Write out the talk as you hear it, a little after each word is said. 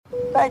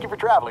Thank you for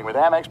traveling with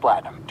Amex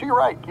Platinum. To your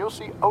right, you'll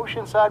see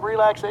oceanside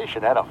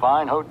relaxation at a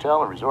fine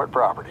hotel and resort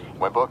property.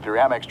 When booked through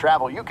Amex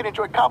Travel, you can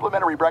enjoy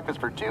complimentary breakfast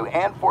for 2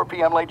 and 4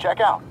 p.m. late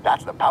checkout.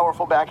 That's the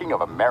powerful backing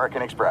of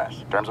American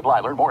Express. Terms apply.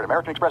 Learn more at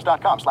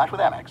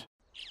americanexpress.com/withAmex.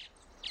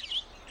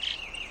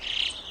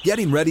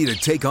 Getting ready to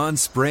take on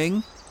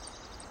spring?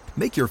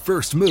 Make your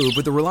first move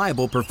with the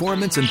reliable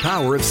performance and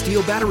power of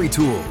Steel battery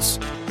tools.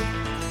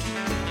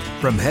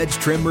 From hedge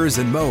trimmers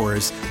and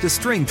mowers to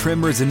string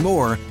trimmers and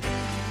more,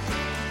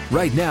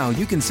 right now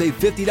you can save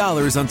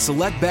 $50 on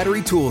select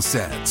battery tool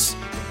sets.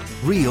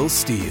 Real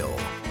Steel.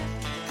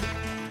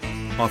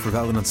 Offer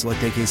valid on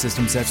select AK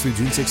system sets through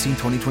June 16,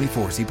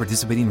 2024. See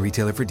participating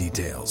retailer for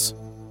details.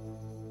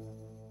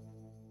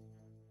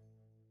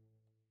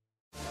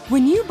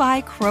 When you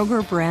buy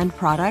Kroger brand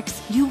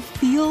products, you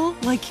feel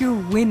like you're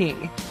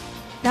winning.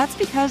 That's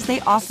because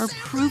they offer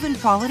proven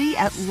quality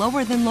at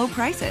lower than low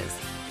prices.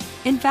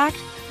 In fact,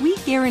 we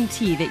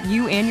guarantee that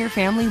you and your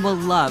family will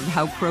love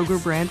how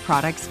Kroger brand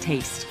products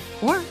taste,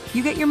 or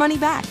you get your money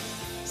back.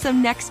 So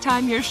next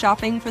time you're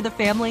shopping for the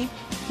family,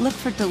 look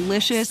for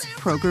delicious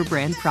Kroger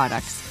brand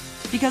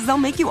products, because they'll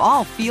make you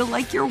all feel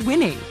like you're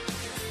winning.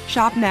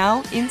 Shop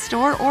now,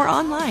 in-store, or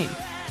online.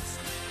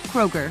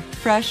 Kroger,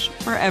 fresh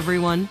for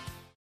everyone.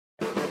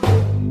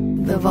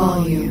 The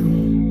volume.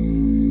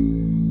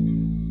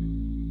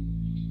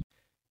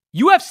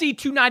 UFC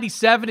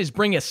 297 is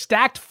bringing a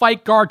stacked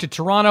fight card to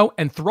Toronto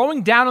and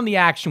throwing down on the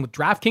action with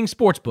DraftKings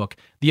Sportsbook,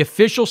 the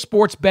official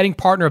sports betting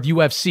partner of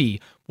UFC,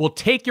 will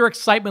take your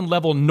excitement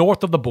level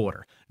north of the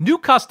border. New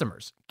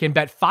customers can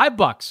bet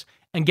 $5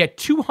 and get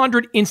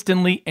 $200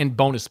 instantly in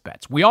bonus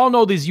bets. We all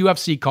know these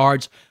UFC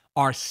cards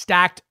are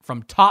stacked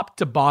from top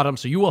to bottom,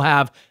 so you will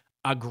have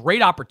a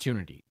great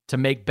opportunity to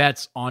make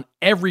bets on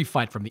every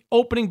fight from the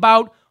opening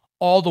bout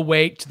all the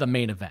way to the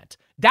main event.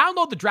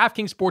 Download the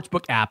DraftKings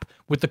Sportsbook app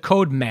with the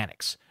code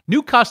Mannix.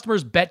 New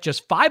customers bet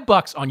just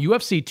 $5 on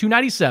UFC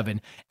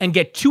 297 and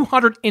get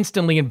 $200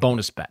 instantly in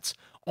bonus bets.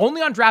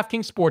 Only on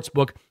DraftKings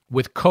Sportsbook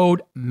with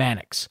code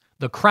Mannix.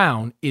 The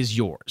crown is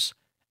yours.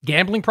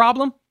 Gambling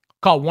problem?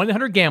 Call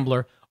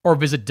 1-800-GAMBLER or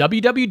visit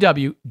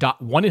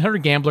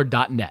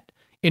www.1800gambler.net.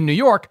 In New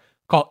York,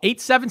 call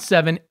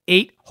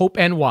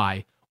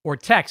 877-8-HOPE-NY or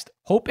text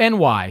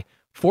HOPE-NY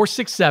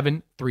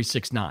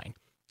 467-369.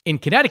 In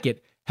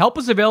Connecticut, help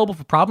is available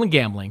for problem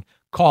gambling.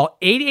 Call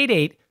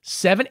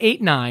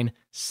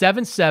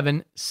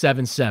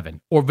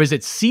 888-789-7777 or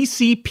visit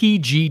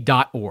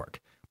ccpg.org.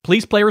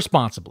 Please play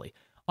responsibly.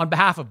 On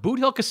behalf of Boot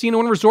Hill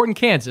Casino and Resort in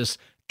Kansas,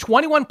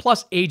 21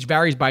 plus age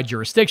varies by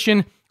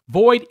jurisdiction,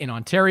 void in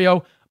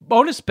Ontario.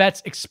 Bonus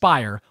bets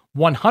expire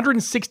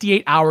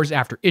 168 hours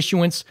after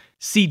issuance.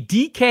 See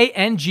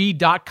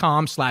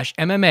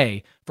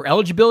dkng.com/MMA for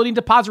eligibility and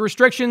deposit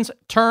restrictions,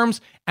 terms,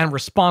 and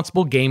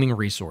responsible gaming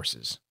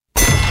resources.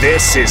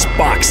 This is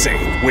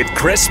Boxing with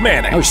Chris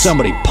Mannix. Oh,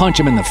 somebody punch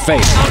him in the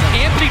face.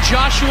 Anthony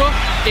Joshua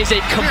is a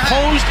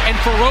composed and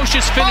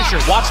ferocious finisher.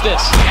 Watch this.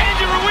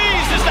 Andy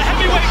Ruiz is the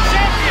heavyweight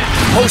champion.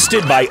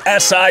 Hosted by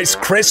SI's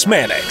Chris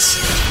Mannix.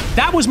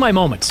 That was my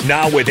moment.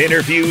 Now with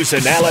interviews,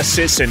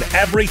 analysis, and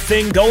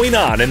everything going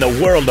on in the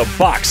world of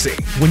boxing.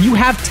 When you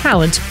have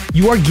talent,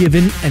 you are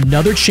given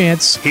another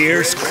chance.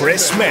 Here's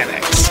Chris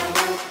Mannix.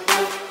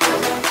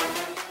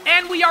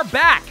 And we are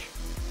back.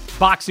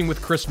 Boxing with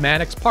Chris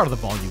Mannix, part of the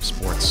Volume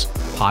Sports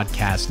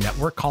Podcast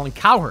Network, Colin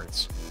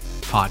Cowherd's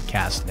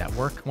Podcast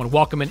Network. I want to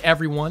welcome in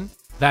everyone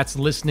that's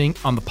listening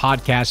on the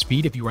podcast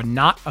feed. If you are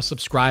not a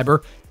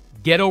subscriber,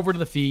 get over to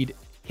the feed,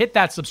 hit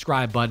that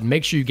subscribe button.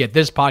 Make sure you get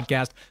this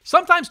podcast,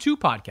 sometimes two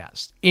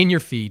podcasts, in your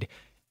feed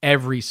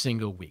every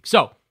single week.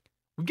 So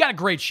we've got a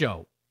great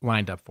show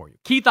lined up for you.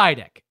 Keith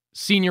Idek,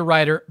 senior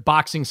writer,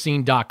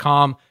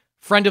 BoxingScene.com,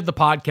 friend of the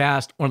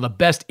podcast, one of the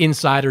best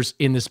insiders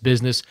in this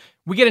business.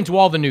 We get into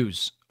all the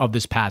news of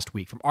this past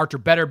week, from Artur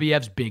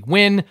Beterbiev's big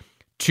win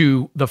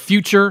to the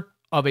future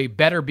of a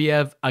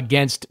Beterbiev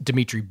against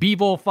Dmitry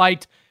Bivol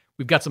fight.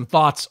 We've got some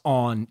thoughts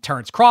on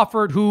Terrence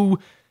Crawford, who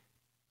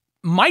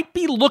might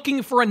be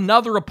looking for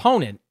another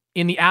opponent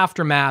in the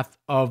aftermath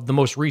of the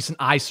most recent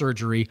eye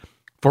surgery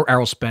for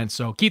Errol Spence.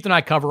 So Keith and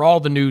I cover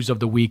all the news of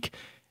the week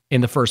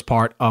in the first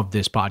part of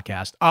this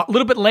podcast. A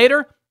little bit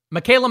later,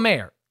 Michaela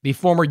Mayer, the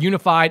former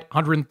unified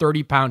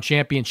 130-pound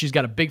champion. She's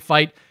got a big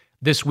fight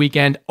this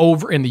weekend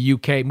over in the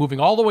UK, moving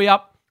all the way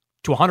up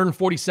to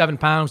 147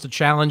 pounds to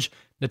challenge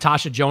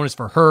Natasha Jonas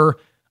for her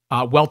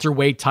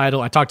welterweight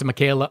title. I talked to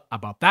Michaela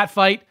about that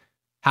fight,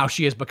 how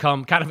she has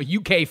become kind of a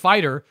UK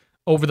fighter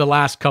over the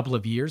last couple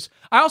of years.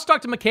 I also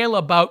talked to Michaela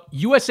about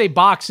USA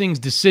Boxing's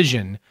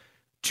decision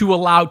to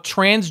allow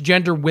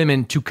transgender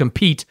women to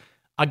compete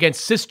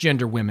against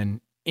cisgender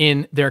women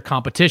in their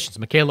competitions.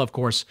 Michaela, of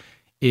course,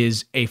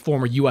 is a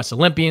former U.S.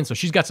 Olympian, so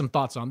she's got some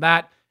thoughts on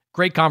that.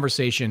 Great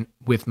conversation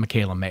with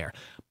Michaela Mayer.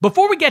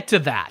 Before we get to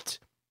that,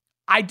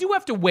 I do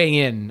have to weigh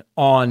in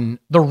on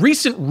the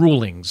recent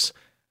rulings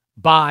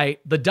by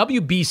the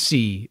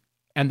WBC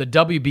and the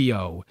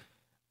WBO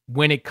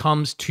when it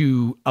comes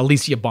to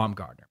Alicia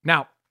Baumgardner.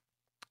 Now,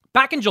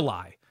 back in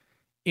July,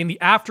 in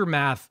the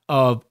aftermath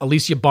of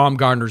Alicia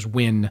Baumgardner's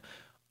win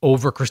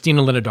over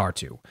Christina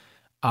Linedartu.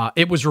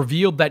 It was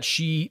revealed that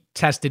she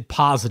tested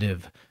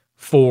positive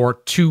for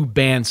 2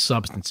 banned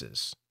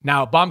substances.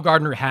 Now,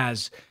 Baumgardner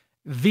has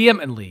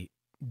vehemently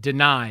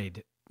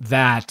denied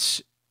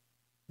that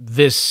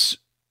these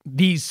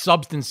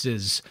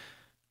substances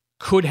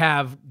could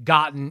have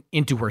gotten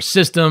into her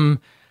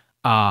system.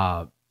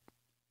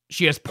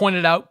 She has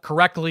pointed out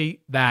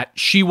correctly that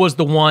she was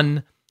the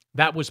one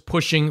that was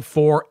pushing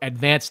for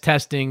advanced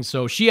testing.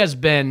 So she has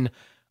been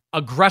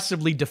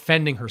aggressively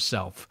defending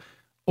herself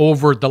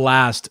over the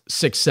last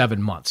 6-7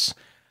 months.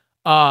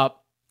 And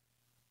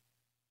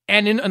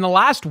in the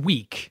last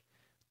week,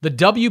 the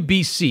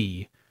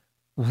WBC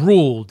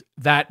ruled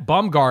that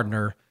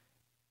Baumgardner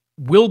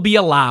will be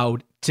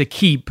allowed to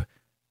keep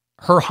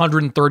her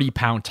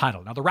 130-pound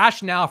title. Now, the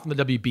rationale from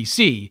the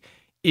WBC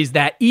is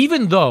that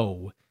even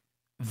though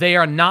they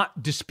are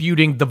not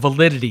disputing the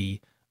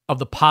validity of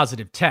the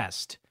positive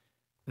test,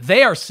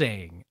 they are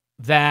saying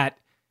that,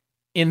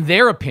 in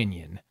their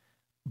opinion,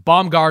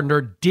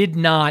 Baumgardner did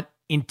not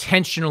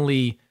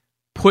intentionally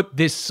put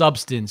this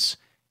substance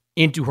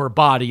into her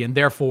body, and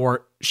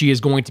therefore she is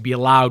going to be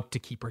allowed to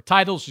keep her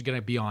title. She's going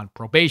to be on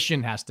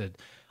probation, has to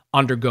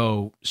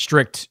undergo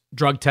strict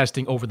drug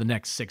testing over the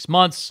next 6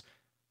 months.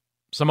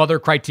 Some other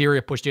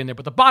criteria pushed in there,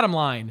 but the bottom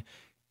line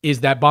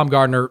is that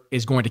Baumgardner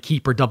is going to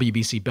keep her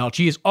WBC belt.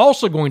 She is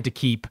also going to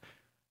keep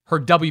her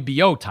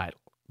WBO title.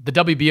 The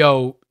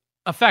WBO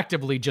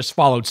effectively just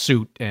followed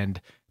suit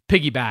and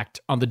piggybacked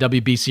on the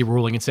WBC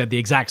ruling and said the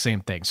exact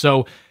same thing.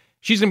 So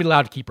she's going to be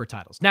allowed to keep her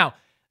titles. Now,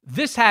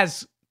 this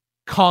has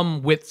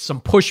come with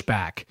some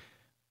pushback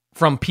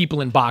from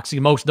people in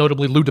boxing, most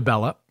notably Lou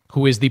DiBella,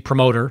 who is the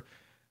promoter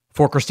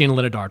for Christina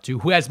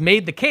Linedartu, who has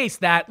made the case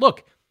that,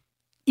 look,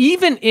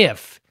 even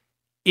if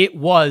it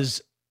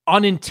was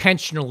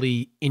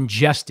unintentionally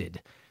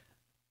ingested,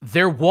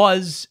 there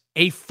was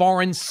a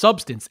foreign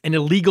substance, an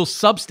illegal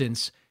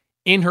substance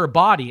in her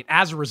body. And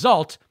as a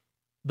result,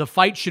 the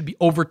fight should be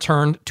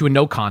overturned to a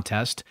no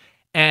contest,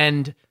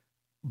 and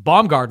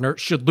Baumgardner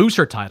should lose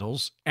her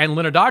titles, and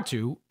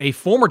Linedartu, a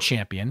former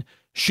champion,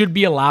 should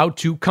be allowed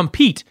to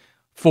compete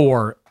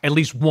for at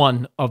least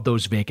one of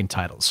those vacant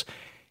titles.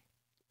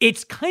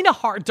 It's kind of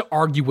hard to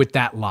argue with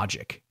that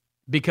logic,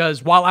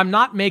 because while I'm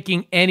not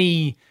making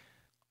any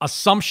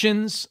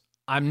assumptions,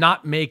 I'm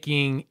not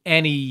making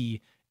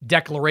any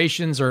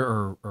declarations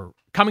or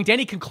coming to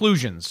any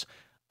conclusions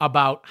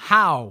about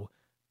how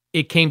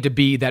it came to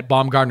be that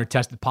Baumgardner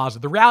tested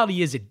positive. The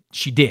reality is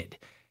she did.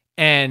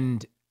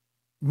 And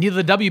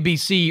neither the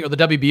WBC or the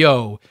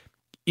WBO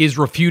is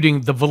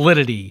refuting the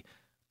validity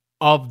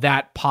of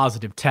that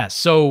positive test.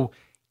 So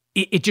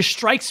it just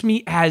strikes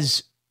me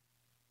as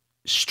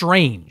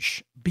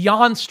strange,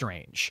 beyond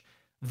strange,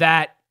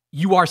 that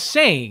you are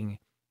saying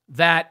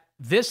that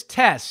this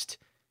test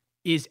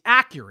is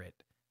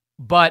accurate,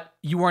 but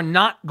you are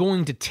not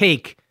going to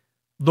take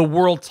the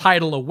world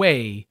title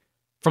away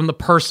from the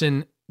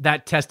person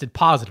that tested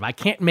positive. I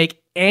can't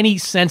make any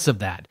sense of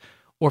that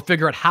or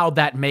figure out how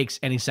that makes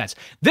any sense.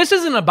 This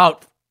isn't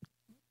about,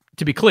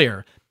 to be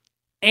clear,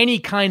 any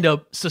kind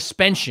of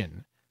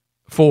suspension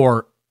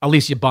for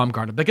Alicia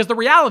Baumgardner, because the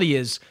reality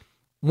is,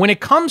 when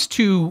it comes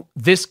to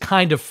this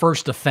kind of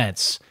first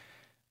offense,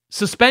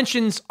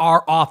 suspensions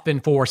are often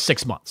for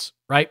 6 months,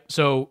 right?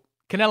 So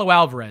Canelo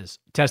Alvarez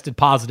tested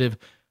positive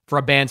for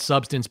a banned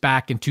substance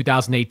back in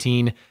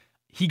 2018.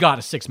 He got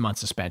a 6-month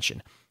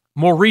suspension.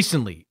 More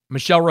recently,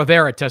 Michelle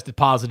Rivera tested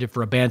positive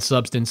for a banned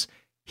substance.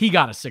 He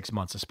got a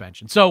 6-month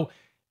suspension. So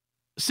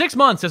 6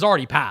 months has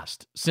already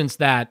passed since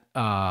that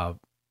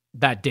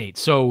date.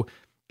 So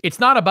it's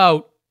not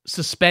about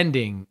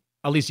suspending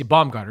Alicia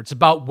Baumgardner. It's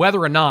about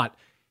whether or not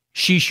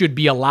she should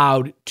be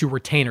allowed to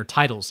retain her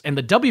titles. And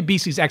the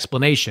WBC's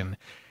explanation,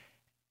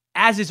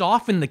 as is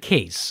often the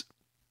case,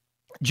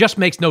 just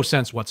makes no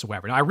sense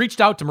whatsoever. Now, I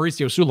reached out to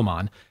Mauricio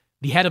Suleiman,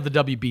 the head of the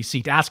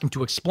WBC, to ask him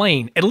to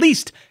explain at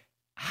least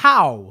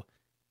how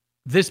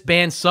this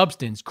banned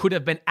substance could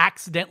have been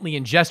accidentally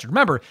ingested.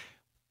 Remember,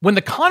 when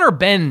the Conor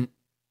Benn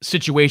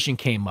situation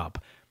came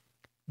up,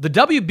 the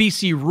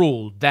WBC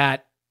ruled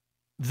that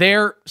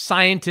their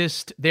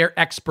scientists, their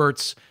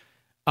experts,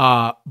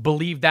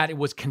 believed that it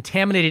was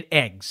contaminated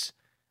eggs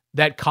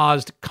that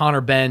caused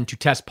Conor Benn to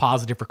test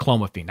positive for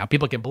clomiphene. Now,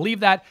 people can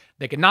believe that.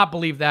 They cannot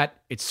believe that.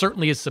 It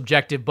certainly is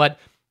subjective, but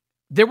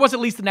there was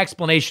at least an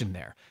explanation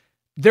there.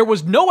 There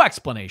was no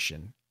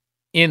explanation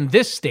in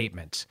this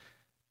statement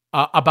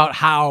about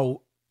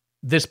how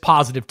this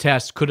positive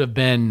test could have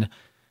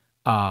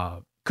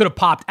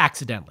popped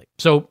accidentally.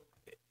 So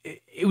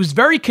it was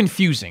very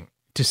confusing,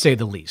 to say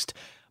the least.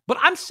 But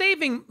I'm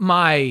saving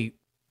my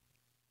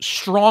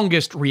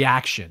strongest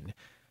reaction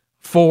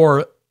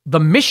for the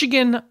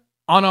Michigan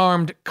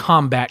Unarmed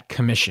Combat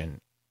Commission,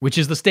 which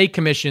is the state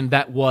commission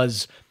that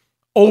was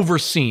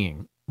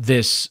overseeing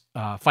this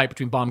fight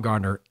between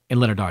Baumgardner and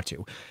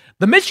Linedartu.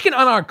 The Michigan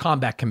Unarmed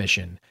Combat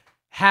Commission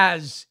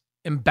has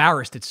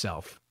embarrassed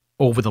itself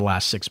over the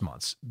last 6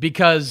 months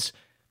because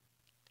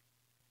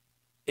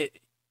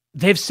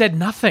they've said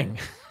nothing.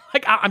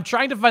 I'm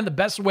trying to find the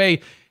best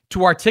way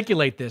to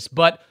articulate this,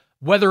 but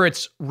whether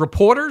it's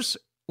reporters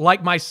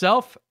like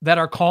myself that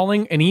are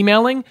calling and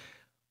emailing,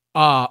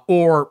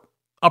 or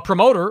a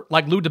promoter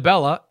like Lou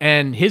DiBella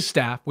and his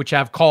staff, which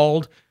have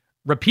called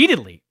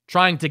repeatedly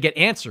trying to get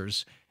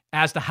answers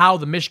as to how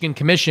the Michigan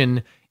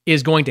Commission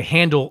is going to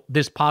handle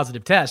this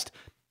positive test,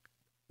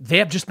 they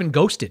have just been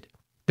ghosted.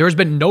 There has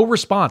been no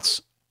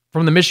response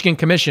from the Michigan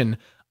Commission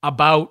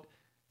about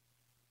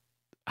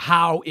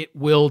how it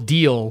will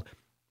deal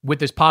with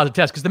this positive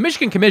test, because the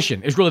Michigan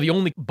Commission is really the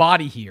only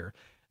body here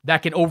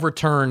that can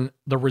overturn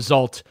the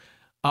result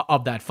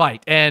of that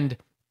fight. And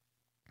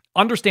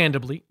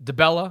understandably,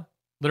 DiBella,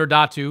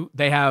 Litterdatu,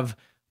 they have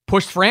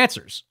pushed for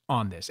answers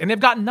on this, and they've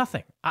gotten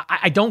nothing.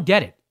 I don't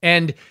get it.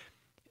 And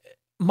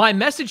my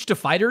message to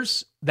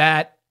fighters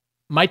that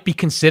might be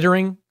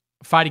considering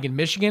fighting in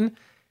Michigan,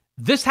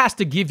 this has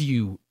to give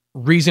you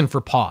reason for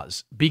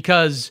pause,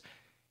 because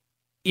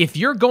if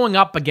you're going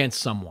up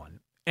against someone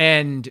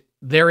and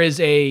there is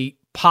a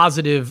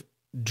positive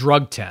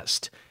drug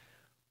test,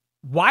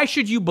 why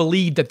should you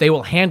believe that they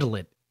will handle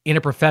it in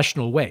a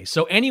professional way?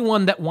 So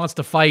anyone that wants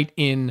to fight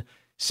in,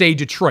 say,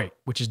 Detroit,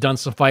 which has done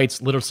some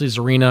fights, Little Caesars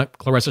Arena,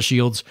 Clarissa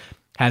Shields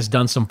has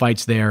done some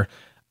fights there.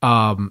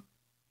 Why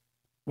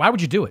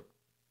would you do it?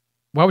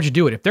 Why would you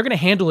do it? If they're going to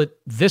handle it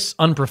this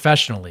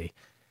unprofessionally,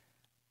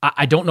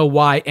 I don't know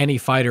why any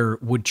fighter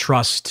would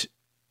trust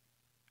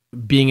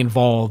being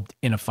involved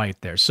in a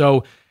fight there.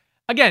 So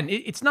again,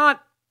 it's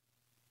not,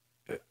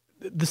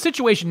 the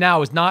situation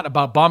now is not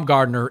about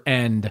Baumgardner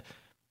and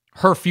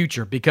her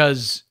future,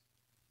 because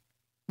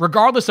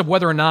regardless of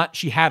whether or not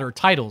she had her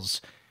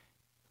titles,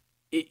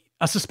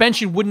 a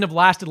suspension wouldn't have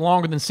lasted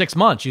longer than 6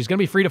 months. She's going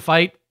to be free to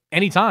fight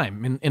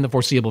anytime in the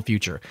foreseeable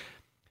future.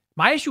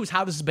 My issue is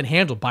how this has been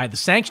handled by the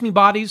sanctioning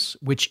bodies,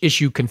 which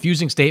issue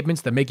confusing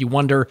statements that make you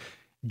wonder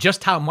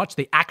just how much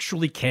they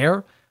actually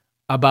care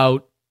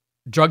about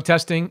drug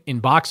testing in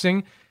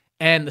boxing,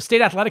 and the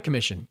State Athletic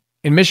Commission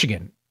in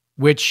Michigan,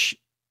 which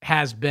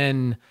has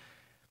been,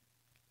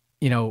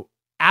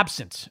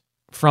 absent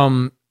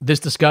from this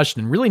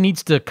discussion and really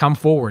needs to come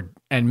forward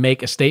and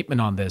make a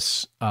statement on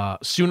this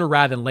sooner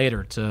rather than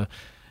later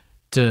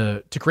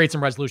to create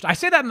some resolution. I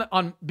say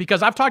that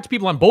because I've talked to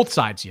people on both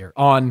sides here,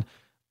 on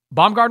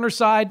Baumgardner's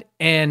side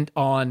and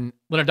on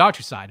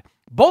Litterdatu's side.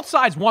 Both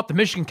sides want the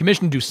Michigan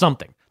Commission to do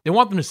something. They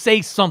want them to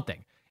say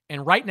something.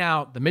 And right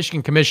now, the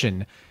Michigan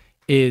Commission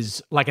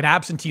is like an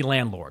absentee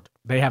landlord.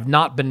 They have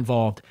not been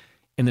involved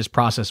in this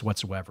process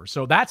whatsoever.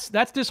 So that's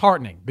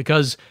disheartening,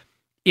 because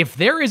if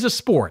there is a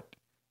sport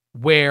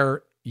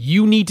where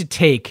you need to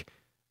take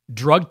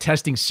drug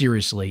testing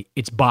seriously,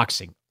 it's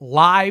boxing.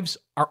 Lives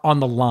are on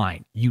the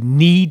line. You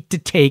need to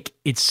take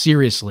it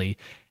seriously.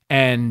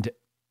 And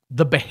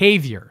the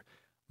behavior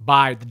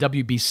by the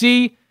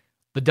WBC,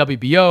 the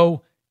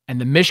WBO,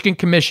 and the Michigan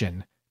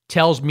Commission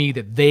tells me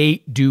that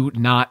they do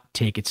not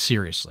take it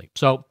seriously.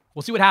 So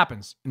we'll see what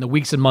happens in the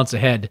weeks and months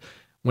ahead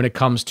when it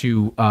comes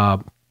to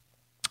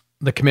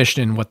the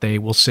commission and what they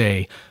will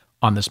say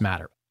on this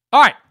matter.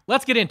 All right,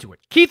 let's get into it.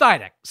 Keith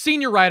Idek,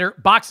 senior writer,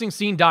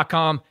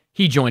 BoxingScene.com.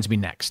 He joins me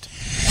next.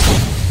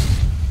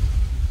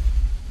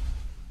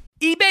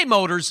 eBay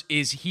Motors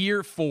is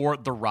here for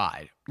the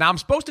ride. Now, I'm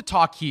supposed to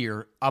talk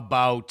here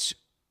about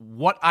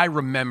what I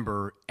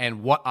remember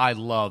and what I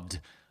loved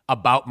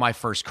about my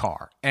first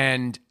car.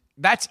 And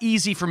that's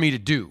easy for me to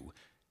do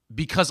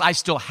because I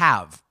still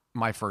have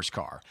my first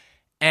car.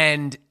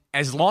 And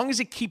as long as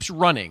it keeps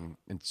running,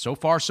 and so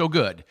far so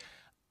good,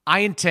 I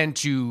intend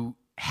to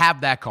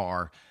have that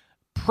car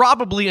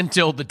probably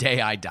until the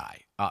day I die.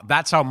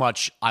 That's how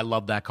much I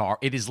love that car.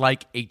 It is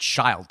like a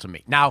child to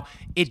me. Now,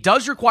 it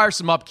does require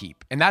some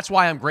upkeep, and that's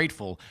why I'm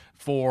grateful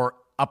for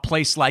a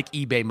place like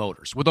eBay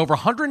Motors. With over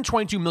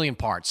 122 million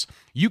parts,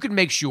 you can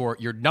make sure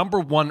your number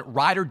one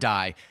ride or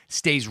die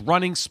stays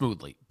running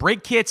smoothly.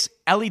 Brake kits,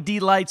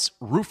 LED lights,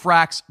 roof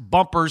racks,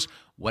 bumpers,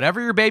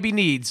 whatever your baby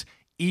needs,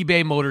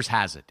 eBay Motors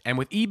has it. And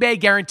with eBay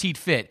Guaranteed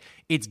Fit,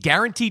 it's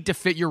guaranteed to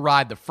fit your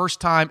ride the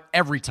first time,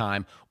 every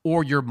time,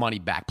 or your money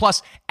back.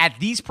 Plus, at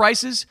these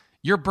prices,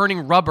 you're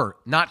burning rubber,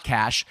 not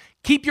cash.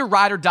 Keep your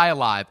ride or die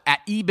alive at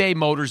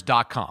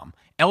ebaymotors.com.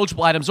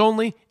 Eligible items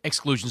only.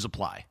 Exclusions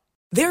apply.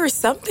 There are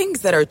some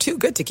things that are too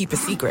good to keep a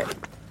secret.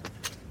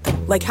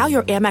 Like how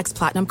your Amex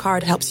Platinum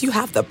card helps you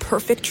have the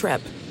perfect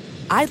trip.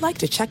 I'd like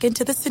to check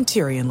into the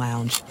Centurion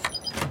Lounge.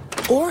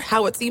 Or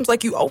how it seems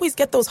like you always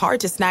get those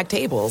hard-to-snag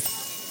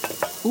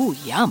tables. Ooh,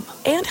 yum.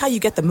 And how you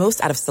get the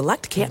most out of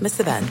select can't-miss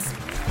events.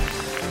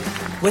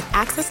 With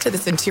access to the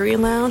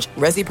Centurion Lounge,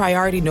 Resi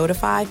Priority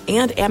Notify,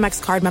 and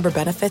Amex card member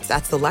benefits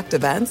at select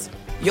events,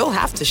 you'll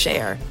have to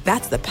share.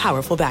 That's the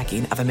powerful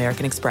backing of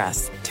American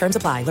Express. Terms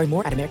apply. Learn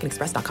more at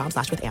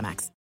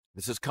americanexpress.com/withAmex.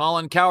 This is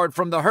Colin Cowherd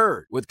from The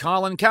Herd with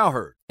Colin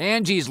Cowherd.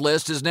 Angie's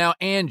List is now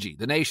Angie,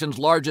 the nation's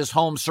largest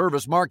home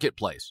service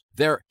marketplace.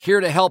 They're here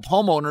to help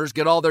homeowners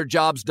get all their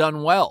jobs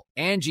done well.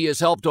 Angie has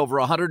helped over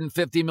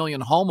 150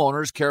 million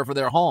homeowners care for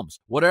their homes.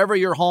 Whatever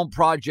your home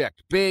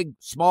project, big,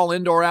 small,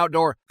 indoor,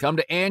 outdoor, come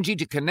to Angie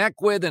to connect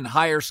with and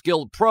hire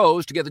skilled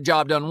pros to get the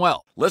job done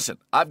well. Listen,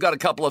 I've got a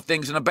couple of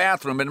things in a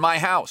bathroom in my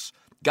house.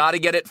 Got to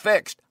get it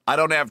fixed. I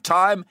don't have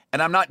time,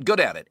 and I'm not good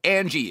at it.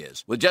 Angie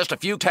is. With just a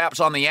few taps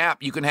on the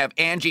app, you can have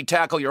Angie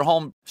tackle your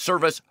home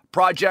service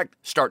project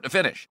start to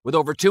finish. With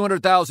over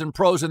 200,000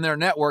 pros in their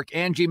network,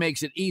 Angie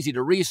makes it easy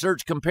to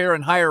research, compare,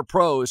 and hire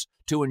pros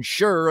to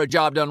ensure a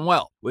job done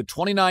well. With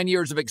 29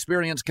 years of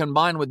experience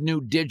combined with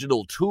new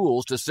digital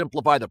tools to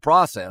simplify the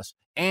process,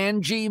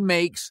 Angie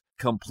makes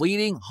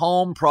completing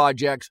home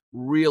projects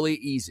really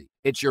easy.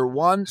 It's your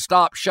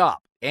one-stop shop.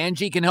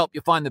 Angie can help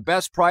you find the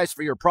best price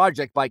for your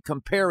project by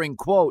comparing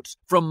quotes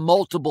from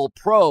multiple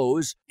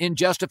pros in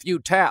just a few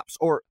taps,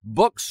 or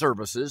book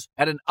services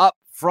at an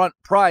upfront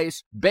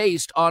price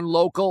based on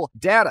local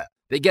data.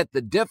 They get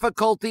the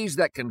difficulties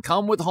that can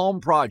come with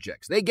home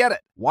projects. They get it.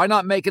 Why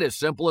not make it as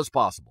simple as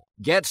possible?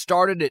 Get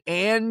started at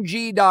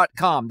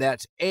Angie.com.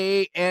 That's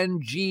ANGI.com,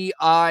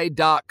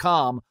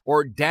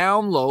 or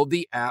download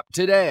the app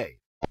today.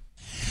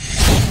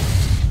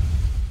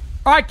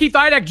 All right, Keith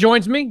Idek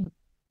joins me.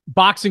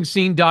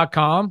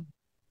 BoxingScene.com,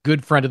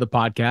 good friend of the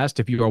podcast.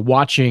 If you are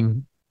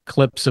watching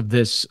clips of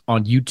this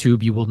on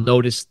YouTube, you will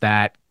notice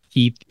that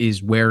Keith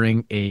is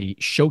wearing a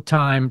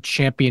Showtime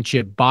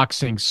Championship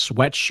boxing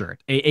sweatshirt,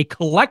 a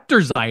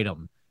collector's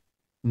item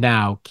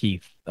now,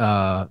 Keith.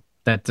 Now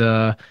does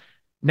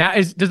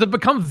it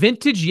become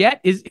vintage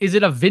yet? Is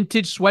it a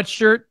vintage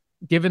sweatshirt,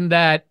 given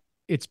that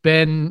it's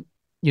been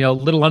a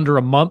little under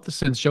a month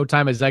since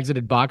Showtime has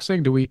exited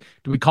boxing? Do we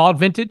call it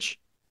vintage?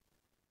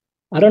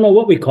 I don't know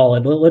what we call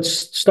it, but let's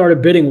start a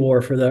bidding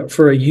war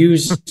for a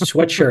used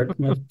sweatshirt.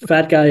 I'm a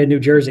fat guy in New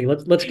Jersey.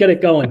 Let's get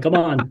it going. Come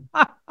on.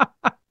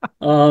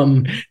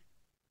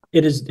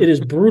 It is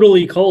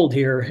brutally cold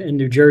here in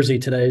New Jersey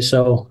today,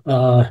 so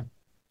gotta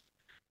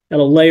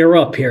layer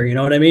up here. You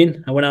know what I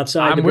mean? I went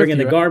outside to bring in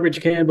the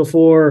garbage can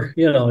before.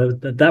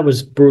 That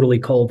was brutally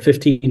cold.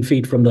 15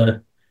 feet from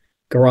the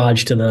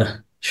garage to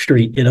the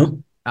street.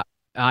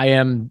 I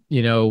am,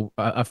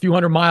 a few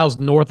hundred miles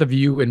north of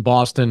you in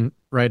Boston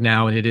right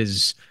now, and it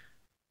is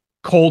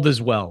cold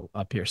as well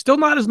up here. Still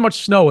not as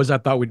much snow as I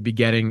thought we'd be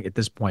getting at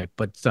this point,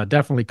 but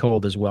definitely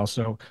cold as well.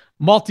 So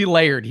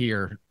multi-layered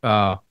here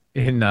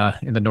in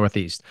the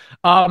Northeast.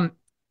 So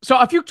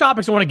a few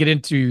topics I want to get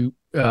into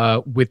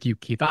with you,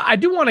 Keith. I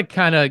do want to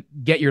kind of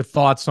get your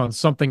thoughts on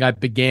something I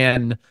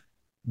began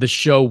the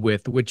show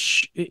with,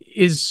 which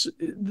is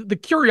the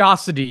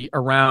curiosity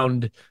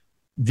around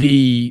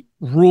the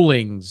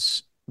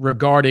rulings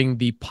regarding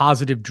the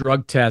positive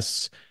drug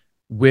tests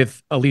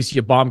with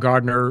Alicia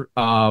Baumgardner.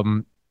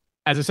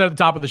 As I said at the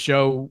top of the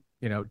show,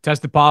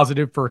 tested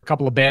positive for a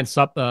couple of banned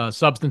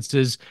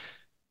substances.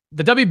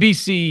 The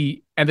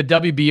WBC and the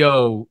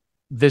WBO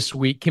this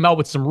week came out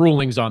with some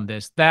rulings on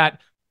this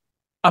that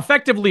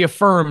effectively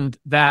affirmed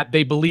that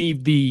they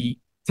believe the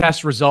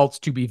test results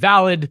to be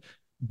valid,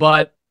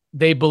 but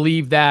they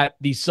believe that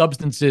these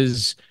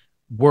substances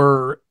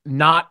were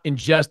not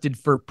ingested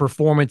for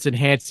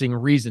performance-enhancing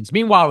reasons.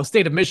 Meanwhile, the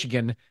state of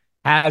Michigan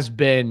has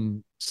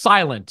been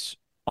silent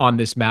on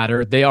this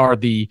matter. They are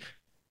the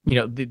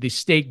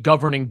state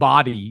governing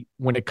body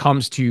when it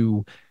comes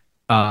to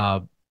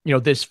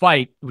this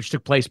fight, which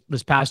took place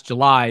this past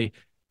July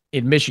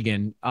in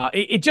Michigan.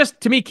 It just,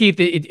 to me, Keith,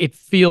 it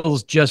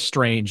feels just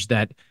strange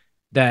that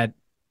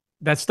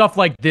stuff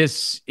like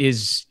this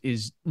is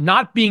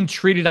not being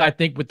treated, I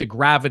think, with the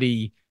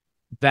gravity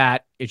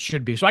that it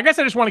should be. So I guess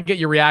I just want to get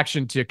your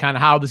reaction to kind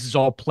of how this is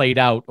all played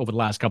out over the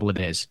last couple of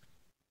days.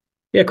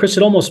 Yeah, Chris,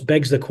 it almost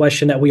begs the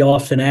question that we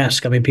often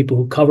ask. I mean, people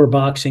who cover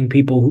boxing,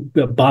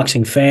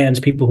 boxing fans,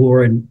 people who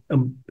are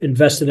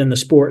invested in the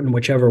sport in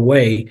whichever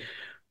way,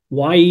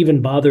 why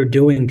even bother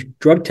doing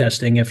drug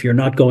testing if you're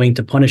not going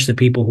to punish the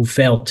people who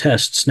fail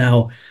tests?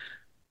 Now,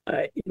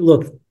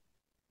 look,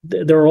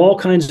 there are all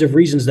kinds of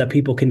reasons that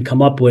people can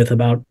come up with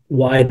about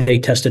why they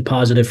tested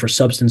positive for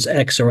substance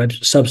X or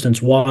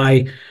substance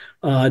Y.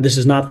 This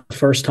is not the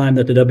first time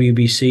that the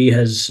WBC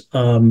has,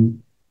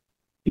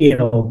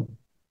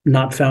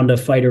 not found a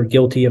fighter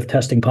guilty of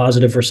testing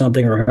positive for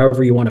something, or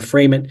however you want to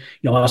frame it.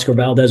 Oscar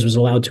Valdez was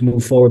allowed to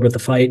move forward with the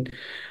fight.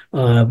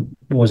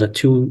 Was it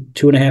two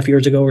and a half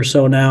years ago or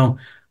so now?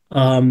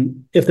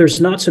 If there's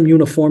not some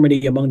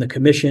uniformity among the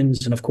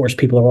commissions, and of course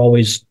people are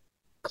always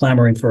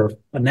clamoring for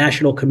a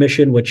national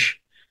commission, which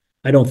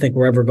I don't think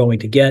we're ever going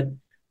to get.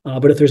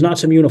 But if there's not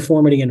some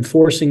uniformity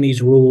enforcing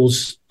these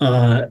rules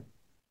and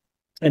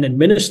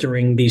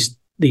administering these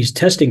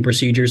testing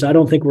procedures, I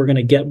don't think we're going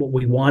to get what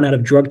we want out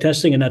of drug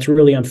testing. And that's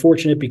really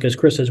unfortunate because,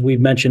 Chris, as we've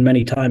mentioned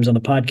many times on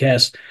the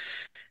podcast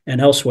and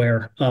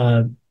elsewhere,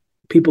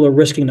 people are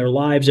risking their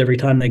lives every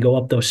time they go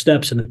up those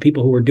steps. And the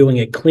people who are doing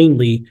it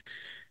cleanly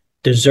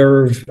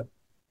deserve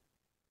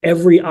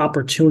every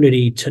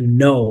opportunity to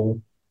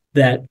know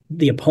that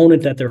the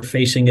opponent that they're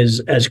facing is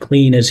as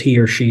clean as he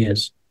or she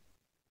is.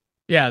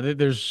 Yeah,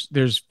 there's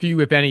few,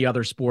 if any,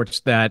 other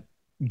sports that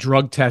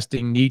drug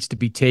testing needs to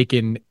be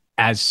taken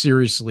as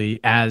seriously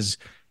as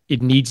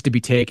it needs to be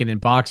taken in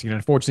boxing. And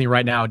unfortunately,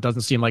 right now, it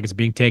doesn't seem like it's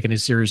being taken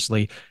as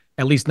seriously,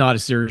 at least not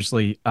as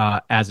seriously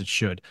as it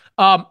should.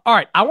 All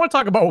right, I want to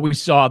talk about what we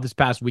saw this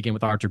past weekend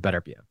with Artur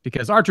Beterbiev,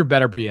 because Artur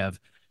Beterbiev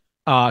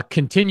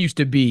continues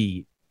to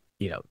be,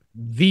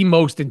 the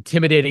most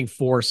intimidating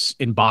force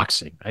in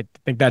boxing. I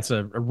think that's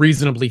a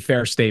reasonably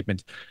fair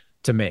statement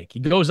to make. He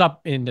goes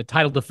up in the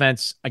title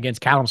defense against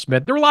Callum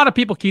Smith. There were a lot of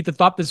people, Keith, that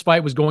thought this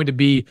fight was going to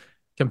be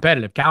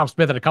competitive. Callum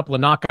Smith had a couple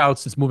of knockouts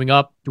since moving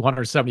up to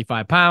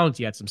 175 pounds.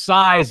 He had some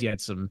size. He had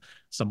some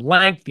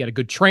length. He had a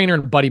good trainer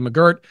in Buddy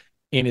McGirt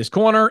in his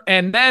corner.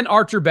 And then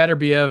Artur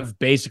Beterbiev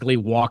basically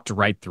walked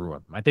right through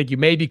him. I think you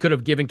maybe could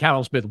have given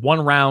Callum Smith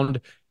one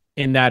round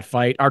in that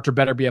fight. Artur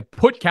Beterbiev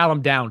put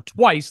Callum down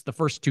twice, the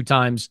first two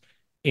times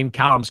in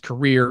Callum's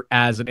career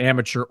as an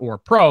amateur or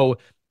pro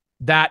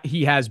that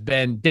he has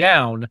been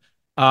down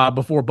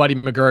before Buddy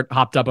McGirt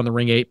hopped up on the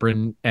ring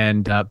apron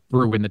and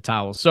threw in the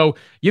towel. So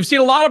you've seen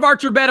a lot of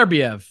Artur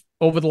Beterbiev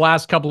over the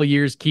last couple of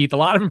years, Keith. A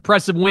lot of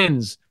impressive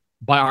wins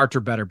by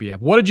Artur Beterbiev.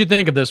 What did you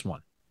think of this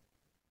one?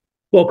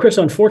 Well, Chris,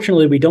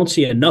 unfortunately, we don't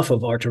see enough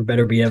of Artur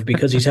Beterbiev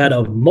because he's had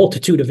a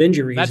multitude of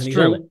injuries. That's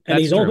true.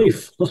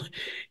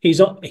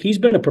 He's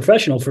been a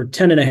professional for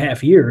 10 and a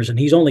half years, and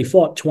he's only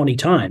fought 20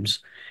 times.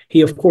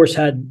 He, of course,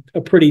 had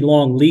a pretty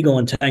long legal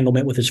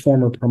entanglement with his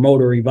former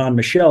promoter, Yvon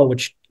Michel,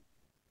 which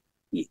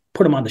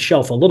put him on the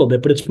shelf a little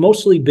bit, but it's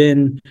mostly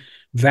been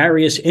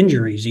various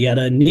injuries. He had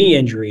a knee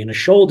injury and a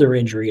shoulder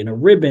injury and a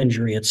rib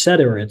injury, et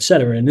cetera, et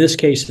cetera. In this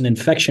case, an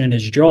infection in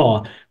his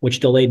jaw, which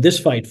delayed this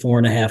fight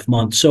 4.5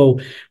 months. So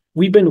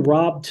we've been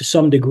robbed to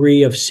some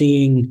degree of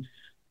seeing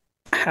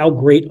how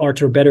great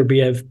Artur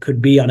Beterbiev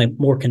could be on a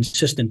more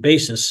consistent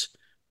basis.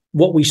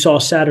 What we saw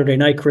Saturday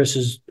night, Chris,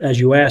 is, as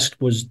you asked,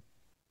 was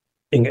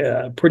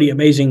a pretty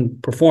amazing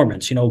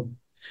performance. You know,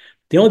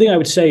 the only thing I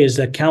would say is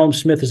that Callum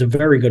Smith is a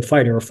very good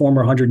fighter, a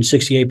former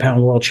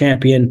 168-pound world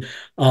champion.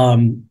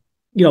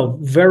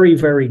 Very,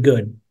 very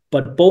good.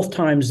 But both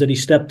times that he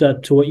stepped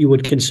up to what you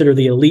would consider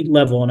the elite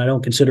level, and I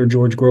don't consider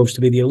George Groves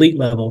to be the elite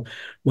level,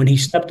 when he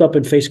stepped up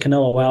and faced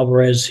Canelo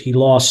Alvarez, he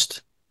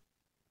lost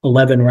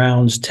 11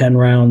 rounds, 10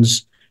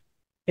 rounds.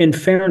 In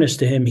fairness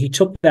to him, he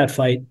took that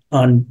fight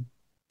on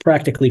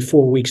practically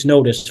 4 weeks'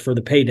 notice for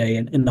the payday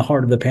in the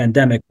heart of the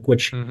pandemic,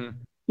 which,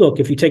 look,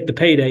 if you take the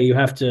payday, you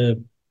have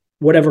to,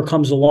 whatever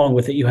comes along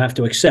with it, you have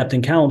to accept.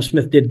 And Callum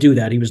Smith did do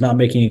that. He was not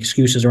making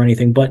excuses or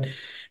anything. But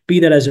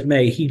be that as it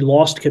may, he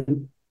lost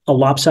a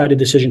lopsided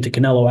decision to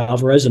Canelo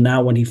Alvarez, and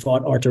now when he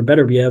fought Artur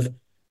Beterbiev,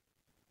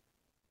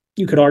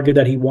 you could argue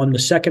that he won the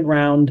second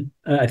round.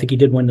 I think he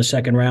did win the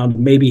second round.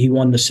 Maybe he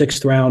won the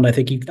sixth round. I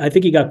think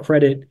he got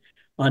credit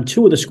on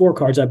 2 of the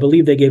scorecards. I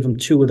believe they gave him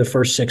 2 of the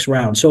first 6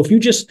 rounds. So if you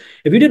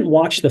didn't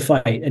watch the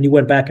fight and you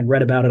went back and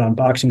read about it on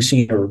Boxing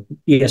Scene or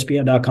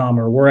ESPN.com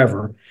or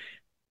wherever,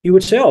 you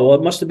would say, oh, well,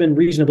 it must have been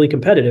reasonably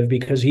competitive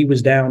because he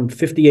was down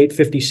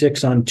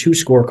 58-56 on 2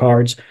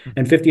 scorecards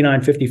and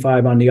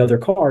 59-55 on the other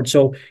card.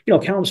 So,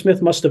 Callum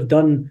Smith must have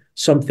done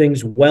some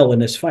things well in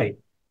this fight.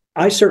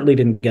 I certainly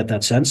didn't get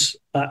that sense.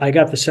 I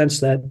got the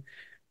sense that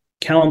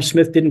Callum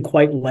Smith didn't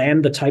quite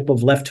land the type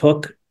of left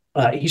hook.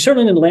 He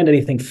certainly didn't land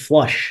anything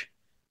flush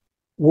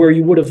where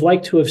you would have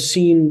liked to have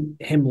seen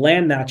him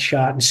land that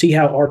shot and see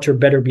how Artur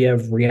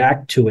Beterbiev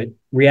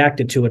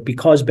reacted to it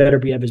because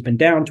Beterbiev has been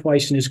down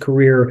twice in his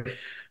career.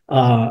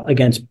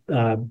 Against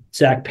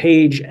Zach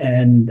Page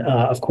and,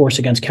 of course,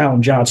 against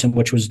Callum Johnson,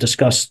 which was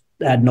discussed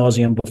ad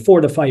nauseum before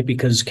the fight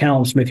because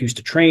Callum Smith used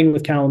to train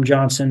with Callum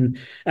Johnson,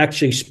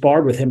 actually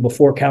sparred with him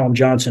before Callum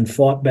Johnson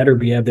fought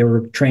Beterbiev. They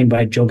were trained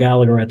by Joe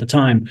Gallagher at the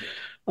time.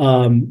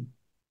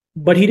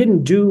 But he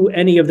didn't do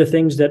any of the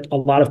things that a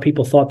lot of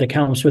people thought that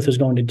Callum Smith was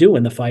going to do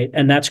in the fight,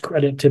 and that's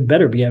credit to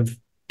Beterbiev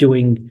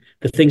doing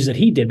the things that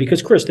he did.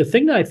 Because, Chris, the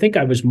thing that I think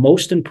I was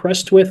most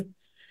impressed with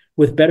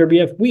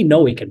Beterbiev, we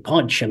know he can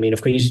punch. I mean,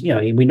 of course,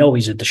 we know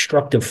he's a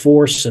destructive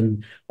force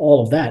and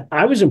all of that.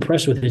 I was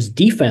impressed with his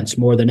defense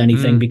more than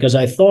anything because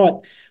I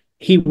thought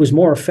he was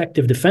more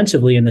effective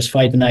defensively in this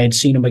fight than I had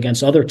seen him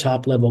against other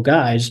top-level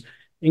guys,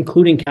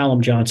 including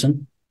Callum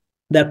Johnson.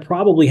 That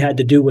probably had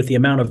to do with the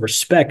amount of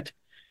respect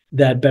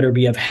that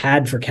Beterbiev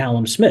had for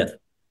Callum Smith.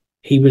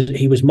 He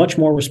was much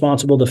more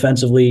responsible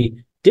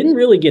defensively, didn't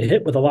really get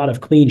hit with a lot of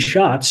clean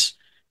shots.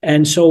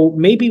 And so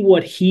maybe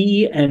what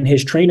he and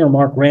his trainer,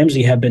 Mark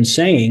Ramsey, have been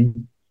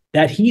saying,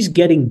 that he's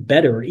getting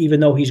better, even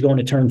though he's going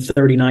to turn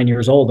 39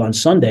 years old on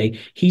Sunday,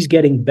 he's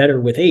getting better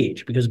with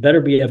age. Because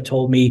Beterbiev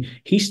told me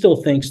he still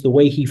thinks the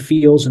way he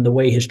feels and the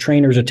way his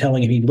trainers are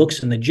telling him he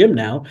looks in the gym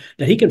now,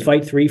 that he can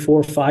fight 3,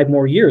 4, 5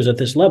 more years at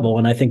this level.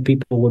 And I think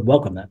people would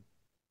welcome that.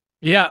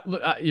 Yeah,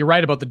 you're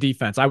right about the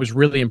defense. I was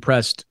really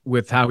impressed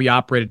with how he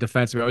operated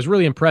defensively. I was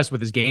really impressed with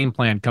his game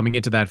plan coming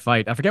into that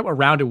fight. I forget what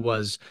round it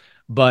was,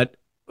 but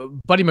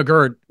Buddy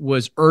McGirt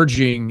was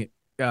urging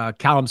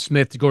Callum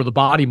Smith to go to the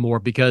body more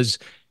because,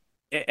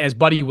 as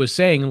Buddy was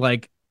saying,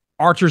 like,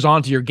 Archer's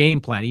onto your game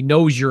plan. He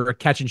knows you're a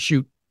catch and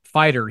shoot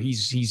fighter.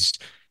 He's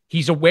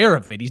aware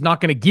of it. He's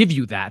not going to give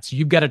you that. So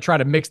you've got to try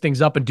to mix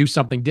things up and do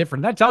something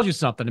different. That tells you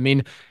something. I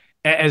mean,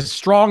 as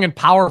strong and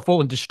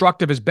powerful and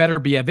destructive as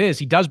Beterbiev is,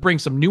 he does bring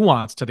some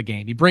nuance to the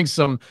game. He brings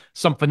some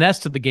finesse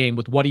to the game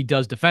with what he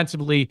does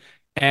defensively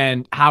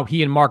and how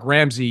he and Mark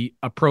Ramsey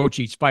approach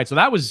each fight. So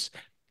that was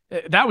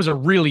a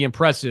really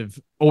impressive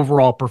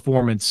overall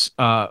performance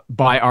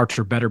by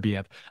Artur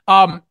Beterbiev.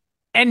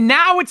 And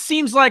now it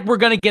seems like we're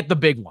going to get the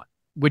big one,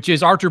 which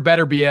is Artur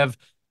Beterbiev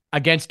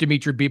against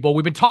Dimitri Bivol.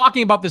 We've been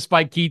talking about this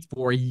fight, Keith,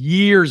 for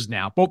years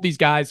now. Both these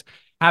guys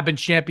have been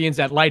champions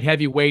at light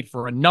heavyweight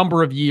for a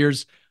number of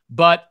years,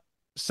 but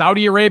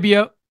Saudi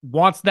Arabia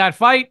wants that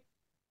fight.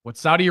 What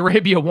Saudi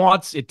Arabia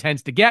wants, it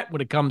tends to get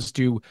when it comes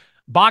to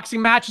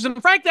boxing matches.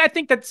 And frankly, I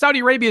think that Saudi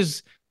Arabia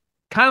is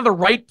kind of the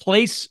right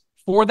place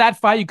for that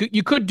fight.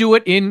 You could do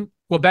it in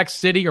Quebec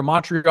City or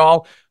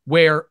Montreal,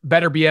 where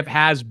Beterbiev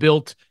has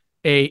built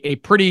a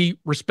pretty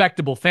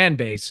respectable fan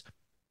base,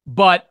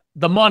 but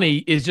the money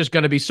is just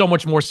going to be so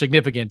much more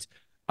significant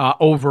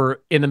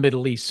over in the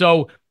Middle East.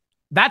 So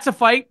that's a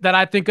fight that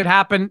I think could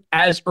happen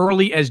as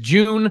early as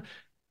June.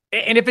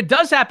 And if it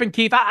does happen,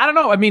 Keith, I don't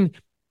know. I mean,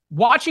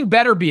 watching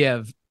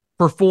Beterbiev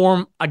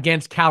perform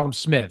against Callum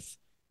Smith,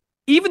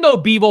 even though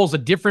Bivol's a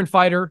different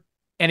fighter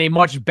and a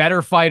much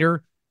better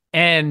fighter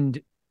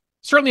and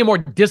certainly a more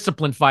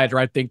disciplined fighter,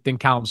 I think, than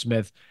Callum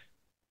Smith,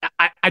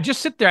 I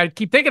just sit there, I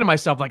keep thinking to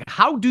myself, like,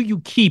 how do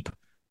you keep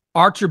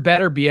Artur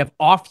Beterbiev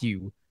off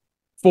you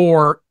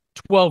for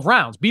 12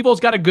 rounds? Bivol's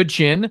got a good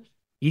chin.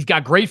 He's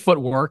got great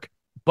footwork,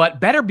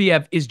 but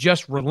Beterbiev is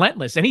just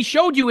relentless. And he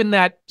showed you in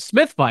that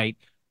Smith fight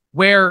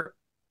where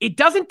it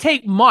doesn't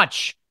take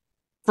much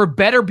for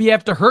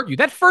Beterbiev to hurt you.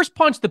 That first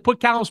punch that put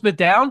Callum Smith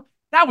down,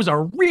 that was a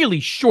really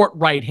short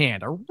right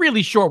hand, a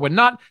really short one,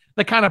 not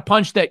the kind of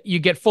punch that you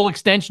get full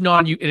extension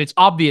on you and it's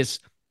obvious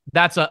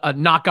that's a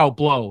knockout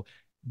blow.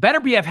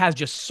 Beterbiev has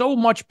just so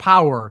much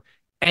power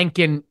and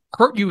can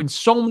hurt you in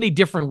so many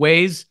different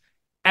ways.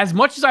 As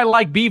much as I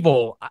like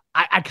Bivol,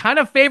 I kind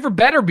of favor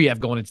Beterbiev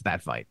going into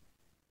that fight.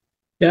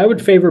 Yeah, I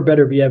would favor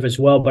Beterbiev as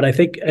well, but I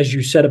think, as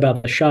you said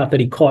about the shot that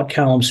he caught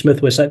Callum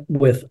Smith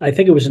with, I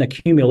think it was an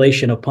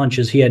accumulation of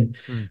punches he had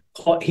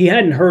caught. He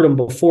hadn't hurt him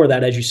before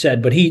that, as you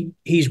said, but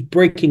he's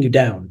breaking you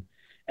down.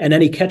 And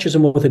then he catches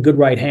him with a good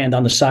right hand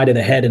on the side of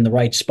the head in the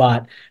right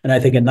spot, and I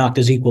think it knocked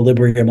his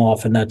equilibrium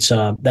off, and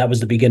that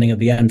was the beginning of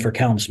the end for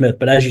Callum Smith.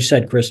 But as you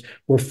said, Chris,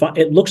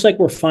 it looks like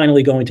we're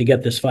finally going to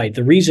get this fight.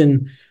 The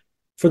reason,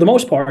 for the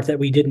most part, that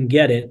we didn't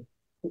get it,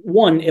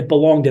 one, it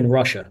belonged in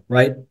Russia,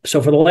 right?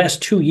 So for the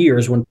last 2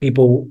 years, when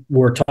people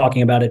were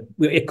talking about it,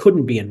 it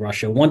couldn't be in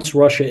Russia. Once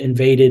Russia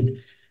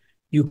invaded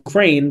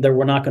Ukraine, there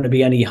were not going to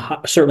be any,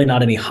 certainly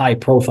not any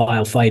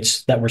high-profile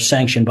fights that were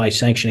sanctioned by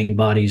sanctioning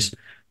bodies,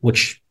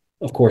 which,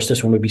 of course,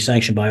 this one would be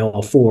sanctioned by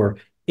all four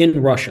in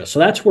Russia. So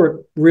that's where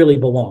it really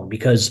belonged,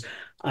 because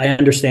I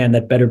understand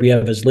that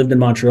Beterbiev has lived in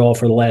Montreal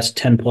for the last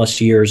 10 plus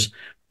years.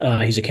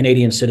 He's a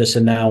Canadian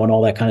citizen now and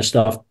all that kind of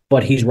stuff,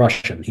 but he's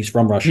Russian. He's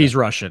from Russia. He's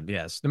Russian,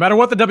 yes. No matter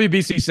what the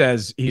WBC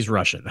says, he's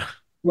Russian.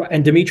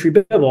 And Dimitri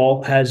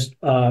Bivol has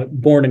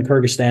born in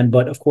Kyrgyzstan,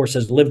 but of course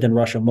has lived in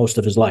Russia most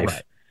of his life.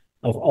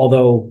 Right.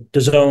 Although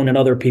DAZN and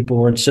other people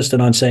were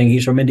insistent on saying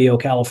he's from Indio,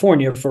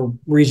 California, for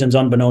reasons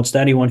unbeknownst to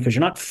anyone, because you're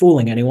not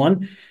fooling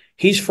anyone.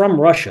 He's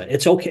from Russia.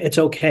 It's okay. It's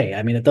okay.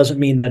 I mean, it doesn't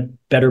mean that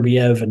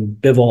Beterbiev and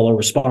Bivol are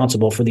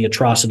responsible for the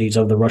atrocities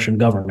of the Russian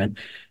government.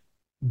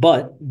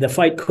 But the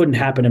fight couldn't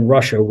happen in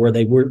Russia, where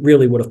they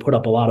really would have put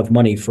up a lot of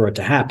money for it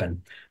to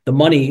happen. The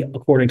money,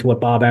 according to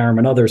what Bob Arum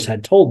and others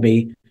had told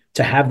me,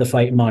 to have the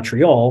fight in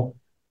Montreal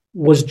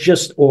was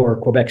just, or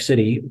Quebec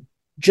City,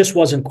 just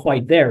wasn't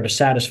quite there to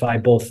satisfy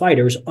both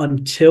fighters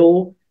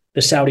until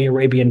the Saudi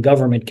Arabian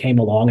government came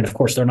along. And of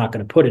course, they're not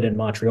going to put it in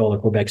Montreal or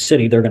Quebec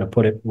City. They're going to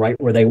put it right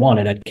where they want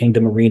it, at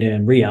Kingdom Arena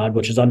in Riyadh,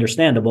 which is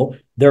understandable.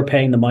 They're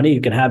paying the money. You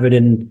can have it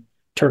in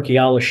Turki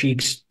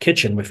Al-Sheikh's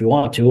kitchen if you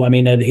want to. I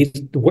mean,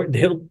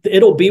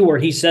 it'll be where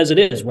he says it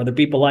is, whether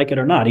people like it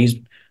or not.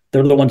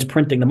 They're the ones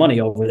printing the money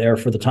over there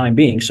for the time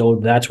being. So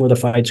that's where the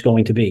fight's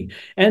going to be.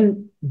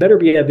 And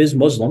Beterbiev is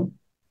Muslim.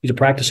 He's a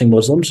practicing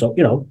Muslim. So,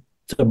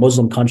 it's a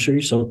Muslim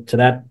country. So to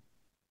that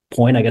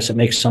point, I guess it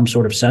makes some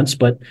sort of sense.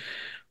 But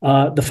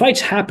the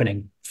fight's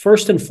happening.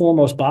 First and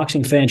foremost,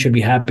 boxing fans should be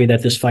happy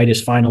that this fight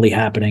is finally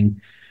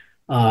happening.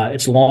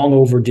 It's long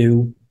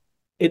overdue.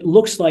 It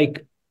looks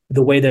like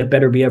the way that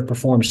Beterbiev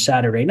performs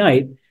Saturday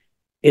night,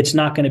 it's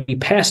not going to be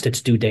past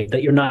its due date,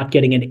 that you're not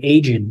getting an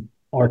aging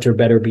Artur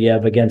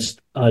Beterbiev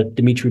against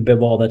Dimitri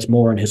Bivol that's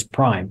more in his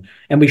prime.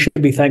 And we should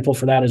be thankful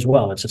for that as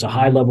well. It's a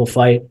high-level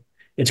fight.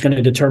 It's going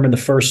to determine the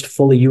first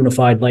fully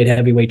unified light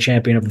heavyweight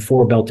champion of the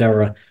four-belt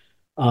era.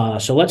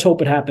 So let's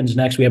hope it happens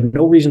next. We have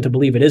no reason to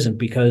believe it isn't,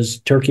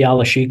 because Turki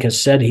Al-Sheikh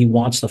has said he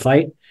wants the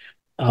fight.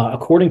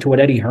 According to what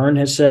Eddie Hearn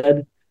has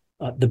said,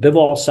 the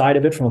Bivol side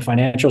of it from a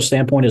financial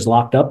standpoint is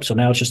locked up. So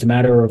now it's just a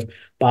matter of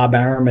Bob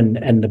Arum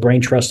and the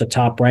brain trust at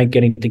Top Rank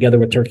getting together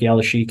with Turki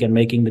Al-Sheikh and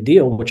making the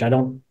deal, which I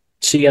don't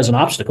see as an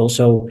obstacle.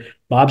 So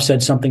Bob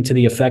said something to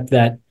the effect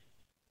that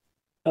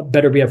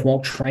Beterbiev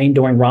won't train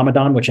during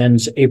Ramadan, which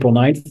ends April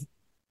 9th.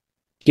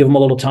 Give him a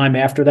little time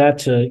after that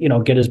to,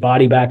 get his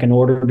body back in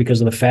order because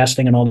of the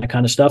fasting and all that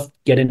kind of stuff,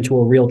 get into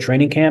a real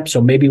training camp.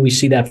 So maybe we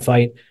see that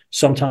fight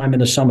sometime in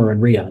the summer in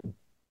Riyadh.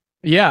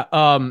 Yeah.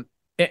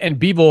 And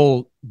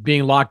Bivol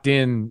being locked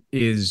in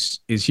is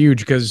huge,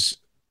 because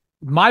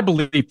my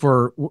belief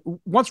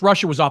once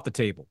Russia was off the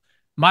table,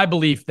 my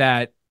belief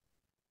that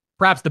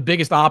perhaps the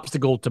biggest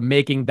obstacle to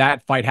making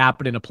that fight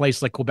happen in a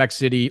place like Quebec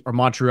City or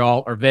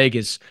Montreal or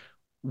Vegas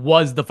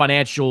was the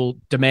financial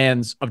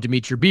demands of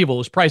Dimitri Bivol.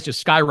 His price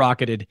just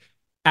skyrocketed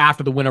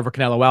after the win over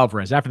Canelo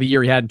Alvarez. After the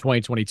year he had in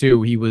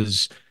 2022, he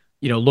was,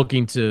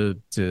 looking to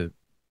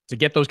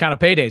get those kind of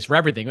paydays for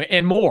everything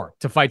and more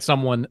to fight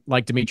someone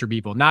like Dimitri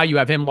Bivol. Now you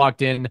have him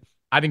locked in.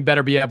 I think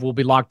Beterbiev will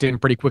be locked in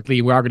pretty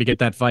quickly. We are going to get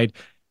that fight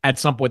at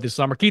some point this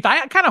summer. Keith,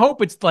 I kind of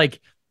hope it's like,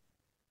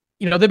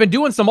 they've been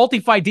doing some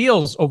multi-fight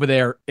deals over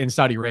there in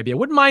Saudi Arabia.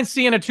 Wouldn't mind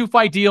seeing a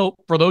 2-fight deal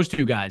for those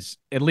two guys,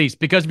 at least,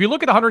 because if you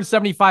look at the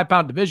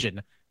 175-pound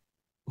division,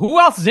 who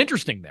else is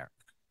interesting there?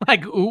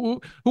 Like,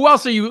 who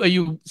else are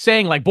you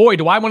saying, like, boy,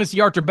 do I want to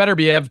see Artur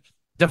Beterbiev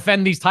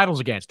defend these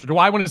titles against? Or do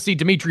I want to see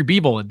Dimitri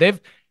Bivol?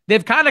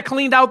 They've kind of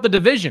cleaned out the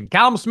division.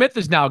 Callum Smith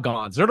is now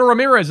gone. Zerto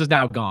Ramirez is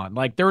now gone.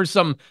 Like, there are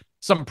some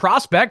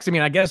prospects. I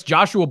mean, I guess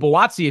Joshua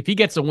Buatsi, if he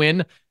gets a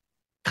win,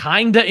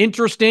 kind of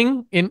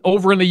interesting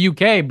over in the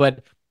UK,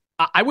 but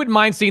I wouldn't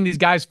mind seeing these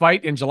guys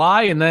fight in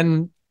July, and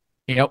then,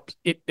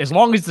 as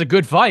long as it's a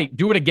good fight,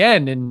 do it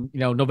again in,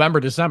 November,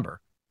 December.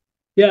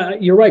 Yeah,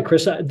 you're right,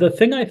 Chris. The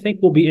thing I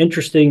think will be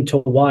interesting to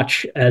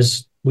watch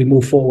as we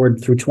move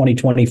forward through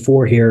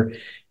 2024 here,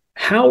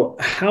 how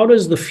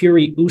does the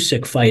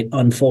Fury-Usyk fight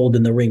unfold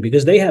in the ring?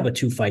 Because they have a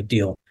 2-fight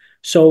deal.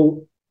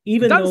 So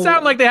even it doesn't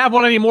sound like they have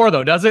one anymore,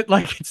 though, does it?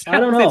 Like,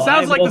 I don't know. It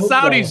sounds like the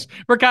Saudis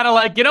were kind of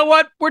like, you know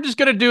what? We're just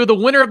going to do the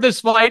winner of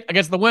this fight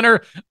against the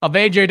winner of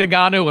AJ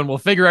Ngannou, and we'll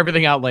figure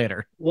everything out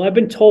later. Well, I've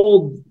been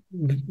told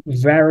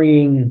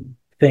varying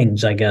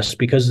things, I guess,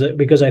 because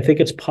I think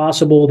it's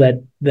possible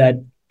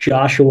that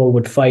Joshua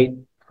would fight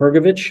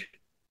Hrgović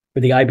for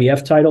the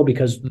IBF title,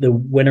 because the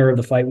winner of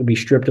the fight would be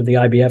stripped of the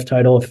IBF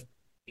title if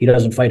he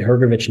doesn't fight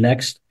Hrgović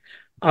next.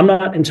 I'm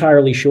not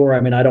entirely sure. I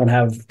mean, I don't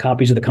have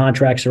copies of the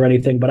contracts or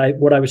anything, but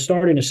what I was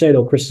starting to say,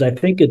 though, Chris, is I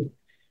think it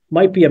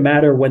might be a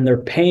matter when they're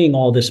paying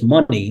all this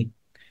money,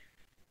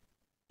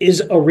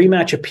 is a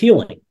rematch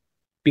appealing?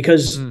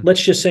 Because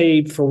let's just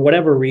say, for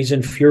whatever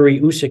reason,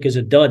 Fury-Usyk is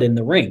a dud in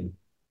the ring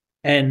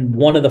and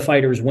one of the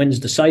fighters wins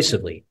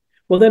decisively.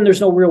 Well, then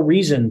there's no real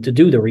reason to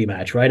do the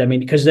rematch, right? I mean,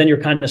 because then you're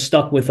kind of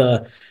stuck with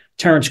a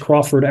Terrence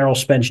Crawford, Errol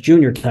Spence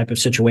Jr. type of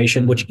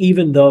situation, which,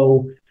 even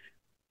though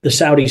the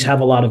Saudis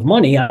have a lot of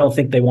money, I don't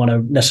think they want to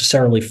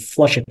necessarily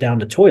flush it down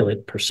the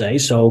toilet per se.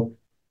 So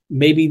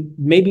maybe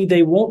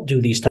they won't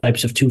do these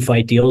types of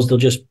 2-fight deals. They'll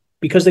just,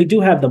 because they do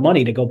have the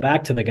money to go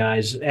back to the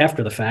guys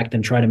after the fact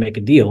and try to make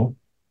a deal.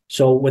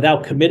 So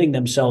without committing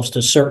themselves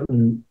to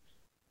certain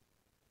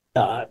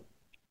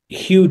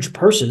huge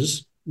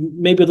purses,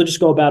 maybe they'll just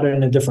go about it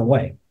in a different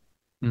way.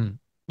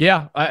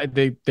 Yeah,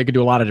 they could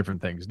do a lot of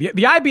different things. The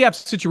IBF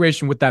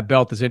situation with that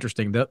belt is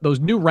interesting. Those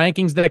new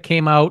rankings that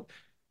came out,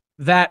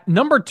 that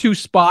number 2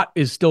 spot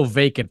is still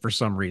vacant for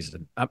some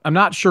reason. I'm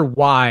not sure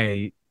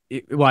why.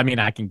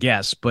 I can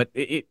guess, but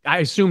I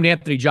assumed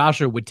Anthony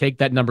Joshua would take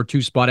that number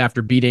 2 spot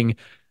after beating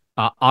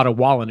Otto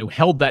Wallen, who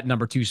held that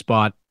number 2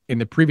 spot in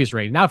the previous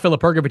rating. Now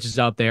Filip Hrgović is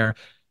out there,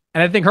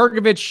 and I think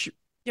Hrgović,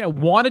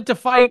 wanted to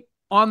fight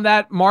on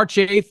that March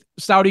 8th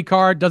Saudi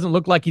card. Doesn't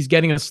look like he's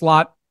getting a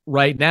slot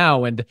right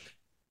now, and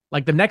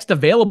like the next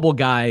available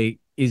guy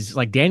is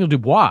like Daniel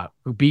Dubois,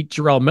 who beat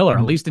Jarrell Miller,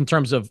 at least in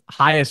terms of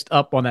highest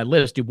up on that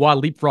list. Dubois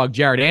leapfrogged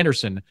Jared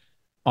Anderson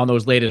on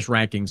those latest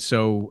rankings.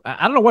 So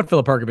I don't know what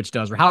Filip Hrgović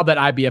does or how that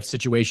IBF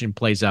situation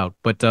plays out.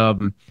 But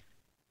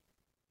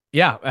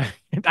yeah,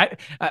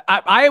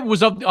 I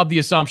was of the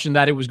assumption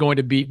that it was going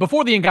to be,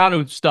 before the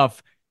Ngannou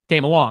stuff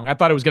came along, I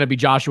thought it was going to be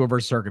Joshua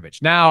versus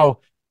Hrgović. Now,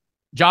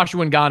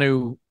 Joshua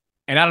Ngannou,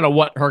 and I don't know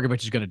what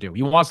Hrgović is going to do.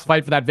 He wants to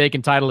fight for that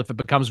vacant title if it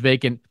becomes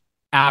vacant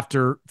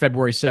after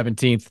February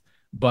 17th.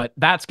 But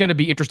that's going to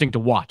be interesting to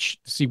watch,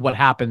 to see what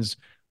happens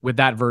with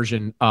that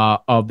version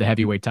of the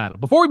heavyweight title.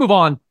 Before we move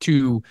on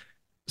to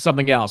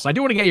something else, I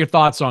do want to get your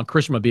thoughts on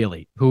Chris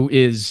Mabili, who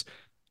is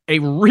a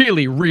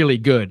really, really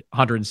good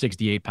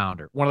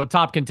 168-pounder. One of the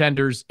top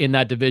contenders in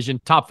that division,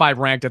 top 5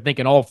 ranked, I think,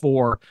 in all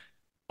 4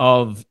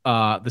 of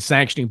the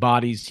sanctioning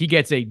bodies. He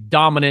gets a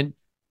dominant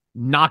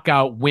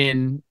knockout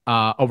win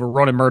over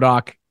Ronan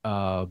Murdoch.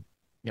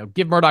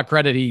 Give Murdoch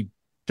credit. He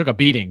took a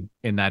beating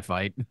in that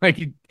fight. Like,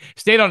 he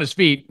stayed on his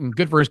feet, and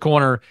good for his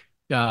corner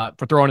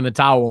for throwing in the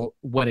towel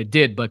when it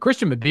did. But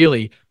Christian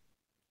Mabili,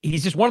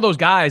 he's just one of those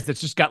guys that's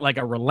just got like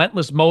a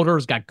relentless motor.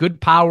 He's got good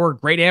power,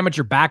 great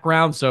amateur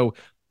background. So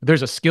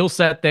there's a skill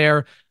set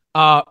there.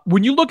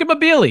 When you look at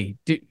Mabili,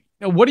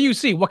 what do you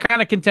see? What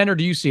kind of contender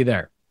do you see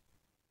there?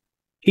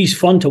 He's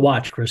fun to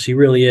watch, Chris. He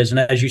really is. And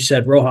as you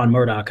said, Rohan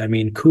Murdoch,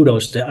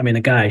 kudos to,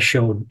 the guy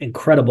showed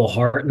incredible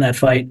heart in that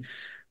fight.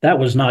 That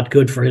was not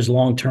good for his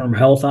long-term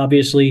health,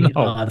 obviously.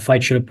 No. The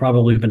fight should have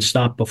probably been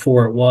stopped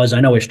before it was.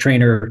 I know his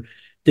trainer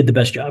did the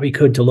best job he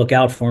could to look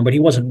out for him, but he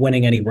wasn't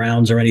winning any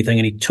rounds or anything,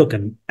 and he took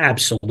an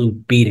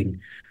absolute beating.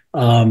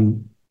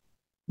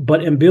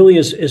 But Mabili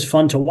is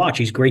fun to watch.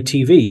 He's great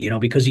TV,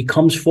 because he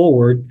comes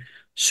forward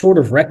sort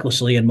of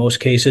recklessly in most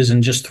cases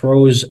and just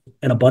throws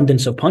an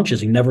abundance of punches.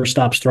 He never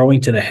stops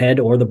throwing to the head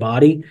or the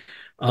body.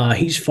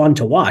 He's fun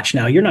to watch.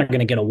 Now, you're not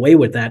going to get away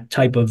with that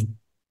type of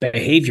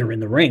behavior in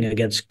the ring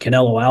against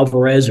Canelo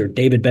Alvarez or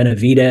David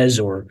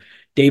Benavidez or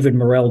David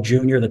Morrell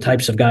Jr., the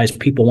types of guys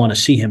people want to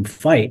see him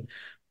fight.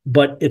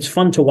 But it's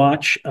fun to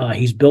watch.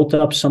 He's built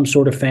up some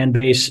sort of fan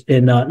base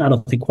in, I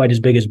don't think quite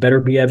as big as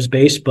Beterbiev's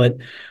base, but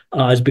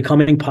is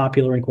becoming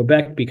popular in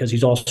Quebec because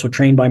he's also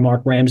trained by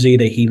Mark Ramsey,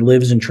 that he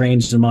lives and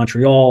trains in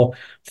Montreal,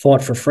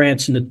 fought for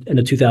France in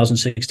the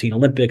 2016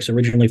 Olympics,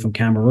 originally from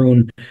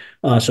Cameroon.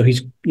 So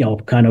he's,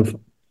 kind of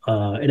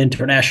an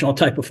international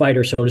type of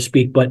fighter, so to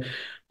speak. But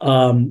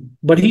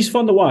he's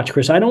fun to watch,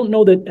 Chris. I don't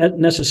know that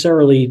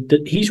necessarily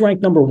that he's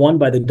ranked number one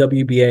by the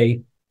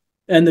WBA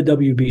and the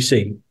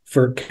WBC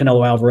for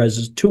Canelo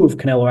Alvarez's, two of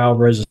Canelo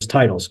Alvarez's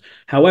titles.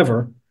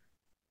 However,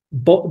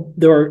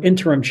 there are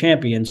interim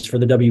champions for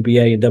the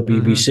WBA and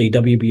WBC.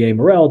 WBA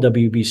Morrell,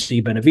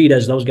 WBC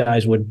Benavidez. Those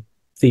guys would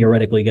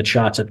theoretically get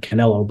shots at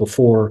Canelo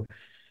before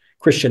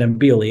Christian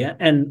Mbili.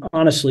 And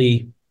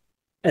honestly,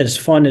 as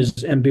fun as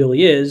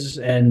Mbili is,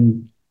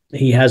 and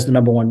he has the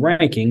number one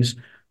rankings,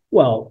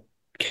 well,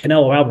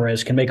 Canelo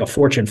Alvarez can make a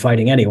fortune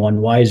fighting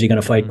anyone. Why is he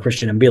going to fight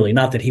Christian Mbili?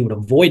 Not that he would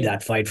avoid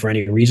that fight for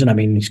any reason. I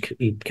mean,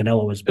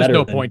 Canelo is better.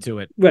 There's no point to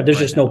it. Right, there's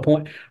just no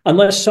point.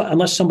 Unless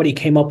somebody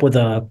came up with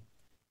an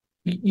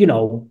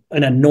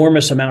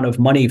enormous amount of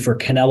money for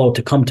Canelo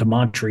to come to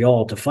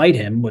Montreal to fight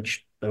him,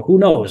 which who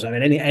knows? I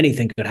mean,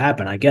 anything could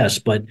happen, I guess.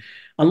 But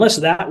unless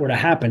that were to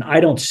happen, I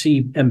don't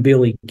see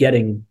Mbili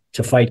getting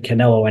to fight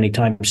Canelo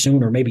anytime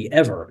soon or maybe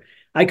ever.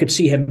 I could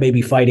see him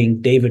maybe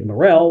fighting David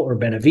Morrell or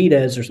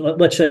Benavidez, or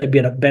let's say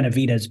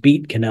Benavidez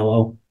beat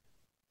Canelo.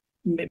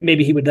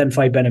 Maybe he would then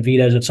fight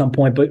Benavidez at some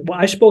point. But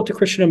I spoke to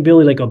Christian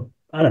Mbili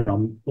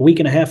a week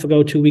and a half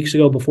ago, 2 weeks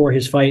ago before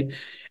his fight.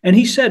 And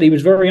he said, he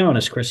was very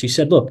honest, Chris. He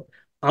said, look,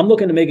 I'm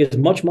looking to make as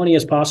much money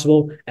as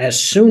possible,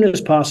 as soon as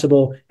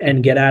possible,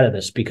 and get out of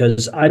this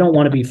because I don't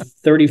want to be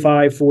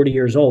 35, 40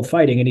 years old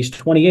fighting, and he's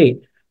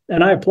 28.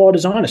 And I applaud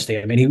his honesty.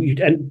 I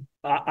mean,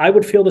 I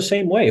would feel the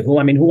same way. Who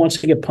wants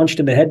to get punched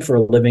in the head for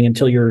a living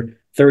until you're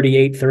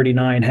 38,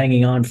 39,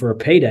 hanging on for a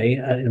payday?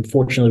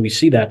 Unfortunately, we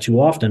see that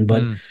too often.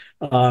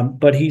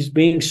 But he's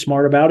being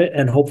smart about it,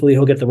 and hopefully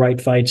he'll get the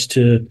right fights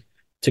to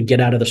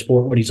get out of the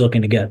sport what he's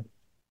looking to get.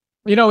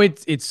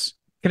 It's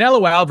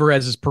Canelo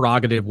Alvarez's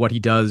prerogative what he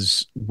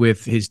does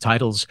with his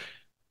titles.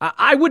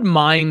 I wouldn't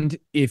mind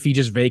if he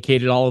just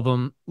vacated all of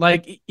them.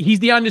 Like, he's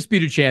the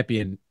undisputed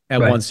champion at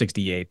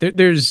 168.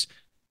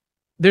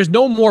 There's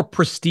no more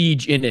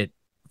prestige in it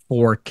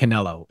for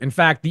Canelo. In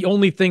fact, the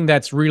only thing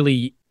that's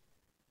really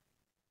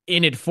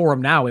in it for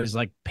him now is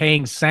like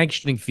paying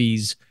sanctioning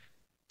fees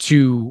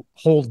to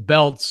hold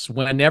belts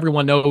when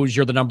everyone knows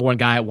you're the number one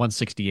guy at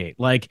 168.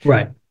 Like,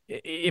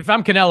 if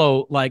I'm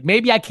Canelo, like,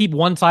 maybe I keep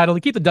one title,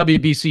 you keep the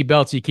WBC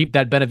belts, you keep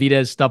that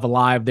Benavidez stuff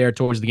alive there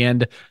towards the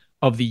end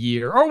of the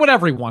year or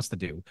whatever he wants to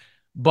do.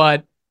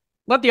 But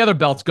let the other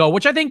belts go,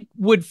 which I think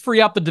would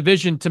free up the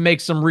division to make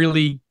some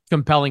really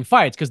compelling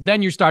fights, because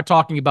then you start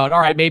talking about, all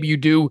right, maybe you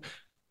do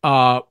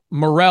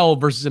Morrell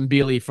versus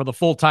Mbili for the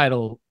full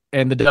title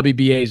and the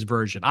WBA's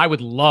version. I would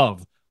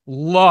love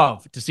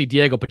to see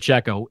Diego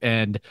Pacheco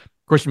and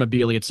Christian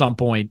Mbili at some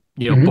point,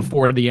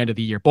 before the end of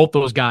the year. Both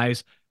those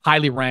guys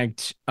highly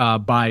ranked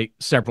by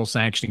several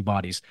sanctioning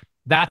bodies.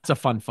 That's a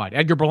fun fight.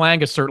 Edgar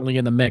Berlanga is certainly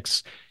in the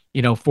mix,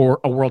 for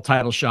a world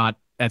title shot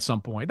at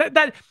some point.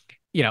 That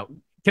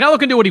Canelo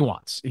can do what he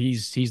wants.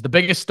 He's the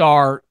biggest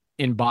star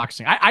in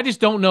boxing. I just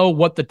don't know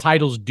what the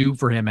titles do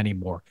for him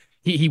anymore.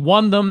 He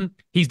won them.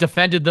 He's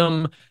defended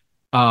them.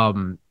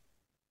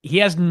 He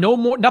has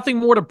nothing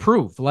more to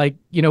prove. Like,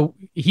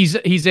 he's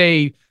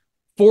a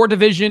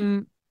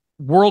 4-division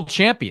world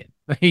champion.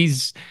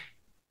 He's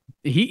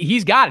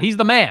got it. He's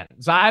the man.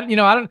 So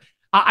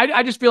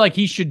I just feel like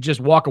he should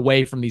just walk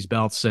away from these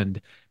belts, and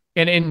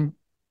in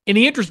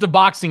the interest of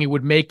boxing, it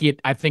would make it,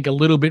 I think, a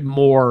little bit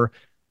more,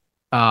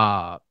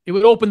 it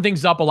would open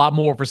things up a lot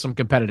more for some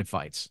competitive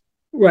fights.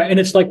 Right, and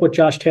it's like what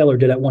Josh Taylor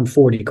did at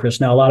 140,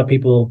 Chris. Now, a lot of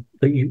people,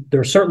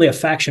 there's certainly a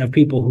faction of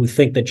people who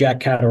think that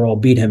Jack Catterall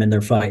beat him in their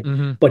fight,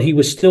 but he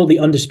was still the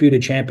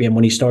undisputed champion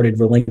when he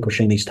started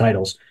relinquishing these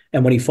titles.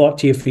 And when he fought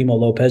Teofimo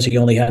Lopez, he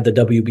only had the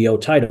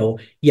WBO title,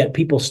 yet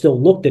people still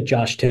looked at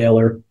Josh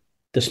Taylor,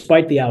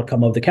 despite the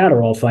outcome of the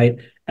Catterall fight,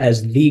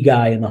 as the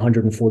guy in the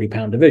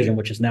 140-pound division,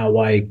 which is now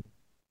why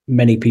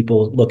many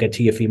people look at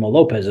Teofimo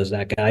Lopez as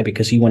that guy,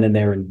 because he went in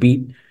there and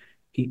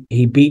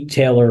he beat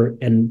Taylor,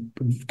 and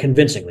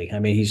convincingly. I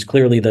mean, he's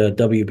clearly the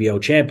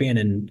WBO champion,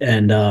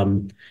 and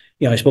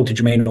I spoke to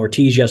Jermaine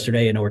Ortiz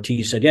yesterday, and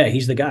Ortiz said, yeah,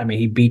 he's the guy. I mean,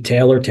 he beat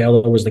Taylor.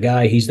 Taylor was the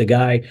guy. He's the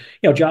guy.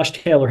 Josh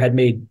Taylor had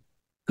made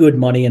good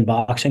money in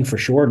boxing for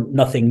sure.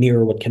 Nothing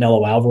near what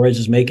Canelo Alvarez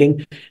is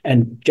making.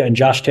 And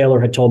Josh Taylor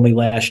had told me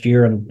last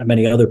year, and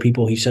many other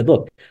people, he said,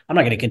 look, I'm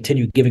not going to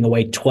continue giving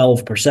away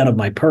 12% of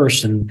my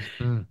purse and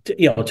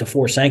to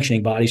 4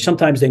 sanctioning bodies.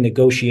 Sometimes they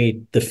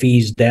negotiate the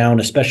fees down,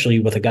 especially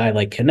with a guy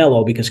like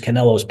Canelo, because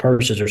Canelo's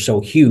purses are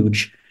so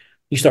huge.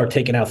 You start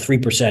taking out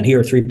 3%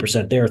 here,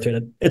 3% there.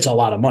 It's a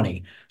lot of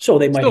money. So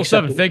they might still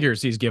 7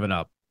 figures he's given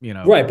up.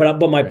 Right,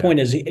 but my point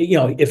is,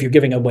 if you're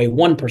giving away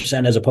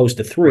 1% as opposed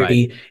to 3,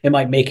 right. it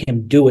might make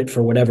him do it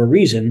for whatever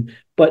reason.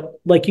 But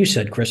like you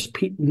said, Chris,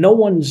 no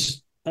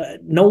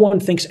one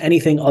thinks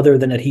anything other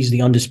than that he's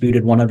the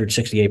undisputed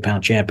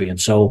 168-pound champion.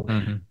 So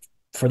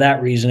for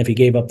that reason, if he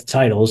gave up the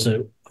titles,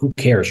 who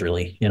cares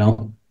really?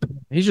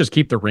 He just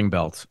keep the ring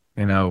belt.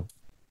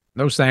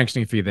 No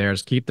sanctioning fee there.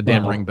 Just keep the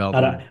damn ring belt.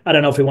 I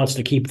don't know if he wants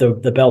to keep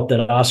the belt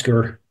that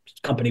Oscar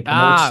company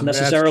promotes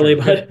necessarily,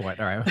 but good point.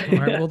 All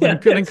right. Well, then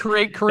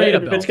create a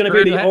belt. If it's going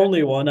to be the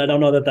only one, I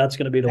don't know that that's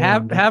going to be the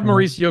one. Have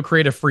Mauricio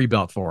create a free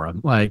belt for him,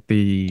 like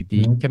the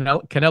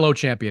Canelo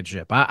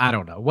Championship. I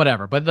don't know,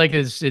 whatever. But like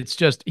it's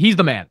just he's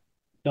the man.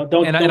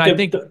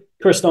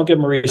 Chris, don't give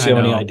Mauricio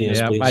any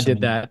ideas, please. I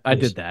did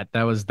that.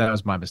 That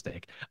was my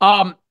mistake.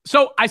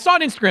 So I saw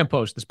an Instagram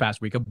post this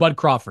past week of Bud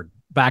Crawford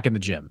back in the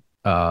gym.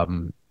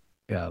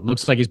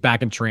 Looks like he's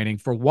back in training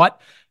for what?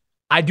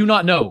 I do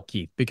not know,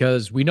 Keith,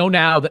 because we know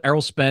now that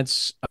Errol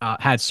Spence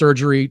had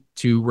surgery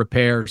to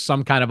repair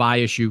some kind of eye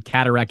issue,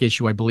 cataract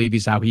issue, I believe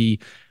is how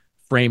he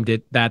framed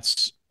it.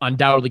 That's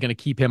undoubtedly going to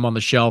keep him on the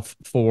shelf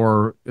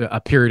for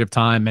a period of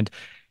time. And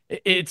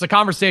it's a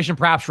conversation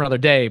perhaps for another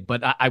day,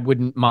 but I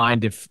wouldn't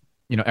mind if,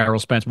 Errol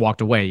Spence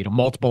walked away.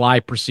 Multiple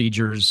eye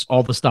procedures,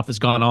 all the stuff that's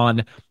gone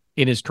on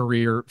in his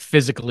career,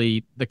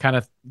 physically, the kind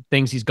of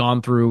things he's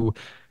gone through,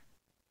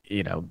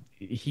 he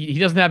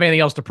doesn't have anything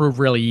else to prove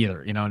really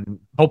either, and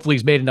hopefully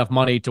he's made enough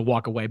money to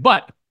walk away.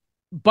 But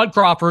Bud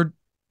Crawford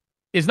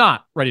is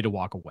not ready to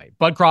walk away.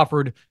 Bud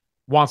Crawford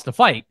wants to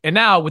fight. And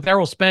now with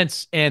Errol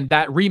Spence and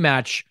that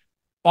rematch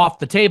off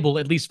the table,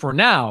 at least for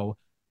now,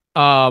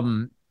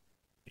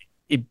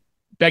 it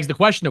begs the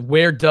question of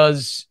where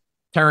does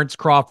Terrence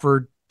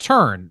Crawford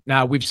turn?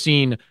 Now we've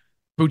seen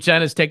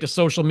Buchanan take to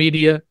social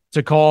media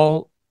to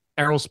call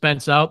Errol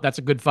Spence out. That's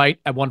a good fight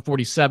at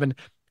 147.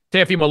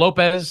 Teofimo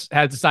Lopez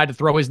has decided to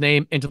throw his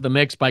name into the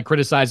mix by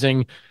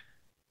criticizing,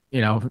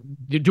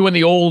 doing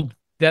the old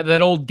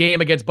that old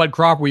game against Bud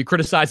Crawford where you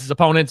criticize his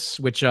opponents,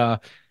 which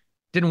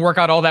didn't work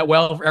out all that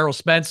well for Errol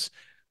Spence.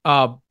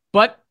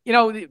 But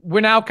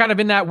we're now kind of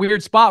in that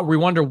weird spot where we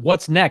wonder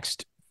what's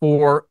next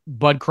for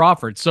Bud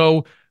Crawford.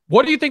 So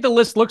what do you think the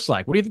list looks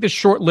like? What do you think the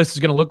short list is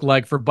going to look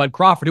like for Bud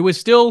Crawford, who is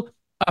still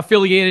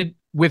affiliated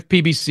with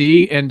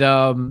PBC and,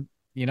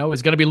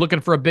 is going to be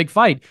looking for a big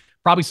fight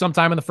probably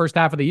sometime in the first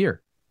half of the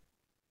year?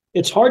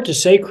 It's hard to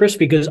say, Chris,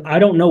 because I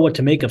don't know what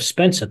to make of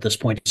Spence at this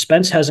point.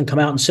 Spence hasn't come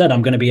out and said,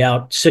 I'm going to be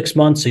out 6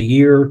 months, a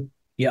year.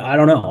 Yeah, I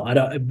don't know.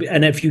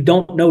 And if you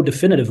don't know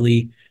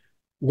definitively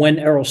when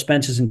Errol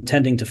Spence is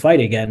intending to fight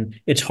again,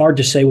 it's hard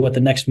to say what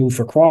the next move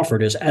for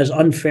Crawford is. As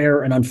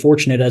unfair and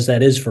unfortunate as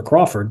that is for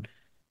Crawford,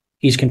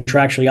 he's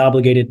contractually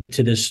obligated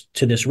to this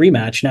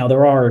rematch. Now,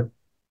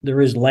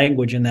 there is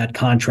language in that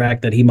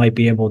contract that he might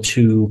be able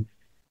to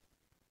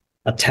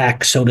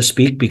attack, so to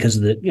speak, because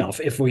of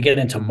if we get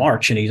into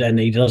March and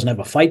he doesn't have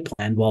a fight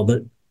plan,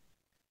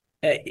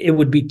 it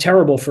would be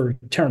terrible for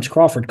Terrence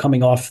Crawford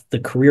coming off the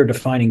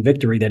career-defining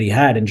victory that he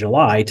had in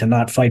July to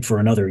not fight for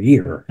another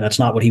year. That's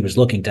not what he was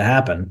looking to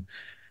happen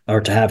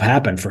or to have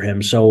happen for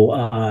him. So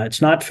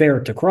it's not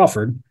fair to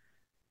Crawford,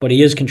 but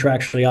he is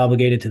contractually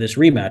obligated to this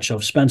rematch. So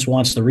if Spence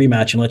wants the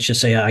rematch, and let's just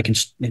say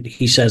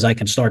he says I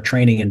can start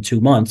training in 2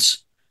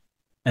 months,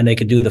 and they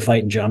could do the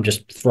fight in June. I'm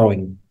just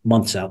throwing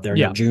months out there,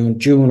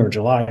 June or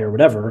July or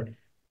whatever.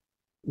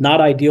 Not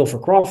ideal for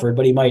Crawford,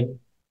 but he might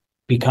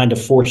be kind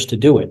of forced to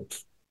do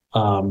it.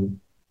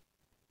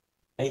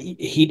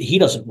 He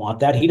doesn't want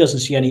that. He doesn't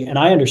see any, and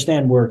I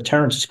understand where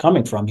Terrence is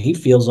coming from. He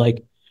feels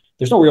like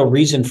there's no real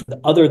reason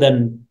other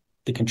than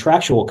the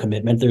contractual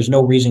commitment. There's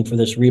no reason for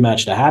this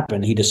rematch to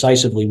happen. He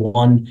decisively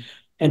won.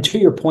 And to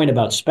your point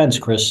about Spence,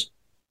 Chris,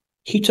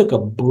 he took a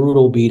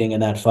brutal beating in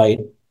that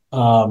fight.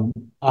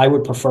 I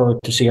would prefer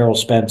to see Errol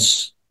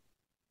Spence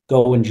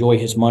go enjoy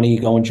his money,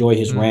 go enjoy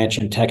his ranch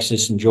in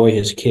Texas, enjoy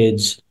his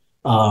kids.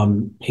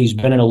 He's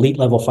been an elite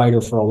level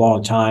fighter for a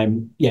long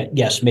time.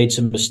 Yes, made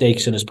some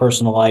mistakes in his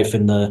personal life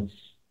and the,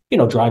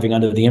 driving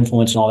under the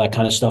influence and all that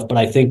kind of stuff. But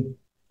I think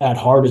at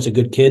heart is a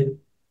good kid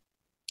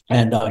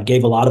and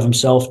gave a lot of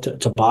himself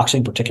to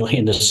boxing, particularly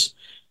in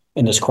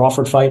this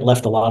Crawford fight,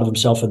 left a lot of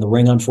himself in the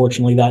ring,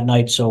 unfortunately, that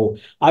night. So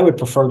I would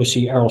prefer to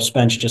see Errol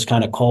Spence just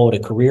kind of call it a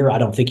career. I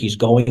don't think he's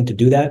going to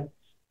do that.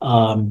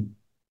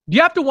 Do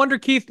you have to wonder,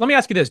 Keith, let me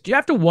ask you this. Do you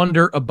have to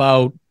wonder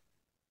about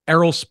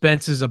Errol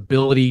Spence's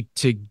ability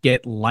to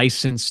get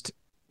licensed,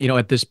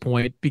 at this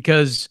point?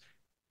 Because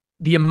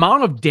the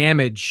amount of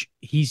damage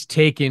he's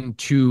taken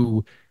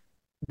to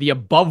the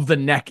above the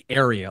neck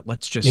area,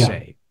 let's just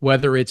say,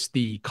 whether it's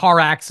the car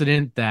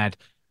accident that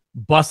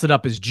busted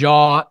up his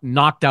jaw,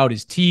 knocked out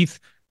his teeth.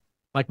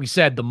 Like we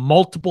said, the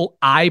multiple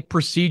eye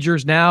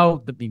procedures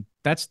now,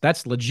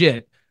 that's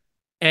legit.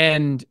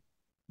 And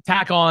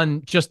tack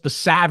on just the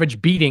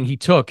savage beating he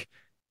took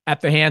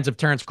at the hands of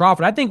Terrence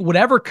Crawford. I think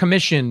whatever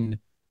commission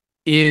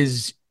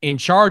is in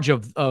charge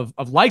of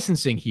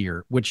licensing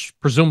here, which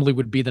presumably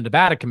would be the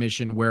Nevada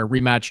Commission where a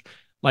rematch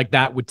like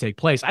that would take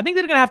place, I think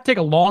they're going to have to take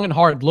a long and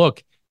hard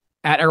look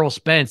at Errol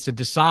Spence to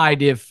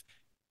decide if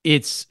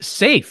it's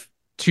safe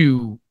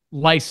to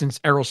license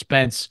Errol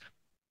Spence,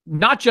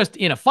 not just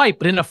in a fight,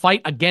 but in a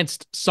fight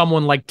against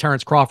someone like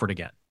Terrence Crawford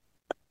again.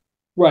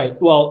 Right.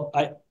 Well,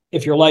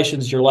 if you're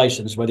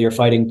licensed, whether you're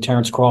fighting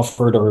Terrence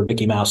Crawford or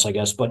Mickey Mouse, I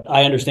guess. But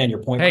I understand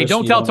your point. Hey, Chris.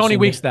 don't tell Tony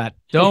Weeks that.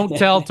 Don't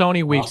tell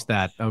Tony Weeks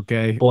Well, that.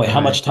 Okay. Boy,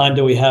 how much time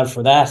do we have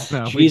for that?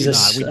 No,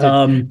 Jesus.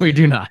 We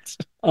do not.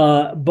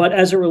 But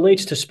as it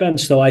relates to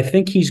Spence, though, I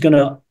think he's going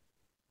to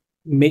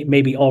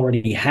maybe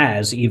already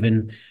has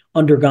even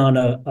undergone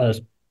a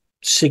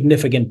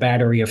significant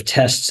battery of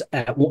tests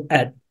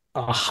at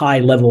a high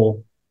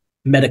level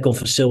medical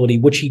facility,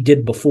 which he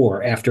did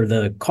before, after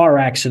the car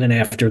accident,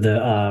 after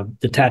the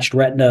detached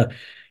retina.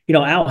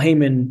 Al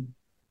Heyman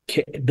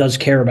does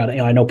care about it.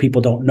 I know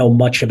people don't know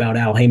much about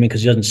Al Heyman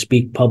because he doesn't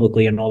speak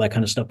publicly and all that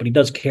kind of stuff, but he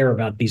does care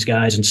about these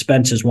guys. And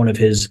Spence is one of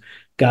his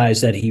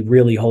guys that he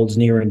really holds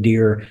near and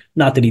dear.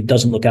 Not that he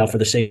doesn't look out for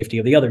the safety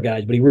of the other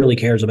guys, but he really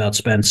cares about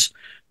Spence.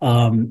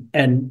 And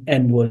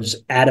was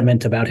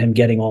adamant about him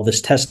getting all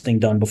this testing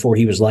done before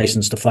he was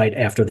licensed to fight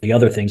after the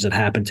other things that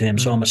happened to him.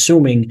 So I'm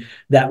assuming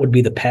that would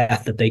be the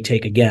path that they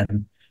take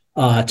again,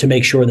 to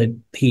make sure that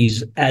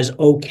he's as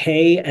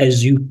okay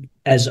as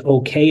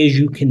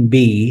you can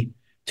be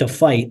to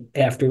fight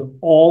after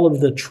all of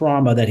the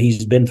trauma that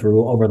he's been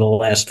through over the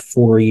last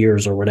 4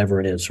 years or whatever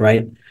it is,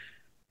 right?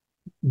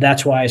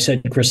 That's why I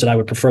said, Chris, that I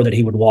would prefer that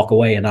he would walk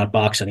away and not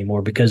box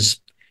anymore,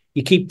 because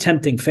you keep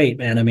tempting fate,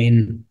 man. I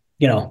mean,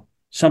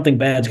 something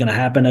bad's going to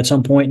happen at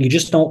some point, and you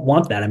just don't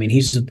want that. I mean,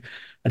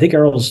 I think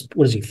Errol's,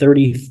 what is he,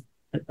 30,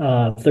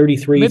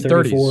 33, Mid-30s.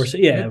 34? So,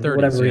 yeah, Mid-30s,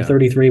 whatever, yeah.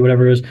 33,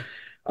 whatever it is.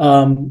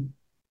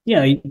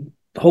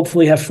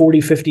 Hopefully have 40,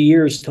 50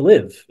 years to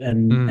live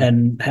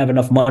and have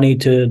enough money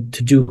to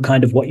do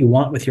kind of what you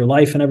want with your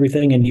life and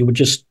everything. And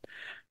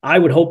I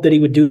would hope that he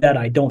would do that.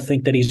 I don't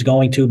think that he's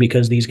going to,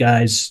 because these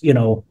guys,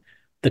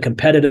 the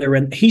competitor,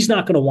 and he's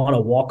not going to want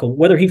to walk,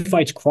 whether he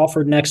fights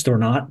Crawford next or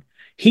not,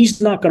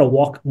 he's not going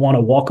to want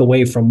to walk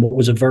away from what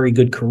was a very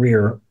good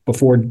career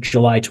before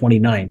July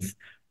 29th,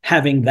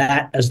 having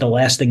that as the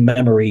lasting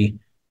memory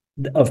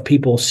of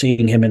people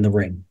seeing him in the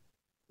ring.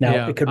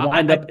 Now, it could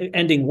wind up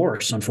ending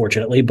worse,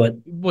 unfortunately, but...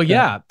 Well,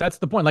 yeah, that's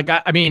the point. Like,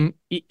 I mean,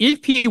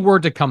 if he were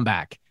to come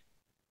back,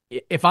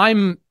 if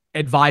I'm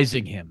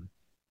advising him,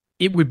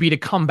 it would be to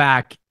come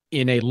back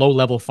in a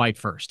low-level fight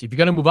first. If you're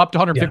going to move up to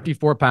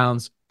 154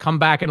 pounds, come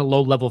back in a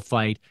low-level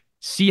fight,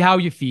 see how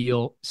you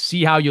feel,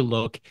 see how you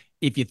look.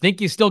 If you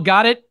think you still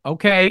got it,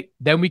 okay,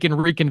 then we can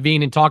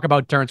reconvene and talk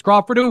about Terrence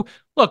Crawford, who,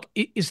 look,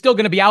 is still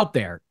going to be out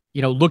there,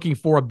 looking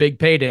for a big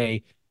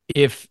payday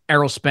if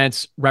Errol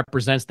Spence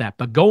represents that.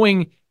 But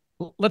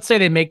let's say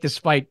they make this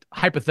fight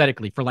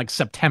hypothetically for like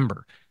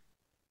September.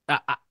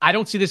 I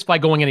don't see this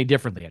fight going any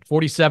differently at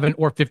 47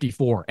 or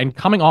 54. And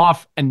coming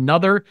off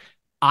another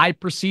eye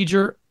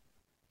procedure,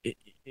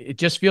 it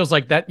just feels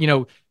like that,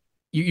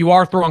 you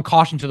are throwing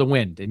caution to the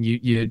wind, and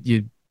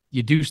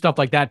you do stuff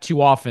like that too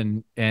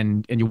often,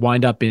 and you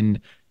wind up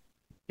in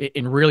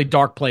really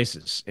dark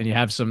places, and you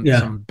have some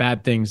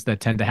bad things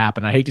that tend to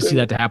happen. I hate to see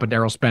that to happen to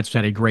Errol Spence, who's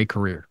had a great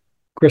career.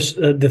 Chris,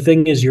 the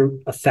thing is, you're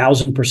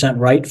 1,000%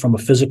 right from a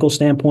physical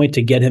standpoint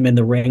to get him in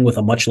the ring with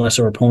a much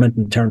lesser opponent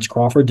than Terrence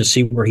Crawford to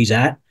see where he's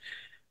at.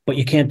 But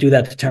you can't do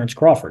that to Terrence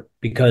Crawford,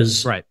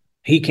 because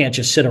he can't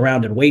just sit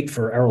around and wait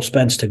for Errol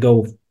Spence to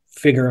go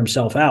figure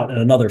himself out in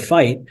another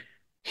fight.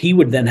 He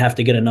would then have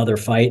to get another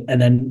fight. And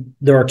then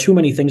there are too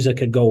many things that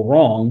could go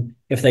wrong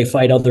if they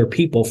fight other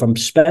people from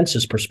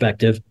Spence's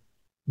perspective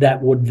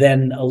that would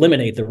then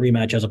eliminate the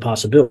rematch as a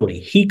possibility.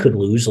 He could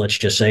lose, let's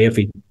just say,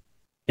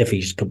 if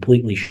he's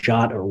completely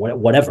shot or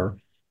whatever,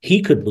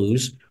 he could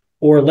lose.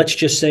 Or let's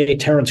just say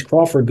Terrence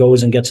Crawford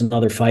goes and gets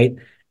another fight,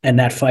 and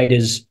that fight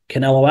is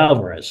Canelo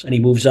Alvarez, and he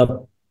moves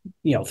up,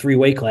 3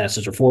 weight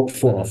classes or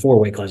four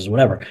weight classes,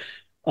 whatever.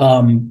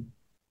 And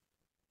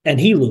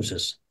he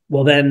loses.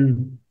 Well,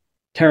 then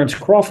Terrence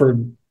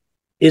Crawford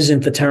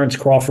isn't the Terrence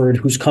Crawford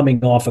who's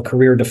coming off a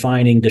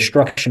career-defining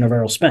destruction of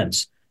Errol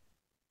Spence.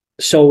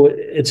 So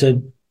it's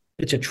a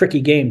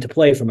tricky game to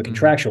play from a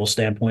contractual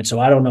standpoint. So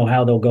I don't know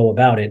how they'll go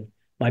about it.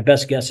 My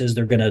best guess is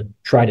they're going to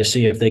try to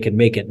see if they can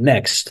make it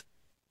next.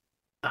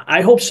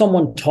 I hope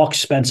someone talks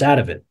Spence out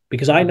of it,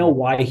 because I know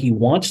why he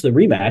wants the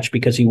rematch,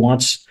 because he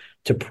wants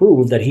to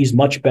prove that he's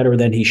much better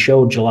than he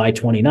showed July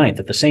 29th.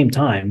 At the same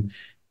time,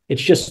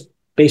 it's just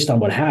based on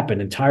what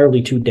happened,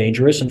 entirely too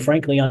dangerous and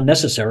frankly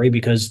unnecessary,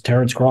 because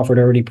Terrence Crawford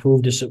already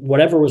proved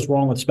whatever was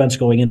wrong with Spence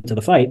going into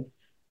the fight,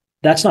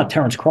 that's not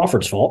Terrence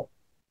Crawford's fault.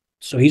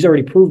 So he's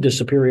already proved his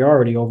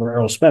superiority over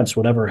Errol Spence,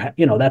 whatever,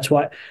 that's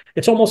why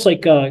it's almost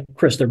like,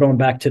 Chris, they're going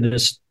back to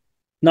this,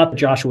 not that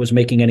Joshua was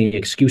making any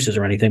excuses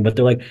or anything, but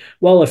they're like,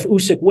 well, if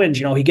Usyk wins,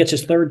 he gets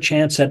his third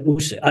chance at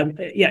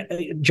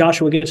Usyk.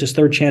 Joshua gets his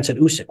third chance at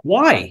Usyk.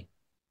 Why?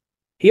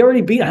 He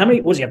already beat, how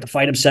many, was he have to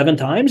fight him 7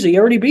 times? He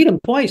already beat him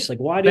twice. Like,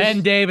 why?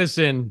 Ben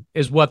Davison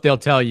is what they'll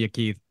tell you,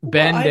 Keith.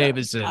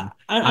 Davison.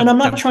 I'm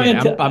not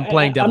trying to. I'm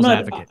playing devil's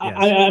advocate. Yes.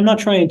 I'm not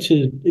trying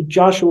to.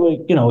 Joshua,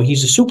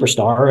 he's a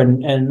superstar,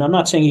 and I'm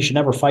not saying he should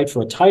never fight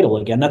for a title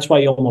again. That's why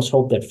you almost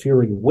hope that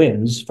Fury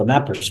wins from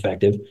that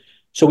perspective,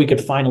 so we could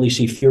finally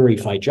see Fury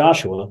fight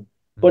Joshua.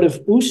 But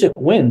if Usyk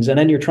wins and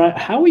then you're trying,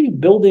 how are you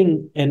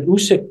building an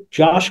Usyk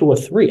Joshua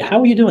 3?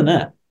 How are you doing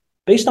that?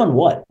 Based on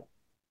what?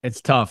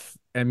 It's tough.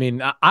 I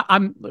mean,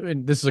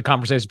 this is a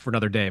conversation for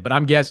another day, but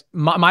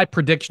my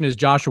prediction is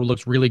Joshua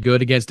looks really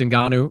good against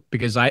Ngannou,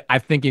 because I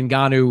think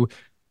Ngannou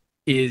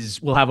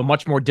will have a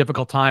much more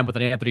difficult time with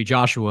an Anthony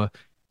Joshua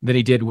than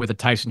he did with a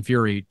Tyson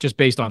Fury, just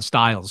based on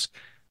styles.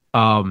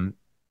 And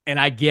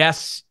I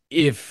guess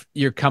if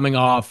you're coming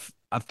off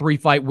a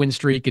 3-fight win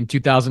streak in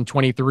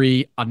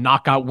 2023, a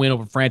knockout win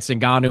over Francis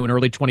Ngannou in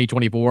early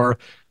 2024,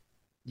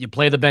 you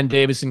play the Ben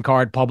Davison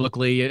card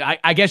publicly,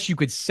 I guess you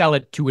could sell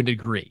it to a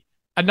degree.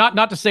 And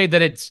not to say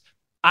that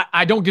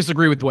I don't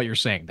disagree with what you're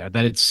saying there,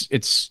 that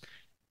it's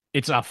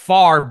a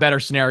far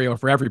better scenario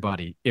for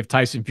everybody if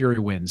Tyson Fury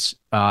wins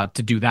to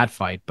do that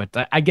fight.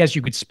 But I guess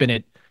you could spin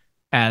it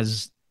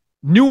as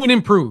new and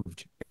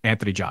improved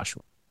Anthony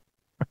Joshua.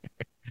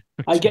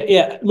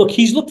 Look,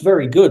 he's looked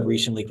very good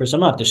recently, Chris. I'm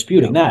not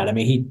disputing that. I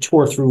mean, he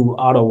tore through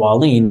Otto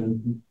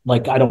Wallin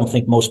like I don't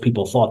think most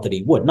people thought that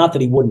he would. Not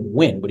that he wouldn't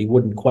win, but he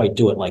wouldn't quite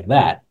do it like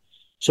that.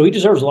 So he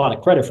deserves a lot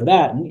of credit for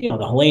that. And, the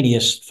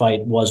Helenius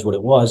fight was what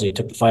it was. He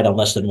took the fight on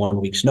less than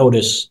 1 week's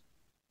notice.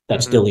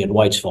 That's Dillian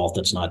White's fault.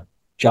 That's not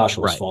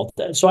Joshua's fault.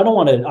 So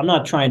I'm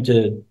not trying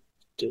to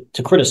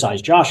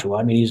criticize Joshua.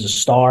 I mean, he's a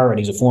star and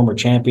he's a former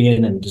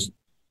champion. And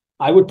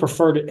I would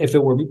prefer to, if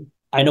it were,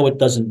 I know it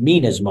doesn't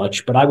mean as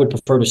much, but I would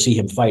prefer to see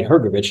him fight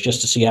Hrgović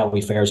just to see how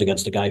he fares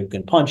against a guy who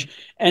can punch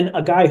and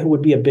a guy who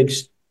would be I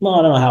don't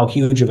know how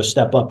huge of a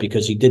step up,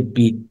 because he did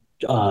beat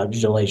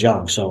Zhilei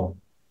Zhang so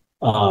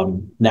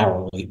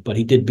narrowly, but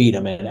he did beat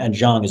him, and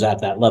Zhang is at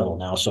that level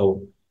now.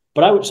 So,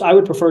 but I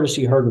would prefer to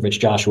see Hrgović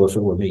Joshua if it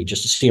were me,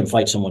 just to see him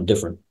fight someone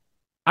different.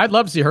 I'd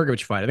love to see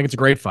Hrgović fight. I think it's a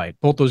great fight.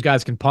 Both those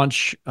guys can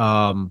punch.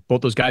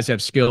 Both those guys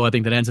have skill. I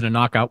think that ends in a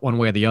knockout one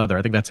way or the other.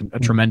 I think that's a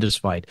tremendous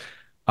fight.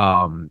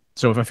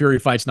 So if a Fury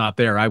fight's not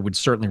there, I would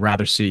certainly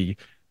rather see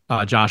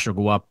Joshua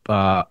go up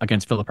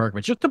against Filip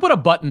Hrgović. Just to put a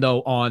button,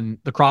 though, on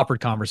the Crawford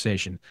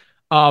conversation.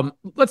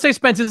 Let's say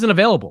Spence isn't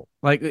available.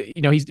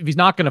 He's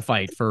not going to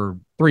fight for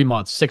 3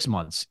 months, 6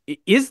 months.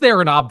 Is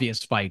there an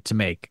obvious fight to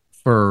make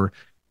for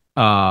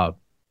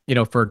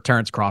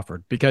Terence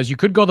Crawford? Because you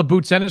could go the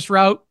Boots Ennis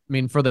route. I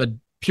mean, for the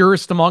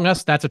purist among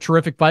us, that's a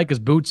terrific fight, because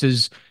Boots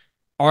is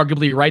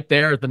arguably right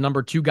there, the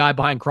number 2 guy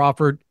behind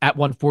Crawford at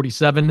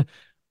 147.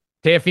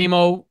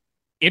 Teofimo,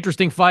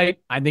 interesting fight.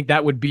 I think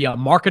that would be a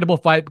marketable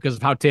fight because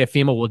of how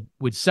Teofimo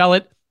would sell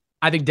it.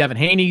 I think Devin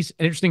Haney's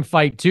an interesting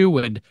fight too,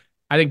 and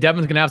I think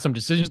Devin's going to have some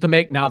decisions to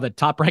make now that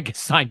Top Rank has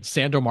signed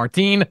Sandor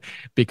Martin,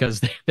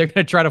 because they're going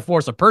to try to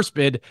force a purse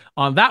bid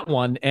on that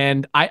one,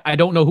 and I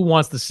don't know who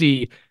wants to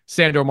see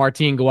Sandor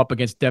Martin go up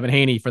against Devin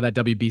Haney for that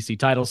WBC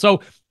title.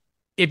 So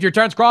if you're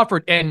Terence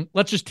Crawford, and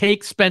let's just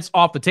take Spence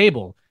off the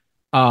table,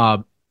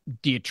 do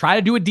you try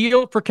to do a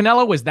deal for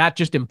Canelo? Is that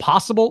just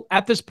impossible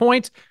at this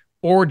point?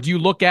 Or do you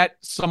look at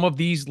some of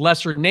these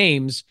lesser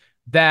names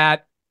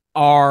that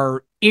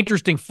are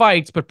interesting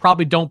fights, but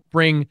probably don't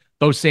bring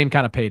those same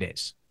kind of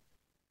paydays?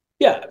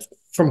 Yeah,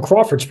 from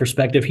Crawford's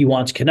perspective, he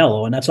wants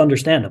Canelo, and that's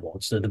understandable.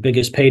 It's the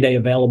biggest payday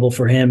available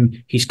for him.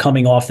 He's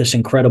coming off this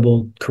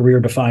incredible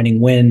career-defining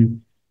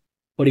win,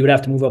 but he would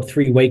have to move up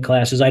 3 weight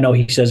classes. I know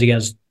he says he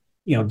has,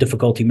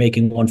 difficulty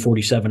making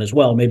 147 as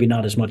well. Maybe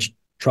not as much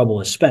trouble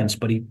as Spence,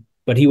 but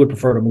he would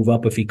prefer to move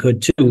up if he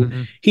could too.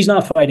 Mm-hmm. He's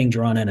not fighting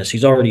Jaron Ennis.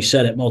 He's already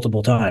said it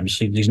multiple times.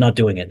 He's not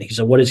doing it. He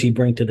said, what does he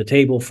bring to the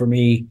table for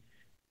me?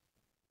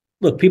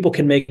 Look, people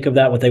can make of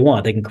that what they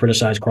want. They can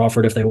criticize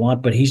Crawford if they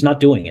want, but he's not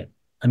doing it.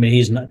 I mean,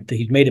 he's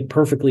made it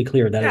perfectly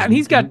clear that. Yeah, and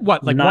he's got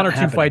one or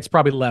two fights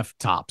probably left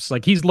tops.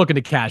 Like, he's looking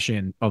to cash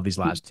in of these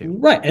last 2.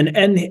 Right.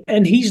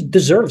 And he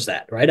deserves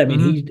that, right? I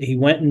mean, he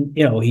went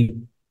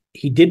and,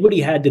 he did what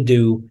he had to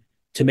do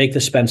to make the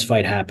Spence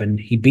fight happen.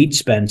 He beat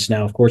Spence.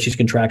 Now, of course, he's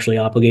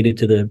contractually obligated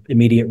to the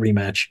immediate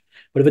rematch.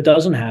 But if it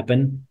doesn't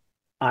happen,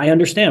 I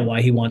understand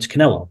why he wants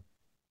Canelo.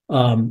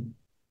 Tim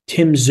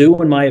Tszyu,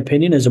 in my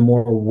opinion, is a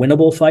more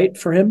winnable fight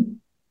for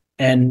him,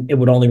 and it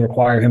would only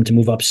require him to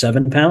move up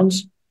 7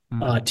 pounds.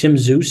 Tim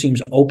Tszyu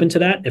seems open to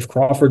that. If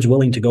Crawford's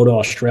willing to go to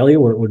Australia,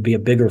 where it would be a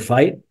bigger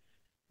fight,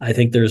 I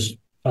think there's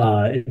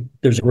a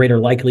greater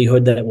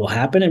likelihood that it will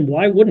happen. And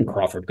why wouldn't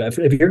Crawford?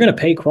 If you're going to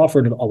pay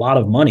Crawford a lot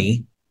of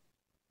money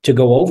to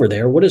go over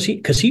there, what is he?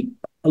 Because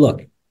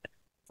look,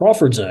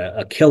 Crawford's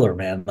a killer,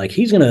 man. Like,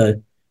 he's going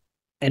to,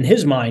 in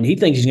his mind, he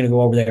thinks he's going to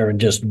go over there and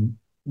just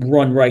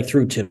run right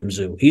through Tim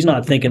Tszyu. He's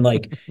not thinking,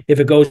 like, if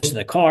it goes to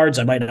the cards,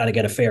 I might not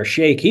get a fair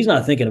shake. He's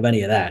not thinking of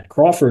any of that.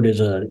 Crawford is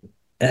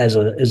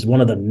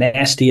one of the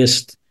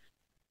nastiest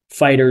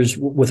fighters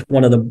with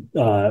one of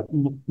the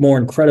more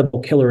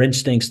incredible killer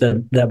instincts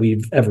that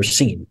we've ever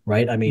seen,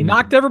 right? I mean,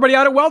 knocked everybody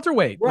out at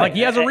welterweight. Right. Like,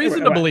 he has a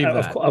reason to believe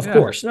that. Of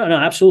course. No,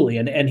 absolutely.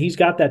 And he's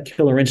got that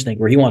killer instinct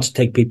where he wants to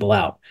take people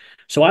out.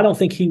 So I don't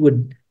think he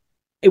would,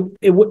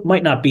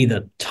 might not be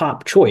the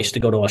top choice to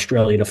go to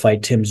Australia to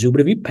fight Tim Tszyu,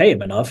 but if you pay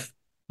him enough,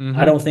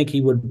 I don't think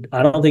he would,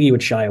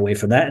 shy away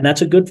from that. And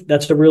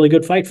that's a really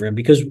good fight for him,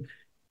 because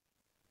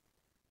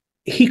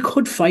he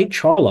could fight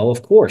Charlo,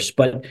 of course,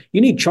 but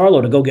you need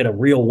Charlo to go get a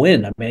real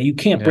win. I mean, you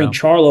can't bring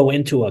Charlo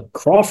into a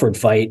Crawford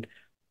fight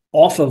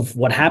off of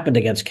what happened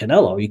against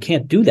Canelo. You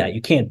can't do that.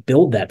 You can't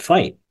build that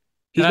fight.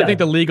 And I think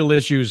the legal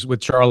issues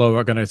with Charlo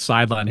are going to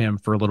sideline him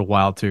for a little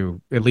while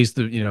too. At least,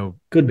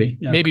 could be.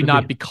 Maybe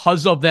not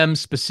because of them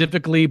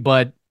specifically,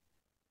 but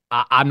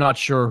I'm not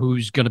sure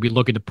who's going to be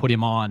looking to put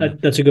him on.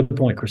 That's a good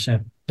point, Chris. Yeah.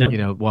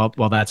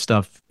 While that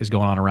stuff is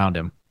going on around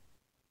him.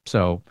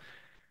 So,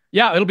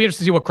 yeah, it'll be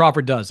interesting to see what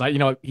Crawford does.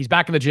 He's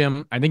back in the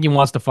gym. I think he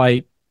wants to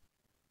fight.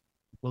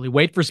 Will he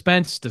wait for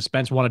Spence? Does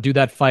Spence want to do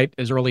that fight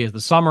as early as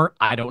the summer?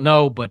 I don't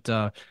know, but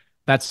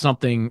that's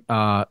something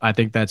I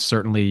think that's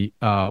certainly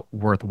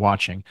worth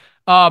watching.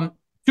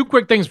 Two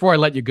quick things before I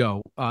let you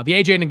go. The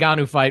AJ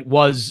Ngannou fight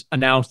was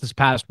announced this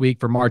past week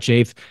for March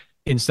 8th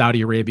in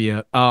Saudi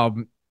Arabia.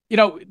 The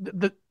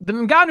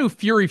Ngannou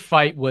Fury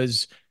fight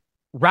was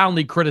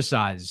roundly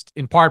criticized,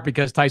 in part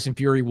because Tyson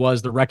Fury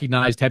was the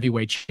recognized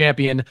heavyweight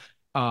champion.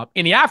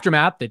 In the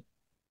aftermath, it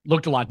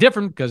looked a lot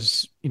different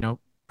because,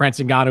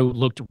 Francis Ngannou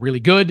looked really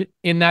good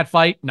in that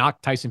fight,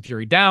 knocked Tyson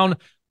Fury down,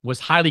 was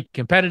highly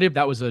competitive.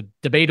 That was a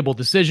debatable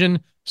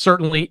decision,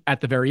 certainly at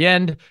the very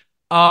end.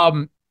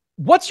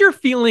 What's your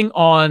feeling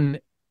on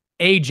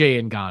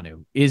AJ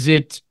Ngannou? Do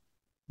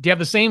you have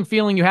the same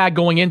feeling you had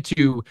going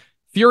into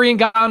Fury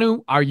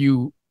Ngannou? Are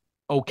you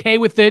okay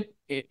with it?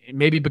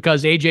 Maybe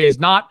because AJ is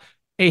not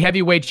a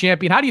heavyweight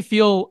champion. How do you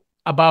feel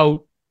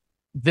about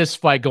this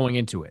fight going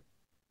into it?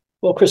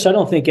 Well, Chris, I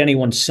don't think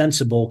anyone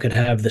sensible could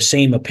have the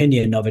same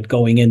opinion of it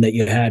going in that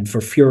you had for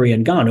Fury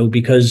and Ngannou,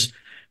 because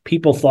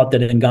people thought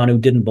that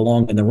Ngannou didn't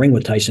belong in the ring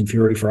with Tyson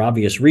Fury for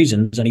obvious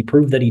reasons, and he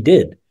proved that he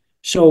did.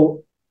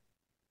 So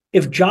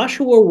if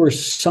Joshua were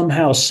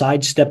somehow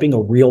sidestepping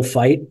a real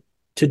fight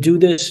to do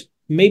this,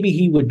 maybe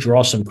he would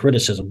draw some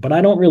criticism. But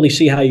I don't really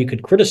see how you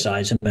could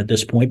criticize him at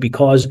this point,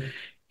 because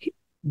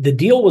the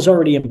deal was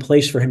already in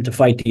place for him to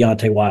fight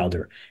Deontay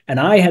Wilder. And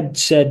I had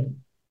said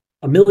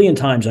a million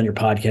times on your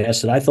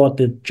podcast that I thought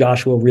that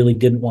Joshua really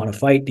didn't want to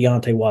fight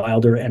Deontay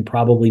Wilder and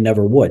probably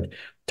never would.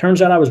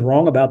 Turns out I was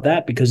wrong about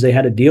that, because they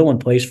had a deal in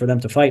place for them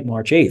to fight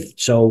March 8th.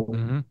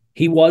 So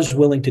he was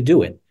willing to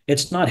do it.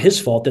 It's not his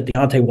fault that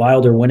Deontay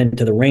Wilder went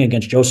into the ring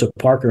against Joseph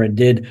Parker and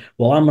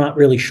I'm not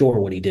really sure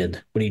what he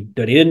did. But he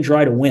didn't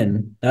try to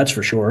win, that's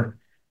for sure.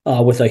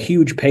 With a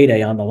huge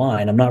payday on the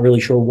line. I'm not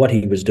really sure what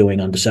he was doing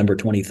on December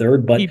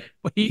 23rd, but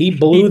he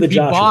blew the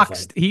Joshua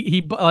boxed.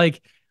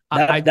 Fight.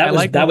 I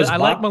like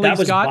Malik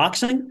Scott.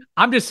 Boxing?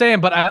 I'm just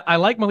saying, but I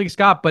like Malik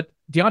Scott, but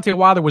Deontay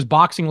Wilder was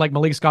boxing like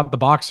Malik Scott the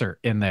boxer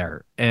in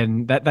there,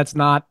 and that's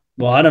not.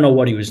 Well, I don't know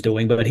what he was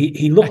doing, but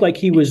he looked like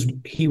he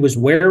was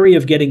wary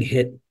of getting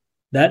hit.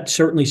 That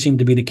certainly seemed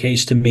to be the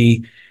case to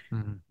me.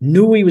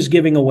 Knew he was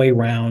giving away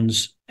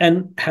rounds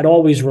and had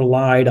always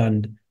relied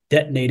on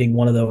detonating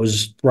one of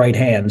those right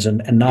hands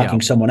and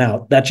knocking someone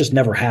out. That just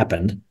never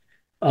happened.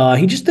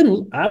 He just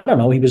didn't. I don't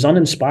know. He was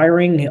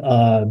uninspiring.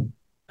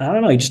 I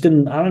don't know. He just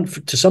didn't,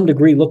 to some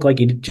degree, look like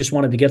he just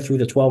wanted to get through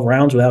the 12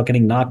 rounds without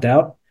getting knocked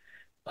out.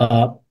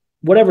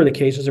 Whatever the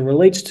case, as it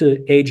relates to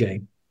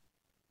AJ,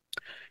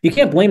 you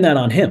can't blame that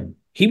on him.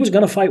 He was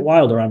going to fight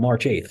Wilder on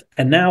March 8th,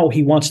 and now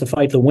he wants to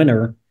fight the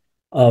winner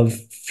of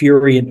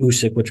Fury and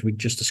Usyk, which we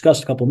just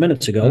discussed a couple of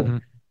minutes ago.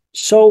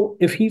 So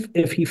if he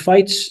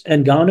fights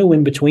Ngannou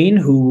in between,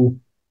 who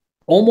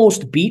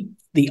almost beat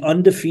the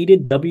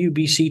undefeated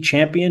WBC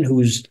champion,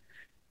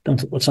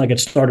 let's not get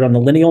started on the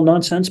lineal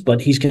nonsense,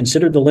 but he's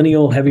considered the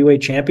lineal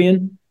heavyweight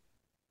champion.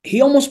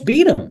 He almost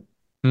beat him.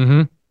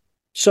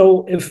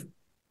 So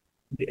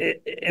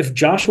if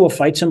Joshua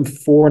fights him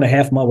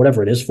 4.5 months,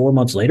 whatever it is, 4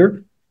 months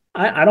later,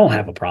 I don't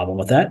have a problem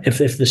with that. If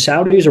the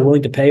Saudis are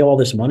willing to pay all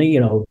this money,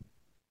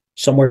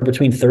 somewhere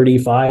between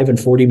 $35 and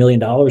 $40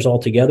 million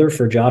altogether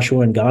for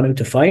Joshua and Ngannou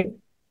to fight,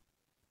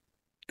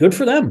 good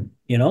for them.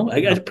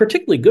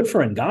 Particularly good for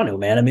Ngannou,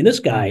 man. I mean,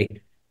 this guy.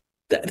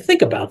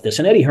 Think about this,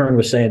 and Eddie Hearn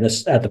was saying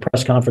this at the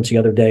press conference the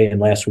other day and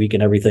last week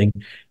and everything.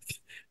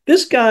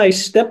 This guy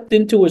stepped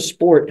into a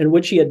sport in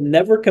which he had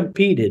never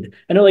competed,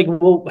 and they're like,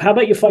 well, how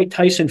about you fight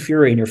Tyson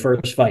Fury in your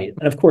first fight?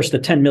 And of course, the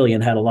 $10 million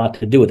had a lot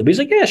to do with it. But he's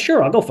like, yeah,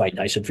 sure, I'll go fight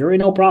Tyson Fury,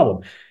 no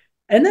problem.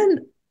 And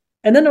then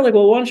they're like,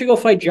 well, why don't you go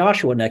fight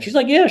Joshua next? He's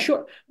like, yeah,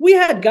 sure. We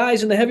had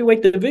guys in the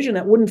heavyweight division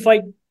that wouldn't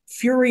fight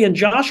Fury and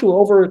Joshua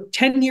over a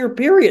 10-year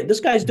period.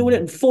 This guy's doing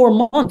it in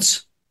 4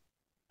 months.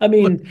 I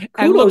mean,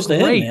 kudos to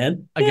him,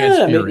 man.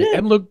 Against Fury,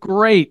 and look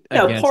great.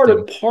 Now, part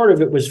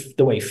of it was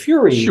the way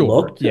Fury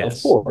looked,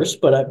 of course,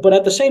 but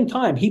at the same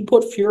time, he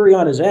put Fury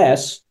on his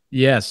ass.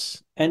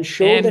 Yes, and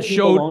showed that he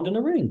belonged in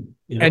the ring,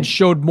 and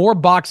showed more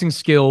boxing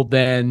skill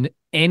than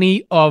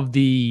any of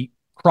the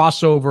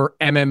crossover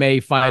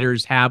MMA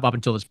fighters have up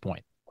until this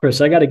point. Chris,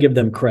 I got to give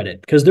them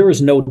credit, because there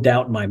was no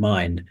doubt in my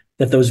mind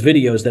that those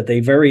videos that they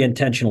very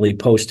intentionally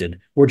posted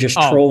were just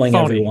trolling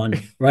everyone,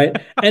 right?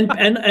 And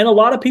a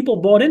lot of people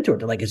bought into it.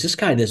 They're like, is this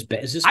guy this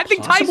bad? Is this I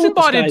think Tyson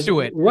bought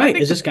into it. Right.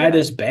 Is this guy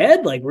this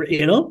bad? Like,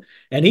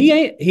 and he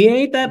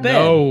ain't that bad.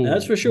 No,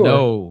 that's for sure.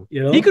 No.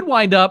 He could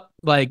wind up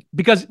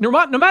because no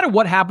matter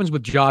what happens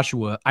with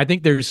Joshua, I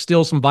think there's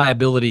still some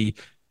viability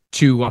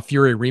to a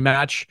Fury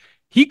rematch,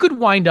 he could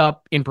wind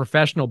up in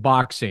professional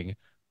boxing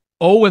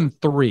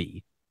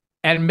 0-3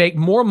 and make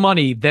more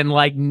money than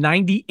like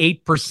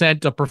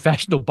 98% of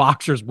professional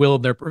boxers will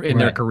in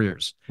their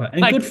careers. Right.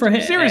 And good for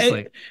him.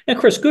 Seriously. And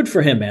Chris, good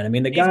for him, man. I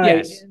mean, the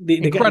guy,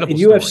 the guy, the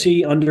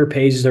UFC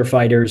underpays their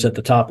fighters at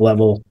the top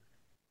level.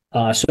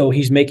 So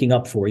he's making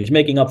up for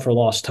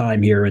lost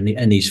time here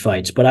in these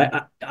fights.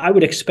 But I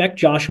would expect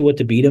Joshua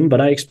to beat him,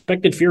 but I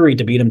expected Fury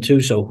to beat him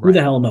too. So who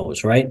the hell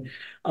knows, right?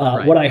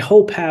 What I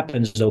hope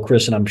happens though,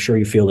 Chris, and I'm sure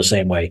you feel the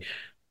same way.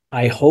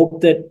 I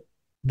hope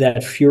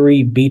that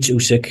Fury beats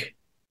Usyk,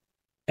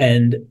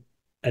 and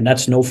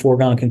that's no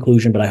foregone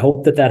conclusion. But I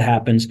hope that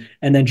happens,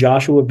 and then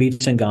Joshua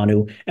beats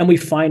Ngannou, and we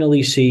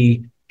finally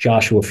see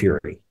Joshua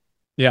Fury.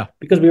 Yeah,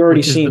 because we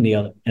already seen the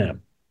other. Yeah.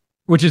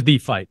 Which is the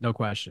fight, no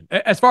question.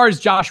 As far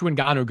as Joshua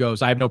Ngannou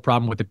goes, I have no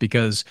problem with it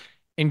because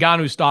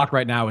Ngannou's stock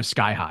right now is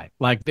sky high.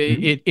 Like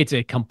it's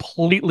a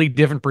completely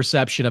different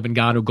perception of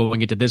Ngannou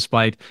going into this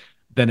fight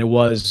than it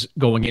was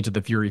going into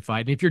the Fury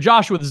fight. And if you're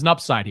Joshua, there's an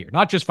upside here,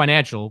 not just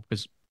financial,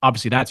 because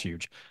obviously that's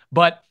huge,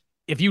 but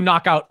if you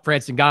knock out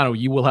Francis Ngannou,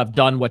 you will have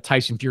done what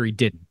Tyson Fury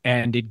didn't,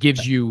 and it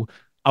gives you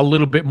a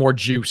little bit more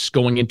juice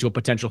going into a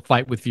potential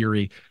fight with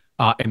Fury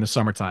in the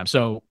summertime.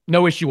 So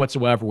no issue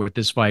whatsoever with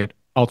this fight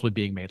ultimately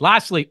being made.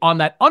 Lastly, on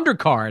that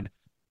undercard,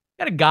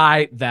 got a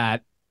guy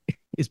that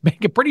is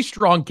making a pretty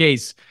strong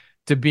case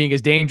to being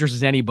as dangerous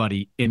as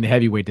anybody in the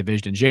heavyweight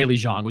division. Zhilei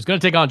Zhang was going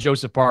to take on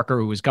Joseph Parker,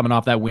 who was coming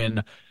off that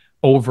win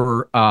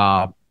over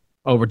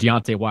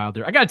Deontay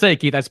Wilder. I got to tell you,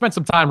 Keith, I spent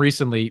some time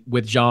recently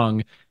with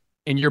Zhang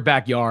in your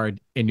backyard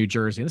in New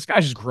Jersey. And this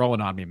guy's just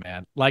growing on me,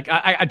 man. Like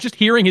I just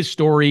hearing his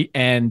story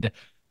and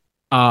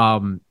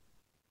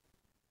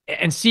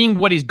seeing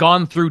what he's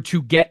gone through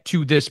to get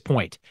to this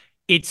point.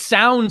 It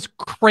sounds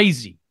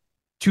crazy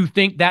to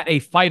think that a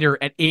fighter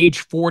at age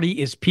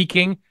 40 is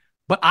peaking,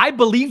 but I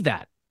believe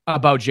that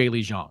about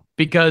Zhilei Zhang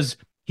because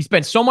he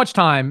spent so much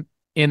time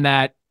in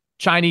that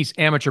Chinese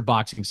amateur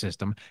boxing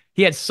system.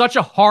 He had such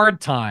a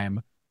hard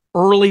time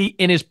early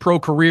in his pro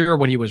career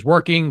when he was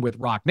working with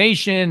Rock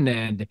Nation,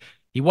 and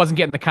he wasn't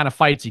getting the kind of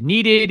fights he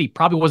needed. He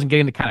probably wasn't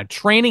getting the kind of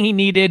training he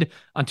needed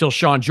until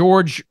Sean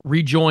George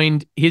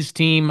rejoined his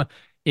team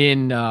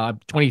in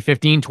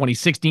 2015,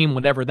 2016,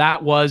 whenever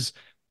that was.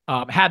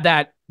 Had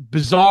that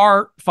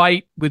bizarre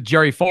fight with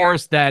Jerry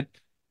Forrest that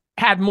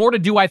had more to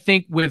do, I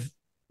think, with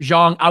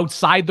Zhang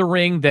outside the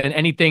ring than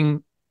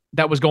anything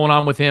that was going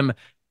on with him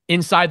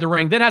inside the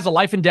ring. Then has a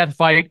life and death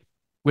fight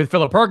with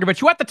Filip Hrgović,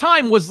 who at the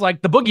time was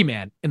like the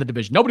boogeyman in the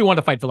division. Nobody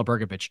wanted to fight Filip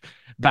Hrgović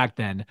back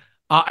then.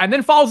 And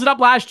then follows it up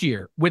last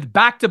year with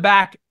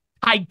back-to-back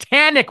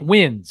titanic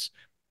wins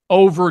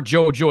over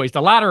Joe Joyce,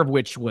 the latter of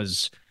which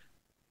was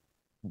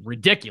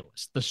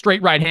ridiculous. The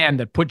straight right hand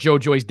that put Joe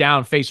Joyce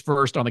down face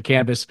first on the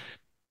canvas.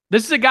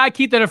 This is a guy,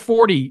 Keith, that at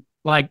 40,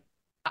 like,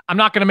 I'm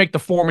not going to make the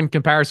Foreman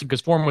comparison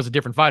because Foreman was a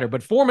different fighter,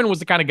 but Foreman was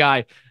the kind of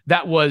guy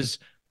that was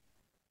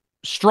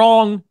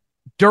strong,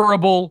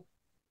 durable,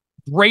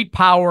 great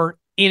power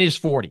in his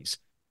 40s.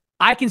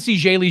 I can see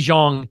Zhilei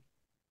Zhang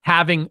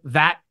having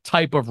that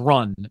type of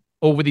run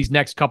over these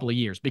next couple of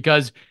years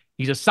because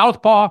he's a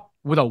southpaw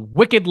with a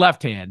wicked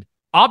left hand.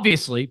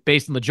 Obviously,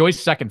 based on the Joyce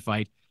second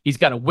fight, he's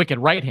got a wicked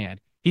right hand.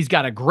 He's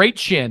got a great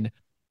chin.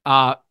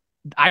 I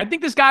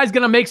think this guy's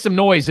going to make some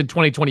noise in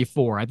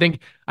 2024. I think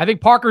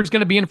Parker's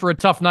going to be in for a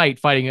tough night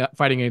fighting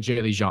against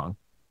Zhilei Zhang.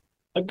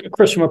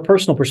 Chris, from a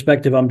personal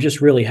perspective, I'm just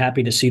really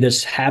happy to see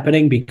this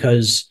happening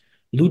because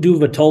Lou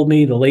Duva told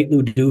me, the late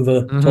Lou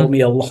Duva told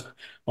me a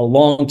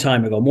long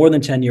time ago, more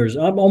than 10 years,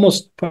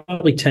 almost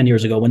probably 10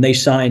 years ago, when they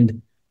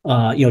signed,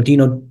 Dino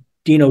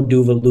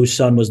Duva, Lou's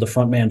son, was the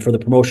front man for the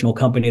promotional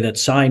company that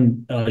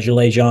signed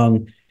Zhilei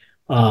Zhang,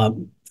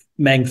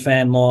 Meng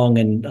Fanlong,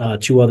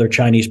 and two other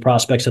Chinese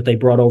prospects that they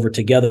brought over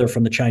together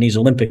from the Chinese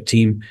Olympic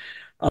team.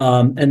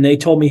 And they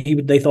told me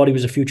they thought he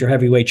was a future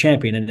heavyweight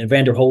champion. And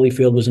Evander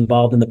Holyfield was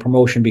involved in the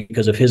promotion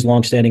because of his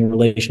longstanding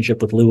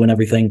relationship with Lou and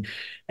everything.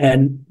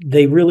 And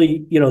they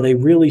really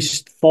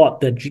thought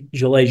that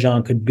Zhilei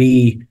Zhang could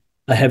be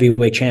a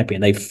heavyweight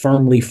champion. They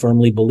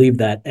firmly believed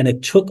that. And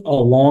it took a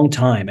long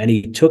time. And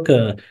he took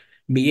a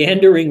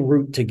meandering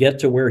route to get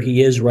to where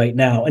he is right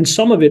now. And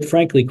some of it,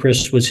 frankly,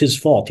 Chris, was his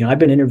fault. I've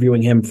been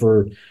interviewing him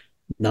for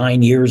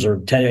 9 years or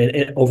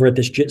 10 over at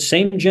this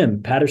same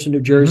gym, Paterson,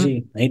 New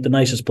Jersey. Ain't the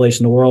nicest place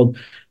in the world.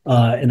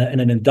 In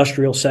an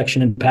industrial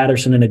section in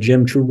Paterson, in a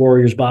gym, True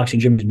Warriors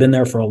boxing gym. He's been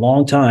there for a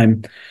long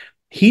time.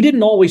 He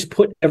didn't always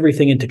put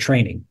everything into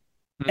training,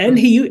 and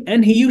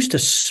he used to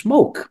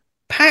smoke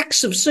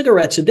packs of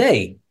cigarettes a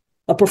day.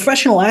 A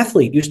professional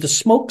athlete used to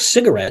smoke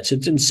cigarettes.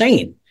 It's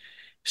insane.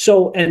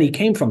 So, and he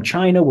came from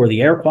China where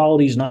the air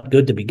quality is not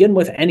good to begin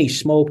with, and he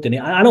smoked, and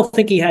I don't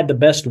think he had the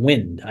best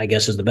wind, I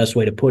guess is the best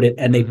way to put it.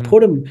 And they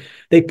put him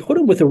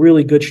with a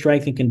really good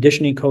strength and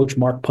conditioning coach,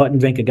 Mark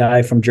Puttenvink, a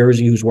guy from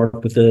Jersey who's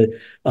worked with the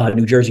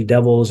New Jersey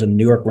Devils and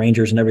New York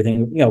Rangers and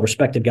everything,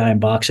 respected guy in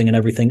boxing and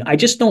everything. I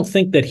just don't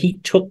think that he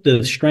took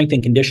the strength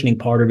and conditioning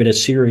part of it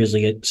as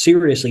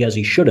seriously as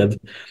he should have.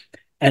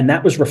 And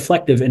that was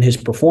reflective in his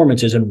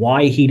performances and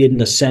why he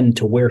didn't ascend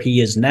to where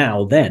he is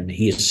now then.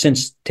 He has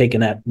since taken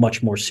that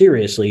much more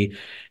seriously.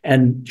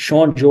 And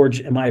Sean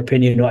George, in my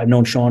opinion, I've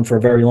known Sean for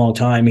a very long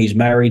time. He's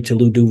married to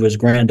Lou Duva's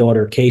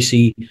granddaughter,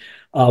 Casey,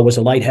 was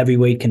a light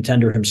heavyweight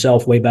contender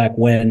himself way back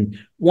when,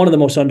 one of the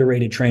most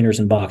underrated trainers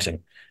in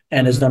boxing,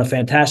 and has done a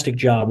fantastic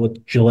job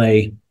with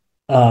Gillet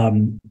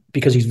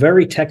because he's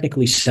very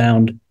technically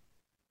sound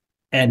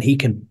and he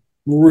can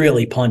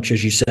really punch,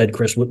 as you said,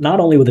 Chris, with not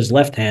only with his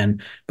left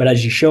hand, but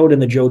as you showed in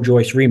the Joe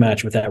Joyce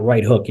rematch with that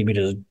right hook, he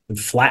just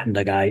flattened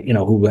a guy,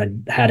 who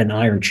had an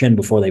iron chin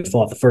before they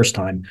fought the first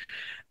time.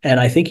 And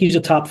I think he's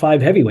a top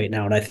 5 heavyweight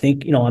now. And I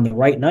think, on the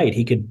right night,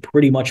 he could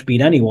pretty much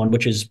beat anyone,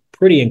 which is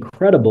pretty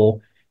incredible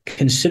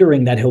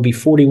considering that he'll be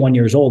 41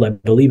 years old, I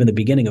believe, in the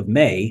beginning of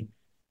May.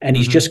 And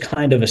he's just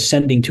kind of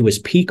ascending to his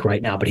peak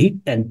right now. But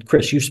and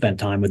Chris, you've spent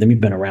time with him.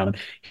 You've been around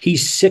him.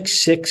 He's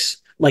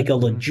 6'6", like a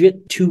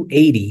legit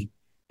 280.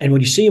 And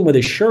when you see him with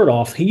his shirt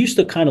off, he used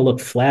to kind of look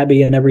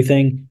flabby and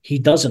everything. He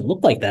doesn't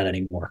look like that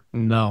anymore.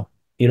 No.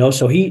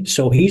 So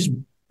he's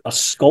a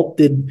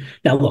sculpted.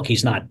 Now, look,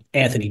 he's not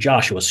Anthony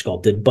Joshua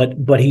sculpted,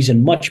 but he's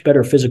in much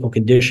better physical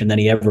condition than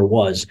he ever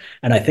was.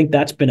 And I think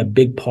that's been a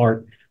big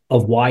part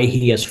of why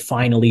he has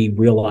finally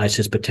realized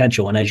his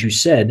potential. And as you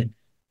said,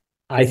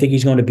 I think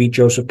he's going to beat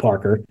Joseph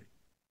Parker.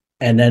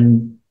 And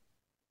then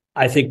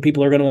I think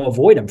people are going to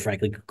avoid him,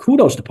 frankly.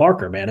 Kudos to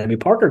Parker, man. I mean,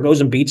 Parker goes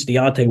and beats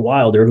Deontay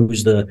Wilder,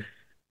 who's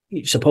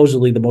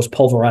supposedly the most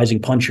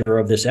pulverizing puncher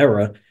of this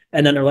era.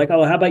 And then they're like,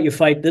 oh, how about you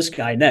fight this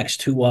guy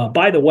next, who,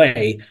 by the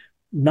way,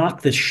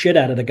 knocked the shit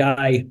out of the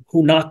guy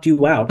who knocked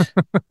you out.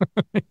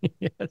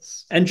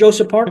 Yes. And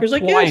Joseph Parker's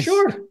like, Twice. yeah,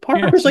 sure.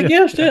 Parker's like,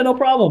 yeah, no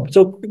problem.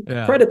 So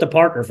credit to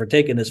Parker for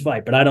taking this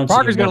fight, but I don't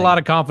Parker's see got a lot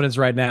of confidence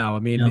right now. I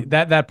mean,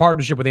 that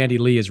partnership with Andy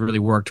Lee has really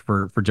worked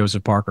for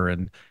Joseph Parker.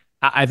 And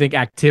I think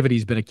activity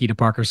has been a key to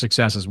Parker's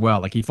success as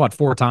well. Like, he fought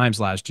 4 times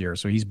last year,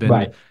 so he's been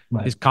right.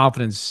 His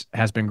confidence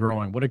has been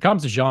growing. When it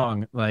comes to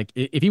Zhang, like,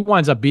 if he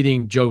winds up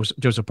beating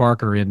Joseph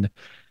Parker in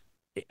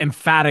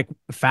emphatic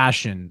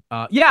fashion,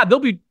 there'll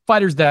be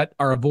fighters that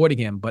are avoiding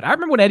him. But I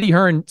remember when Eddie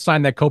Hearn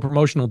signed that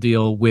co-promotional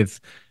deal with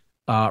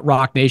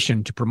Rock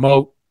Nation to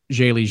promote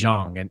Zhilei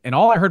Zhang, and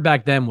all I heard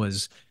back then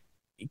was,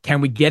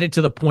 can we get it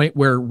to the point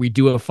where we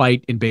do a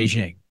fight in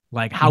Beijing?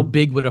 Like, how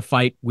big would a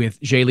fight with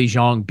Zhilei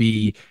Zhang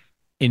be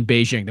in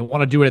Beijing? They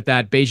want to do it at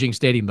that Beijing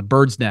stadium, the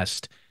Bird's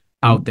Nest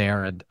out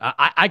there. And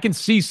I can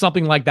see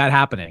something like that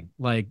happening.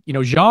 Like,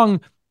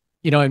 Zhang,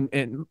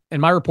 in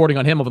my reporting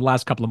on him over the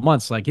last couple of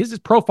months, like, his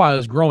profile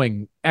is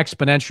growing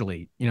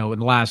exponentially, in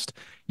the last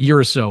year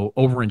or so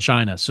over in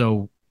China.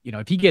 So,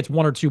 if he gets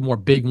 1 or 2 more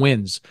big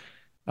wins,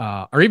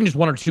 or even just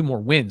 1 or 2 more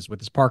wins with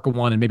this Parker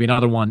one and maybe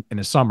another one in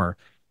the summer,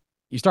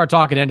 you start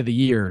talking end of the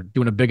year,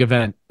 doing a big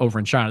event over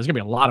in China, there's going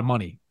to be a lot of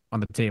money on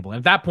the table. And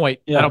at that point,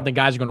 I don't think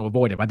guys are going to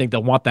avoid him. I think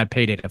they'll want that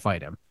payday to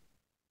fight him.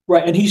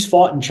 Right. And he's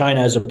fought in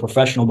China as a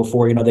professional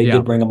before. They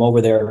did bring him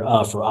over there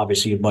for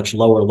obviously much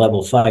lower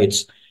level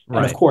fights. Right.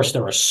 And of course,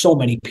 there are so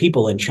many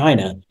people in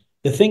China.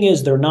 The thing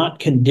is, they're not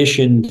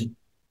conditioned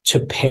to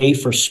pay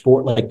for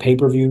sport, like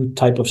pay-per-view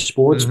type of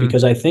sports,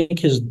 because I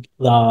think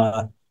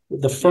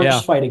the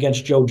first fight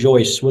against Joe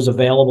Joyce was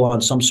available on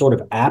some sort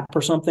of app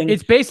or something.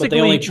 It's basically but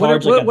they only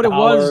charge what like it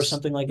was, or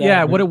something like that.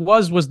 Yeah, what it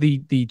was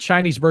the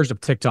Chinese version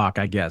of TikTok,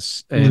 I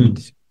guess. And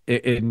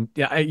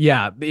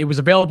it was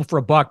available for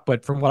 $1,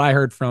 but from what I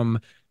heard from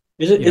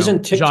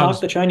isn't TikTok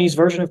the Chinese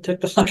version of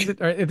TikTok?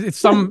 It's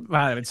some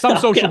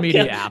social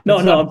media app. No,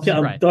 I'm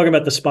talking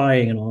about the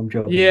spying and all. I'm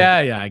joking.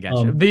 Yeah, I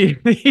got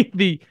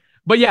you.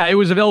 But yeah, it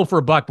was available for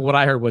 $1. But what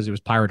I heard was it was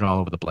pirated all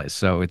over the place.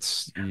 So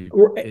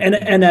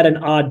and at an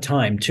odd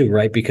time too,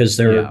 right? Because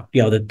they're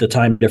the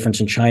time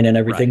difference in China and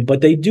everything. Right.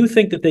 But they do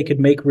think that they could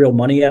make real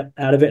money out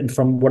of it. And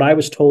from what I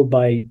was told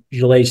by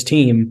Gillet's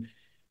team,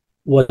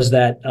 was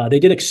that they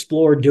did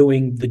explore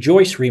doing the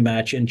Joyce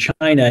rematch in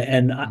China,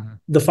 and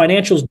the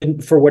financials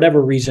didn't, for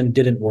whatever reason,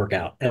 didn't work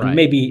out. And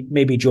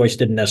maybe Joyce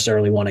didn't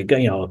necessarily want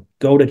to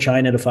go to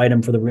China to fight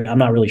him for the. I'm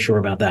not really sure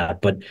about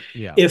that, but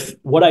if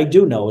what I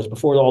do know is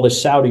before all this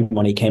Saudi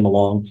money came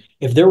along,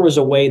 if there was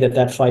a way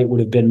that fight would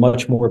have been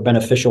much more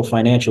beneficial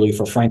financially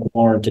for Frank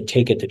Warren to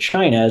take it to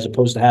China as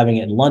opposed to having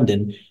it in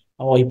London,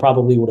 he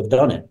probably would have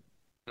done it.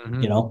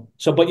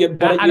 So, but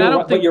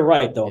you're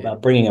right though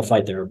about bringing a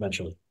fight there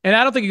eventually. And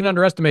I don't think you can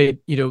underestimate,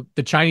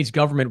 the Chinese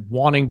government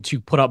wanting to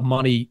put up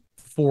money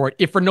for it,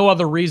 if for no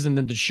other reason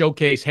than to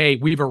showcase, hey,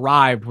 we've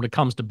arrived when it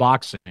comes to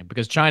boxing,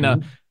 because China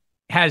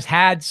has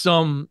had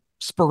some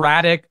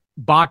sporadic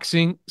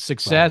boxing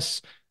success.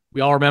 Right.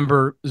 We all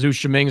remember Zhu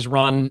Shiming's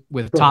run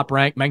with Top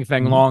Rank. Meng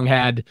Feng Long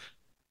had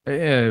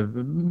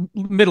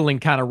middling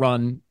kind of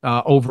run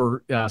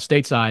over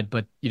stateside,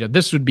 but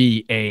this would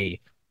be a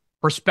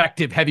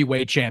prospective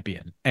heavyweight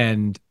champion,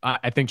 and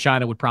I think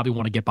China would probably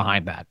want to get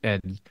behind that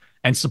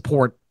and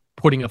support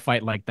putting a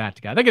fight like that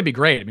together. I think it'd be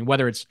great. I mean,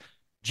 whether it's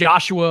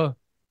Joshua,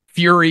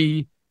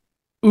 Fury,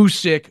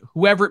 Usyk,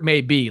 whoever it may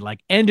be,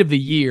 like end of the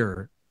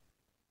year,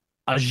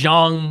 a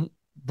Zhang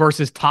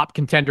versus top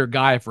contender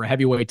guy for a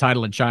heavyweight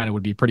title in China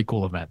would be a pretty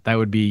cool event. That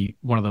would be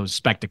one of those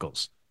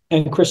spectacles.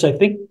 And Chris, I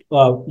think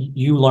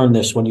you learned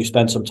this when you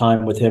spent some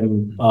time with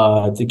him.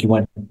 I think you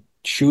went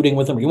shooting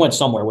with him. You went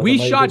somewhere with him.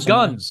 We shot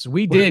guns.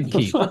 We did,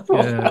 Keith.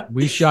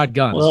 We shot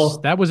guns. Well,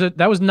 that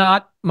was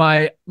not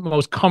my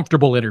most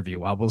comfortable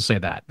interview. I will say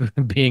that,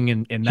 being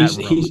in that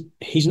room.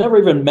 He's never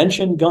even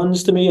mentioned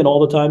guns to me in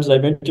all the times that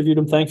I've interviewed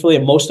him, thankfully.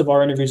 And most of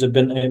our interviews have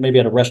been maybe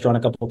at a restaurant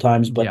a couple of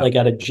times, but like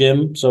at a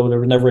gym. So there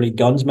were never any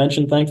guns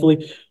mentioned,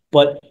 thankfully.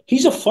 But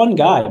he's a fun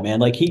guy, man.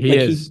 Like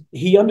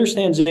he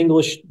understands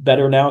English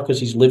better now because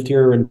he's lived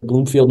here in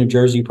Bloomfield, New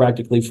Jersey,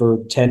 practically for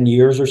 10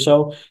 years or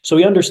so. So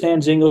he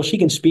understands English. He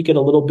can speak it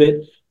a little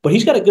bit, but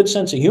he's got a good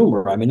sense of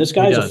humor. I mean, this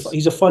guy's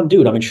he's a fun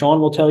dude. I mean, Sean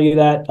will tell you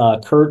that.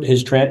 Kurt,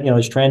 his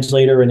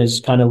translator and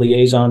his kind of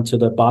liaison to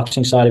the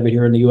boxing side of it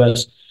here in the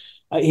U.S.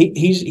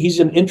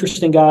 He's an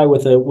interesting guy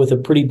with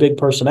a pretty big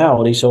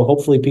personality. So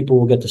hopefully people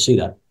will get to see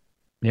that.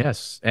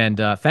 Yes,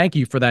 and thank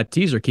you for that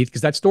teaser, Keith,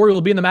 because that story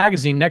will be in the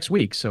magazine next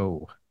week.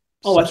 So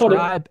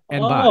subscribe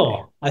and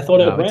buy. I thought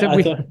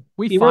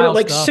we wrote it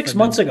like 6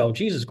 months ago.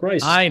 Jesus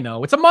Christ! I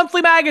know it's a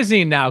monthly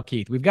magazine now,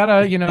 Keith. We've got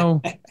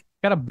to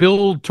got to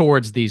build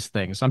towards these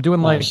things. I'm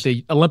doing like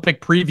the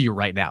Olympic preview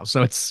right now,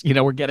 so it's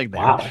we're getting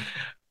there.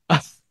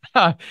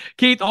 Wow.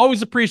 Keith,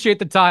 always appreciate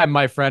the time,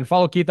 my friend.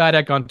 Follow Keith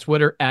Idek on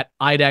Twitter at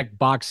Idek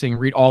Boxing.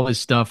 Read all his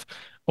stuff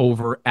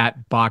over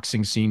at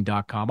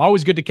boxingscene.com.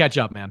 Always good to catch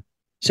up, man.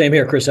 Same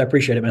here, Chris. I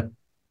appreciate it, man.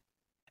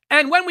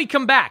 And when we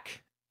come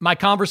back, my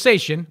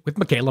conversation with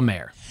Michaela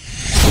Mayer.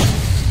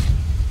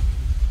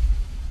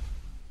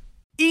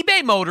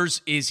 eBay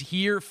Motors is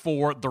here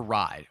for the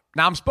ride.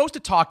 Now, I'm supposed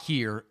to talk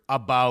here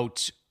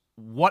about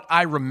what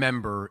I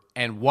remember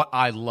and what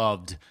I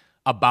loved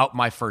about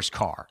my first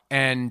car.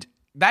 And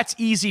that's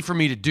easy for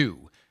me to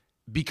do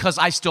because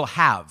I still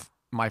have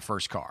my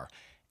first car.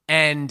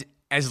 And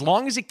as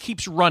long as it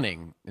keeps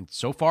running, and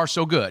so far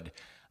so good,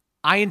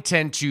 I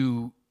intend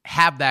to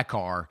have that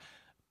car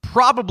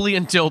probably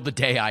until the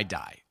day I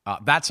die.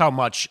 That's how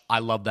much I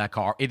love that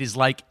car. It is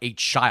like a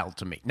child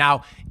to me.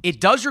 Now, it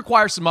does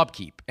require some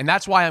upkeep, and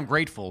that's why I'm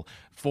grateful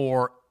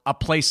for a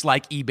place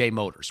like eBay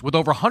Motors. With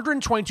over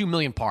 122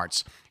 million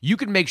parts, you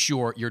can make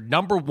sure your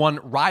number one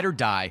ride or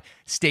die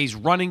stays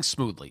running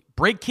smoothly.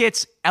 Brake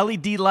kits,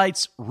 LED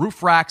lights,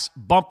 roof racks,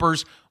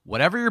 bumpers,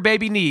 whatever your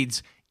baby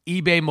needs,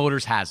 eBay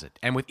Motors has it.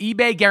 And with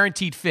eBay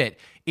Guaranteed Fit,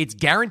 it's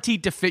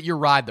guaranteed to fit your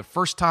ride the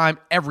first time,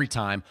 every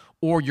time,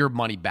 or your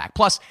money back.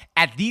 Plus,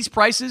 at these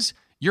prices,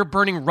 you're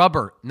burning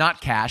rubber,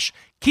 not cash.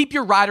 Keep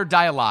your ride or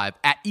die alive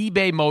at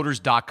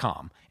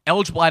ebaymotors.com.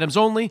 Eligible items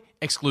only.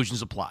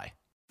 Exclusions apply.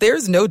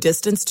 There's no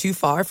distance too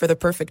far for the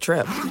perfect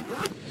trip.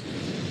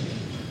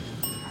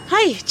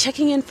 Hi,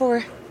 checking in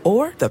for...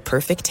 Or the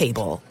perfect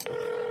table.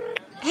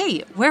 Hey,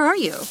 where are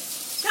you?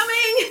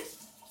 Coming!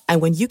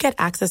 And when you get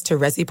access to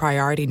Resi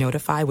Priority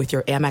Notify with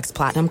your Amex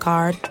Platinum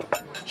card...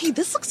 Hey,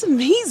 this looks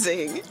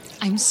amazing.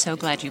 I'm so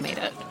glad you made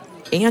it.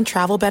 And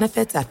travel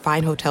benefits at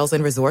fine hotels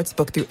and resorts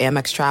booked through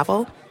Amex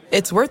Travel,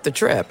 it's worth the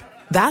trip.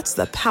 That's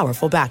the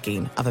powerful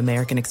backing of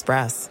American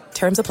Express.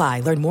 Terms apply.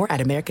 Learn more at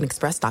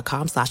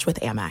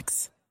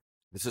americanexpress.com/withAmex.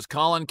 This is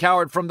Colin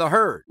Cowherd from The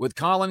Herd with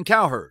Colin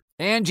Cowherd.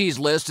 Angie's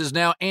List is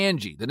now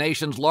Angie, the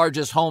nation's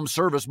largest home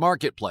service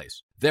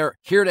marketplace. They're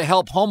here to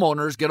help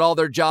homeowners get all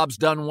their jobs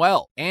done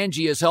well.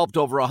 Angie has helped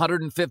over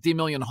 150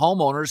 million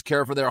homeowners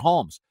care for their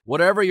homes.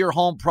 Whatever your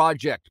home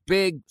project,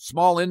 big,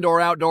 small,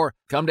 indoor, outdoor,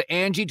 come to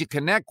Angie to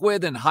connect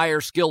with and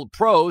hire skilled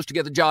pros to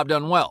get the job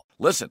done well.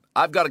 Listen,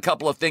 I've got a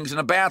couple of things in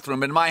a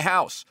bathroom in my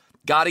house.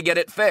 Got to get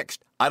it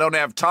fixed. I don't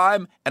have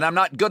time, and I'm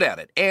not good at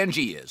it.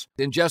 Angie is.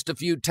 In just a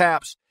few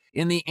taps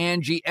in the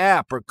Angie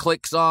app or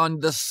clicks on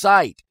the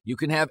site, you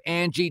can have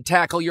Angie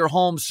tackle your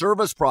home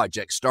service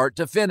project start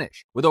to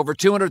finish. With over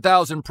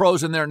 200,000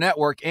 pros in their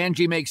network,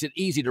 Angie makes it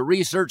easy to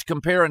research,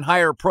 compare, and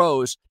hire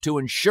pros to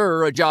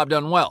ensure a job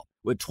done well.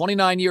 With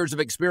 29 years of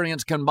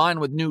experience combined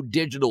with new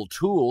digital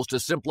tools to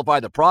simplify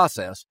the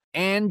process,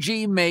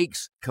 Angie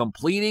makes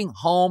completing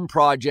home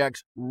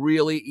projects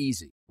really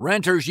easy.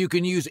 Renters, you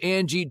can use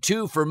Angie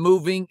too for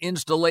moving,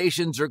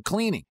 installations, or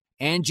cleaning.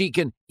 Angie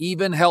can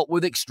even help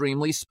with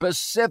extremely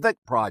specific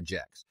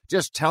projects.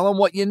 Just tell them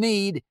what you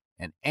need,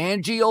 and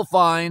Angie will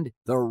find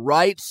the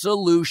right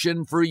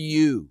solution for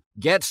you.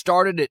 Get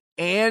started at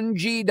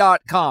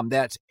Angie.com.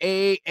 That's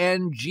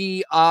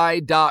ANGI.com,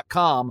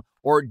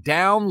 or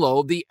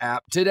download the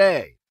app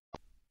today.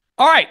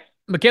 All right.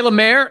 Michaela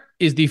Mayer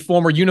is the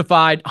former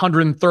unified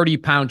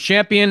 130-pound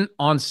champion.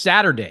 On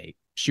Saturday,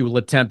 she will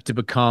attempt to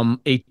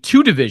become a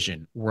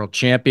two-division world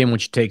champion when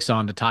she takes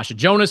on Natasha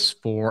Jonas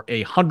for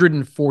a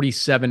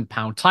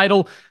 147-pound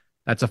title.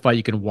 That's a fight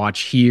you can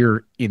watch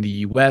here in the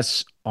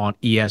U.S. on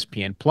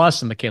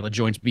ESPN+. And Michaela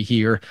joins me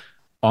here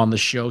on the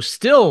show,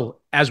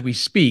 still, as we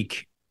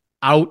speak,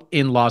 out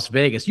in Las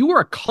Vegas. You were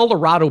a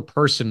Colorado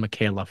person,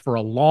 Michaela, for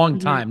a long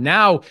time.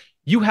 Now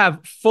you have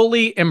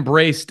fully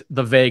embraced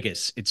the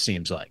Vegas, it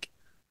seems like.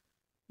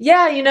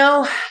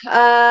 Yeah,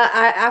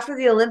 after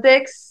the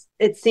Olympics,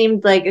 it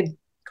seemed like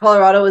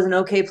Colorado was an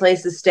okay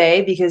place to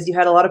stay because you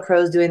had a lot of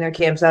pros doing their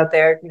camps out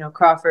there.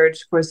 Crawford,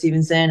 of course,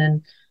 Stevenson,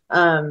 and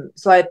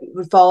So I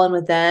would fall in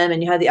with them,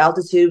 and you had the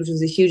altitude, which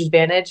was a huge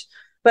advantage.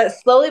 But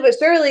slowly but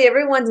surely,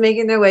 everyone's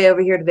making their way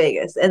over here to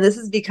Vegas. And this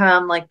has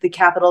become like the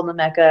capital and the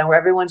Mecca where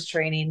everyone's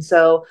training.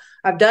 So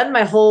I've done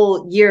my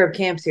whole year of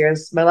camps here.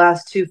 This is my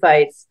last 2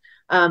 fights.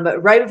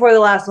 But right before the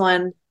last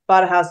one,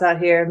 bought a house out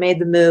here, made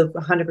the move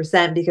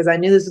 100% because I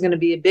knew this was going to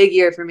be a big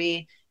year for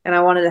me. And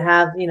I wanted to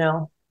have,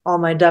 all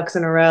my ducks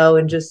in a row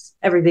and just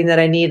everything that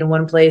I need in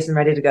one place and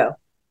ready to go.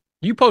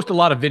 You post a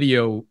lot of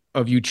video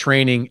of you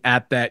training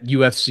at that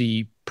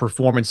UFC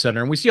Performance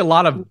Center, and we see a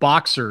lot of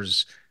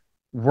boxers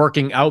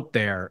working out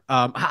there.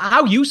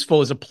 How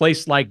useful is a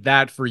place like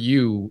that for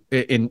you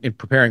in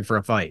preparing for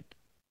a fight?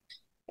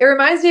 It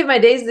reminds me of my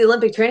days at the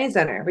Olympic Training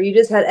Center where you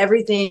just had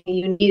everything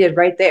you needed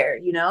right there,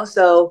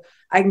 So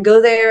I can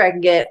go there, I can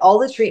get all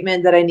the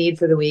treatment that I need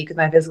for the week with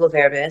my physical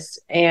therapist.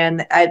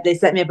 And they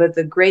set me up with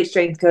a great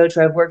strength coach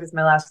who I've worked with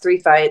my last 3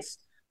 fights.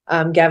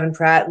 Gavin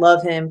Pratt,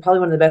 love him, probably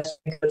one of the best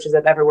coaches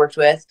I've ever worked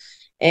with.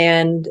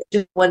 And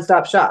just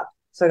one-stop shop.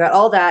 So I got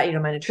all that,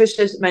 my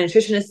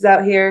nutritionist is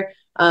out here.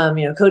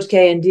 Coach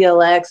K and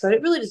DLX. So I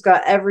really just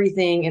got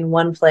everything in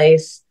one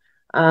place.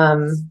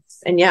 And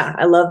yeah,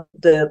 I love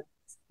the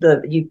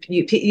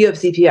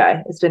UFC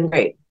PI. It's been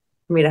great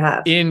for me to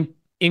have.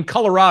 In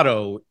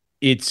Colorado,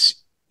 it's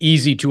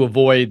easy to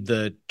avoid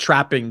the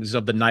trappings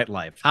of the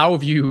nightlife. How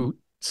have you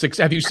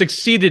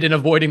succeeded in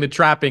avoiding the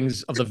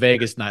trappings of the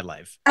Vegas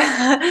nightlife?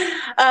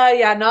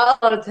 Yeah, not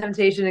a lot of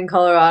temptation in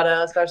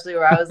Colorado, especially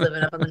where I was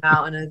living up on the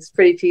mountain. It's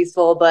pretty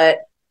peaceful, but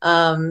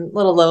a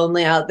little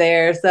lonely out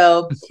there.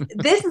 So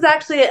this is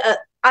actually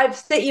I've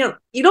said,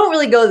 you don't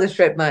really go to the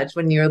strip much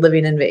when you're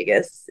living in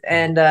Vegas,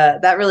 and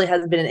that really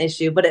hasn't been an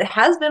issue, but it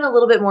has been a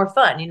little bit more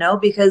fun,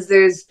 because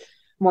there's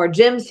more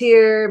gyms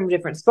here,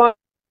 different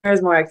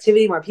sponsors, more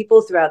activity, more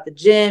people throughout the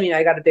gym.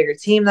 I got a bigger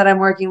team that I'm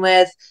working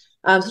with.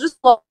 So just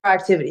a lot more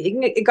activity.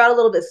 It got a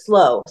little bit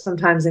slow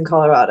sometimes in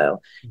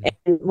Colorado.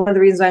 And one of the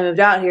reasons I moved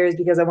out here is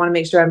because I want to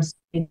make sure I'm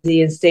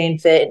busy and staying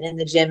fit and in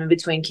the gym in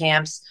between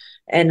camps.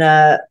 And,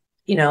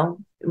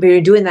 when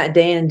you're doing that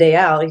day in and day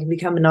out, it can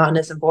become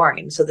monotonous and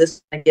boring. So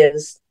this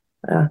gives,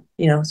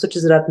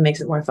 switches it up and makes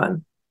it more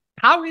fun.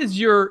 How is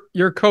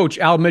your coach,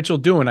 Al Mitchell,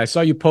 doing? I saw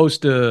you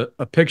post a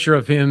picture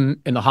of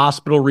him in the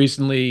hospital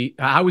recently.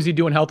 How is he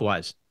doing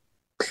health-wise?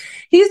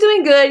 He's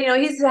doing good.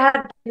 He's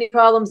had knee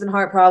problems and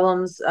heart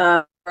problems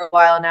for a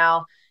while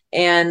now.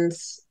 And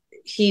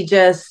he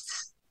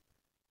just,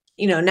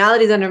 now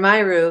that he's under my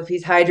roof,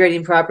 he's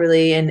hydrating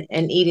properly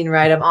and eating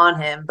right. I'm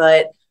on him.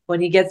 But when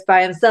he gets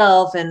by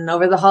himself and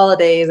over the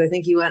holidays, I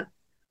think he went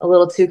a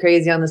little too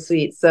crazy on the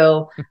sweets.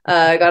 So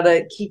I got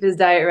to keep his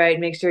diet right,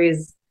 make sure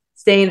he's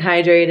staying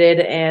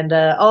hydrated and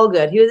all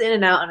good. He was in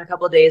and out in a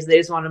couple of days. They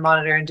just wanted to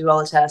monitor and do all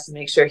the tests and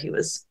make sure he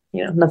was,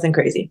 nothing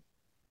crazy.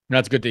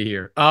 That's good to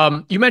hear.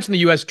 You mentioned the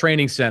U.S.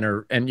 Training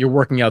Center and you're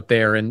working out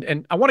there.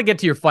 And I want to get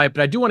to your fight,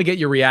 but I do want to get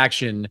your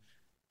reaction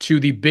to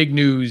the big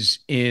news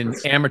in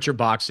amateur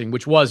boxing,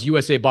 which was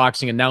USA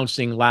Boxing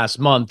announcing last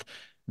month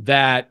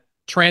that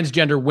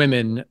transgender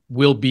women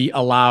will be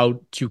allowed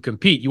to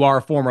compete. You are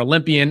a former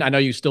Olympian. I know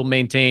you still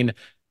maintain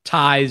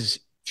ties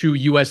to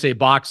USA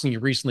Boxing. You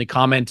recently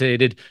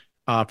commentated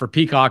for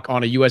Peacock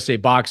on a USA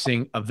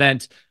Boxing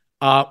event.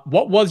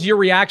 What was your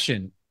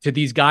reaction to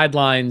these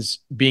guidelines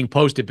being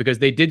posted? Because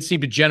they did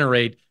seem to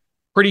generate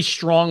pretty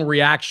strong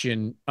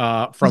reaction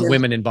from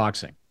women in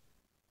boxing.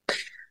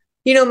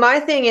 My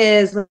thing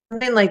is when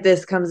something like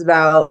this comes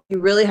about, you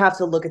really have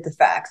to look at the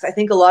facts. I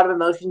think a lot of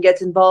emotion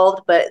gets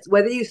involved, but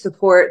whether you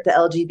support the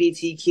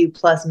LGBTQ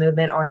plus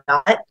movement or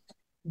not,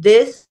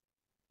 this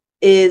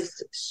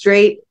is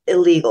straight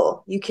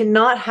illegal. You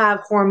cannot have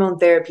hormone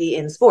therapy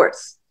in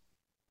sports.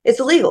 It's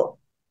illegal.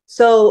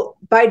 So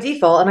by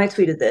default, and I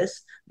tweeted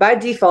this, by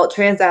default,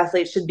 trans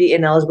athletes should be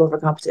ineligible for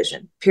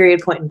competition,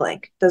 period, point and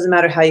blank. Doesn't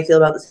matter how you feel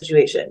about the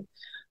situation.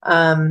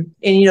 And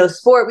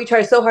sport, we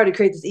try so hard to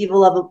create this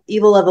evil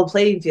level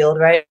playing field,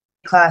 right?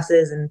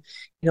 Classes and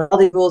all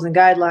these rules and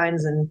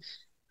guidelines,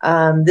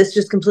 and this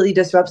just completely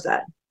disrupts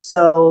that.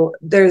 So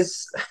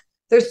there's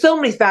so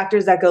many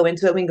factors that go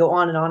into it. We can go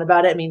on and on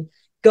about it. I mean,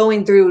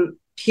 going through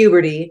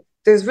puberty,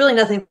 there's really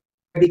nothing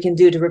we can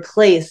do to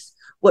replace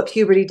what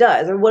puberty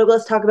does. Or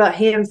let's talk about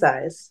hand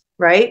size,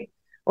 right?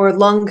 Or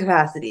lung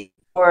capacity,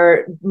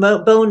 or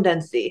bone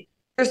density.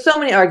 There's so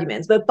many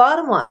arguments, but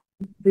bottom line,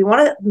 we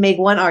want to make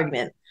one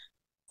argument.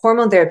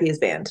 Hormone therapy is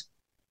banned.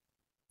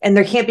 And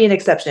there can't be an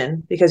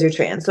exception because you're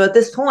trans. So at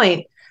this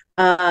point,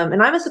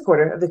 and I'm a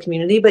supporter of the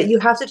community, but you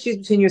have to choose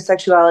between your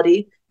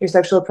sexuality, your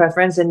sexual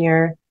preference, and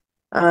your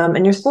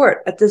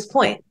sport. At this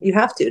point, you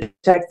have to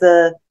protect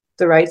the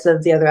rights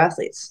of the other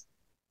athletes.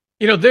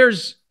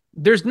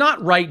 There's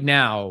not right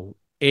now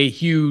a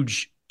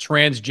huge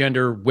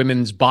transgender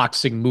women's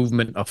boxing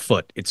movement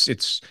afoot.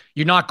 It's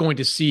you're not going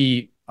to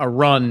see a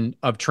run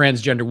of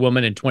transgender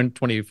women in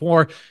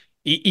 2024,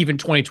 even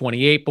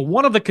 2028. But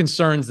one of the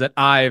concerns that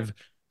I've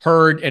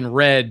heard and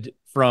read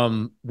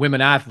from women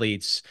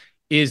athletes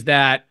is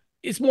that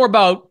it's more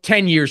about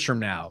 10 years from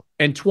now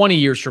and 20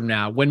 years from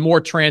now when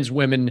more trans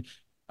women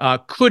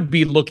could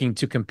be looking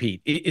to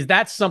compete. Is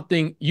that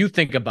something you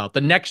think about,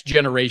 the next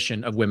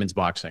generation of women's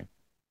boxing?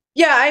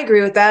 Yeah, I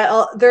agree with that.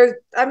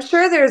 I'm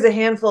sure there's a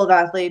handful of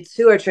athletes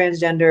who are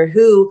transgender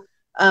who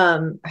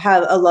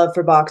have a love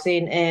for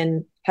boxing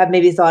and have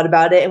maybe thought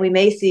about it, and we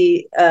may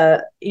see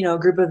a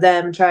group of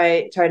them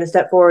try to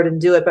step forward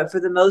and do it. But for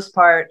the most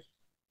part,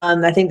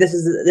 I think this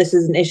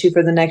is an issue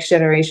for the next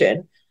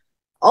generation.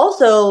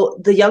 Also,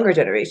 the younger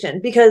generation,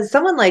 because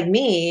someone like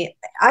me,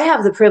 I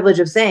have the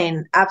privilege of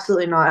saying,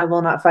 absolutely not, I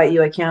will not fight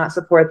you. I cannot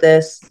support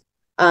this,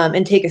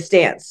 and take a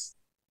stance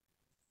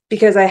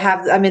because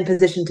I'm in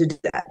position to do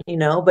that,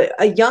 but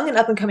a young and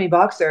up and coming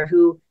boxer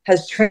who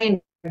has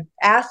trained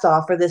ass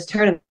off for this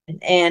tournament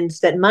and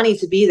spent money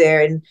to be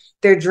there, and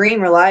their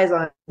dream relies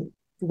on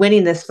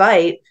winning this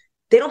fight,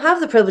 they don't have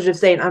the privilege of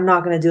saying, I'm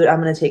not going to do it.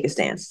 I'm going to take a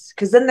stance,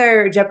 because then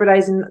they're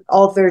jeopardizing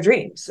all of their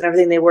dreams and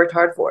everything they worked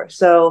hard for.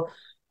 So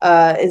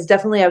it's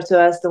definitely up to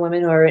us, the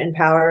women who are in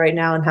power right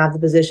now and have the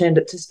position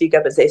to speak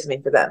up and say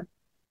something for them.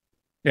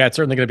 Yeah, it's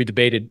certainly going to be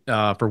debated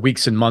for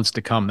weeks and months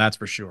to come. That's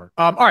for sure.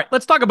 All right,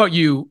 let's talk about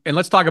you and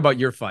let's talk about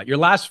your fight. Your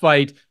last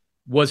fight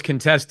was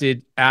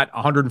contested at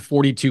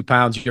 142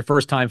 pounds. Your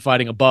first time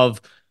fighting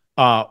above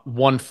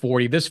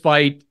 140. This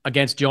fight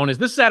against Jonas,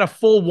 this is at a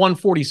full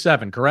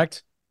 147,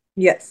 correct?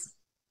 Yes.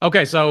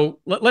 Okay, so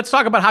let's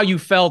talk about how you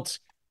felt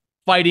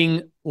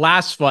fighting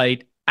last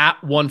fight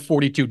at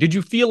 142. Did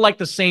you feel like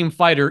the same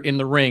fighter in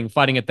the ring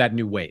fighting at that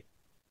new weight?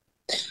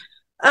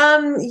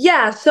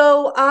 Yeah,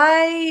 so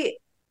I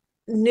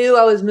knew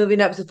I was moving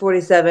up to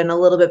 47 a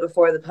little bit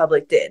before the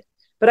public did,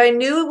 but I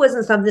knew it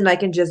wasn't something I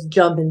can just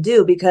jump and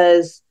do,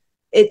 because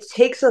it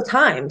takes a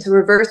time to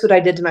reverse what I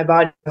did to my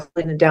body,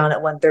 holding it down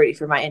at 130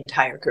 for my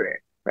entire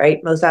career,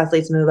 right? Most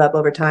athletes move up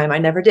over time. I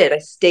never did. I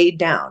stayed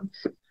down.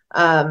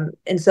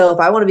 And so if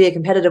I want to be a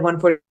competitive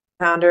 140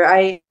 pounder,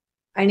 I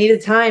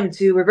needed time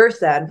to reverse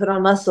that and put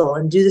on muscle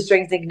and do the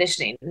strength and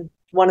conditioning. And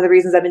one of the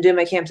reasons I've been doing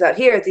my camps out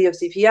here at the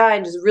UFCPI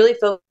and just really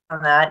focus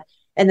on that.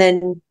 And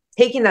then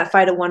taking that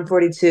fight at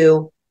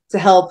 142 to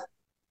help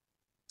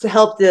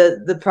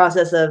the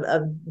process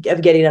of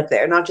getting up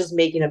there, not just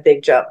making a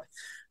big jump.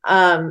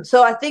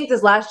 So I think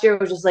this last year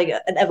was just like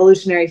an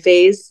evolutionary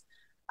phase.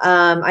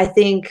 I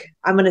think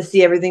I'm going to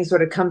see everything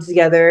sort of come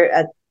together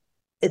at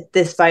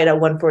this fight at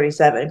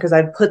 147, because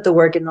I've put the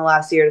work in the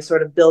last year to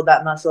sort of build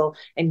that muscle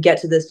and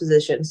get to this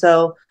position.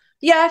 So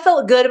yeah, I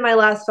felt good in my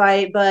last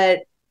fight,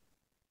 but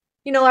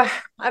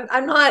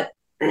I'm not,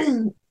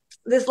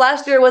 this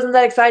last year wasn't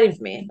that exciting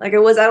for me. I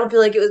don't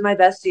feel like it was my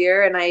best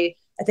year. And I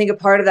think a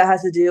part of that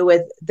has to do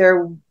with,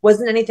 there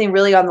wasn't anything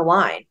really on the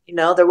line.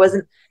 I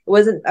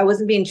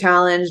wasn't being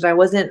challenged. I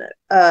wasn't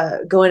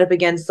going up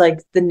against like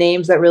the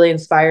names that really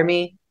inspire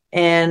me.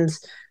 And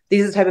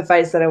these are the type of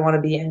fights that I want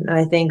to be in. And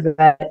I think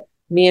that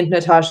me and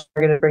Natasha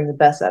are going to bring the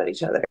best out of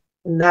each other.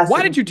 And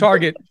why did you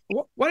target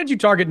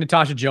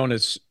Natasha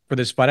Jonas for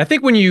this fight? I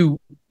think when you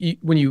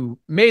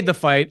made the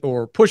fight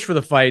or pushed for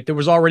the fight, there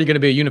was already going to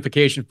be a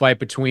unification fight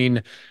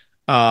between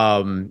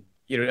Jessica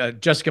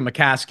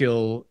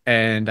McCaskill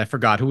and I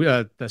forgot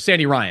who,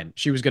 Sandy Ryan.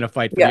 She was going to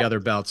fight for the other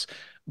belts.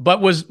 But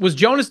was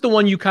Jonas the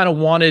one you kind of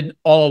wanted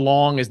all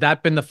along? Has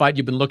that been the fight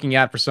you've been looking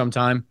at for some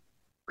time?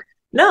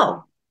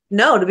 No,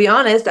 to be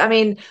honest. I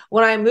mean,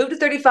 when I moved to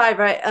 35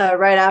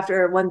 right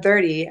after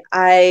 130,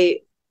 I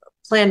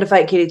planned to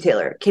fight Katie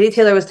Taylor. Katie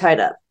Taylor was tied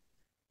up.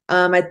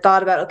 I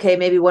thought about, okay,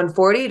 maybe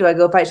 140. Do I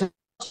go fight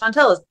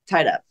Chantel? Is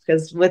tied up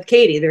because with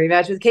Katie, the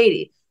rematch with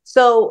Katie.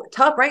 So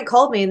Top Rank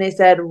called me and they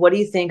said, what do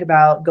you think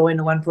about going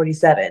to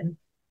 147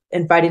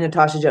 and fighting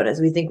Natasha Jonas?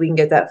 We think we can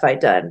get that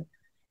fight done.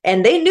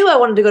 And they knew I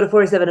wanted to go to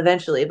 47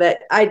 eventually, but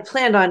I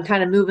planned on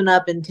kind of moving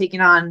up and taking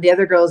on the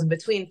other girls in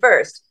between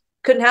first.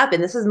 Couldn't happen.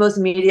 This is the most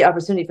immediate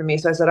opportunity for me.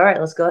 So I said, all right,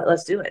 let's go.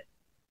 Let's do it.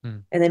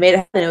 And they made it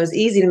happen. It was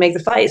easy to make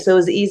the fight. So it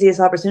was the easiest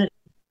opportunity.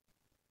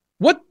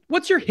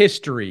 What's your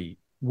history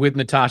with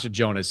Natasha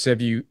Jonas?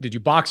 Did you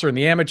box her in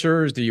the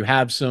amateurs? Do you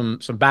have some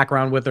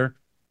background with her?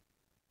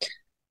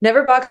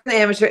 Never boxed in the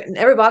amateur.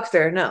 Never boxed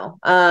her. No.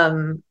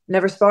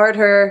 Never sparred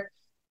her.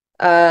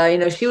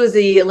 She was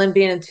the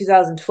Olympian in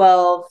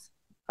 2012.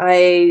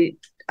 I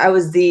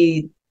was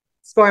the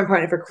sparring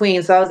partner for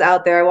Queen. So I was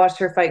out there. I watched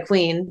her fight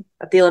Queen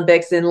at the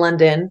Olympics in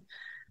London.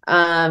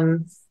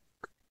 And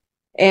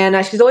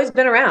she's always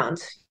been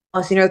around.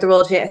 I've seen her at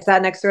the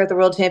sat next to her at the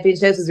World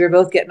Championships as we were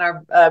both getting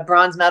our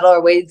bronze medal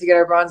or waiting to get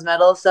our bronze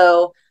medal.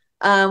 So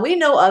we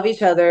know of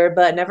each other,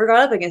 but never got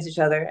up against each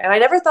other. And I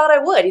never thought I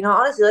would.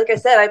 Honestly, like I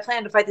said, I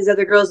planned to fight these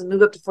other girls and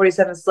move up to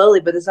 47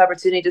 slowly, but this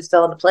opportunity just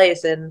fell into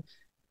place and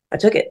I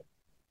took it.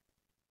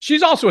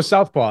 She's also a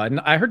southpaw, and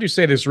I heard you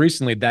say this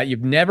recently that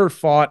you've never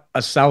fought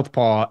a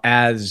southpaw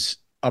as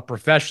a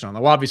professional.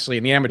 Now, obviously,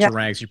 in the amateur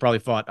ranks, you probably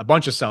fought a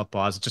bunch of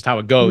southpaws. It's just how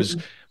it goes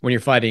when you're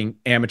fighting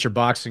amateur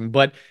boxing.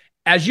 But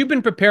as you've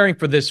been preparing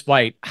for this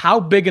fight, how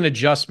big an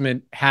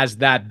adjustment has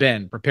that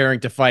been,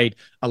 preparing to fight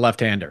a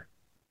left-hander?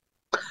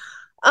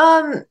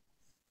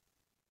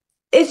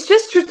 It's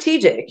just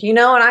strategic,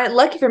 and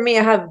lucky for me,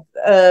 I have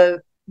a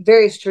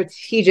very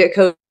strategic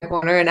coach in my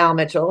corner in Al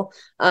Mitchell.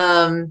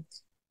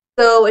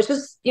 So it's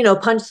just,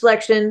 punch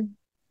selection,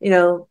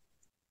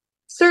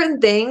 certain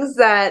things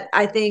that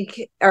I think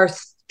are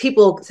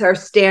people are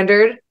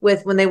standard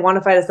with when they want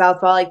to fight a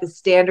southpaw, like the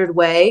standard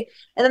way.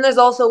 And then there's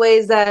also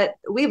ways that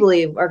we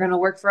believe are going to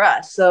work for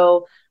us.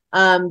 So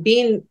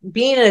being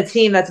in a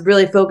team that's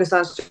really focused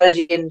on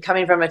strategy and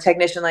coming from a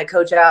technician like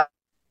Coach Al,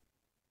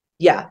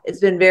 it's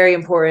been very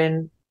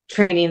important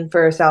training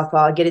for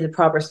southpaw, getting the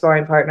proper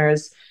sparring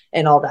partners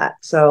and all that.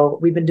 So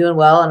we've been doing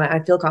well, and I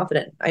feel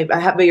confident. I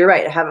have, but you're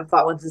right. I haven't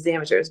fought one since the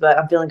amateurs, but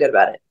I'm feeling good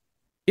about it.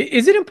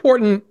 Is it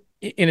important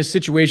in a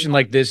situation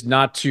like this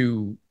not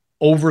to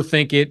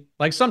overthink it?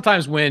 Like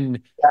sometimes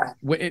when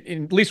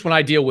at least when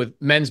I deal with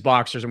men's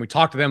boxers and we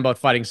talk to them about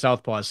fighting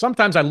southpaws,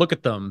 sometimes I look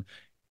at them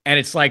and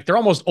it's like they're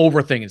almost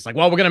overthinking. It's like,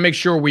 well, we're going to make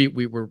sure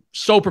we're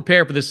so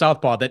prepared for this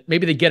southpaw that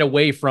maybe they get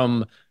away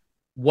from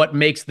what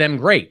makes them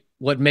great,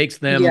 what makes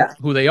them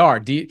who they are.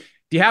 Do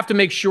you have to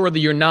make sure that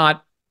you're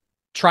not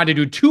trying to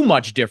do too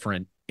much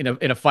different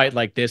in a fight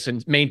like this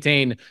and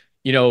maintain,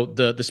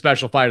 the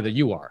special fighter that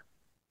you are?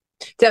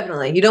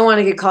 Definitely. You don't want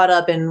to get caught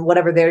up in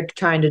whatever they're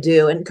trying to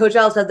do. And Coach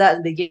Al said that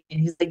in the beginning.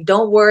 He's like,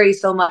 don't worry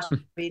so much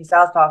being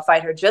southpaw,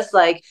 fight her just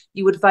like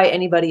you would fight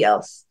anybody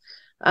else.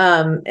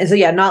 And so,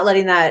 not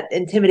letting that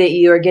intimidate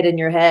you or get in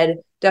your head,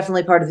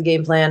 definitely part of the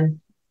game plan.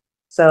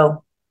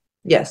 So,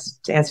 yes,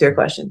 to answer your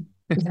question,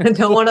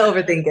 don't want to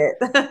overthink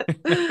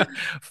it.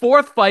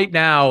 Fourth fight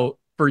now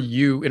for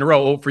you in a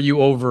row for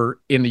you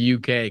over in the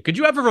UK. Could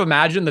you ever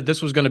imagine that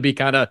this was going to be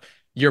kind of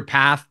your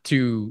path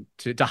to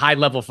high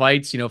level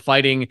fights,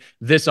 fighting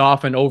this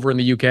often over in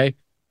the UK?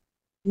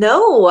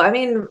 No, I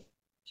mean,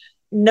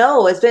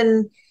 no, it's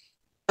been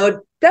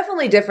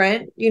definitely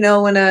different.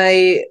 When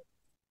I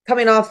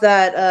coming off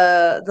that,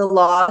 the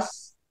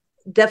loss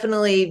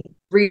definitely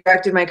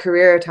redirected my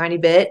career a tiny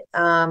bit.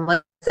 Like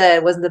I said,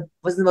 it wasn't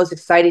the most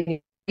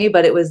exciting,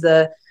 but it was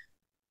the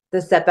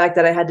setback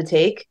that I had to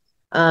take,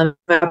 my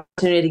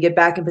opportunity to get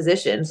back in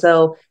position.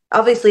 So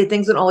obviously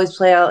things don't always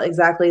play out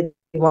exactly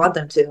you want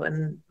them to,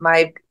 and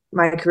my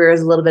career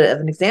is a little bit of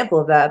an example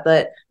of that.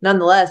 But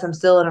nonetheless, I'm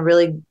still in a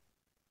really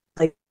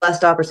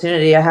blessed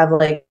opportunity. I have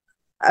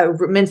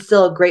I'm in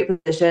still a great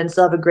position,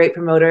 still have a great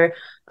promoter.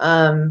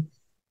 I'm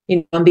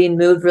being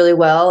moved really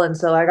well, and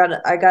so I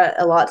got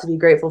a lot to be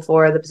grateful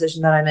for the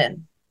position that I'm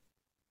in.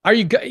 Are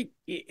you,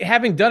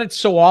 having done it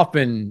so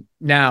often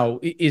now,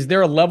 is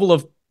there a level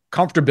of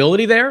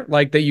comfortability there,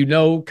 like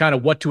that kind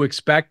of what to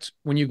expect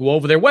when you go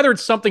over there, whether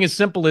it's something as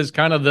simple as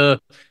kind of the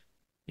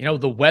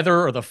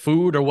weather or the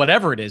food or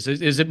whatever it is?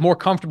 Is it more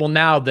comfortable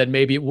now than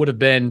maybe it would have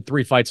been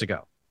 3 fights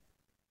ago?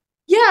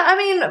 Yeah, I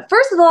mean,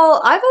 first of all,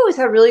 I've always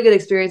had really good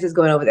experiences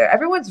going over there.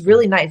 Everyone's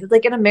really nice. It's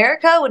like in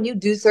America, when you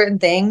do certain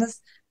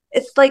things,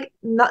 it's like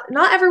not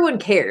everyone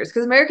cares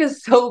because America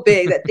is so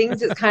big that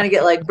things just kind of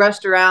get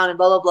brushed around and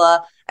blah, blah, blah.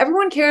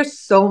 Everyone cares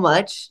so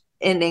much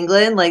in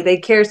England. They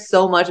care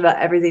so much about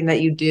everything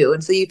that you do.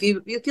 And so you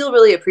feel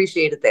really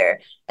appreciated there.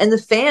 And the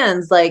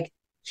fans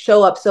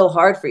show up so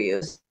hard for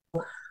you.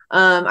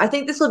 I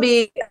think this will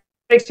be an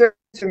experience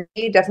for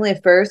me, definitely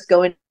a first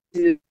going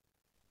to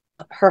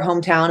her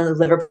hometown in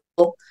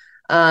Liverpool.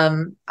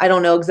 I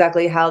don't know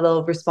exactly how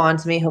they'll respond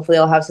to me. Hopefully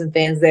I'll have some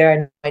fans there,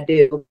 and I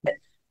do. But,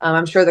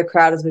 I'm sure the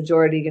crowd is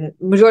majority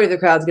of the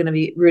crowd is going to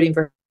be rooting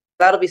for her.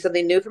 That'll be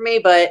something new for me.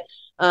 But,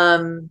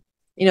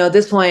 at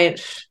this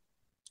point,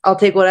 I'll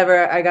take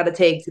whatever I got to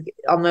take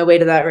on my way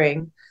to that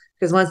ring.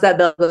 Because once that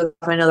belt goes off,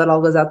 I know that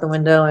all goes out the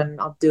window, and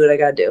I'll do what I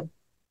got to do.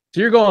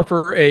 So you're going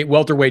for a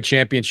welterweight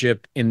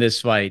championship in this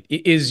fight.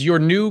 Is your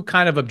new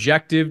kind of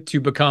objective to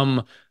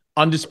become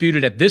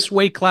undisputed at this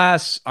weight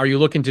class? Are you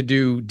looking to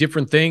do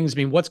different things? I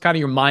mean, what's kind of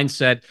your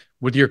mindset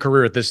with your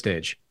career at this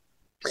stage?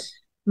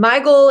 My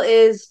goal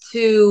is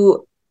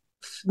to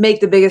make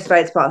the biggest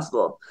fights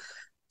possible.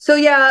 So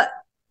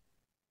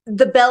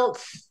the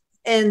belts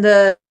and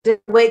the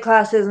weight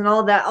classes and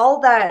all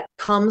that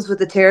comes with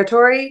the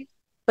territory.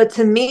 But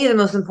to me, the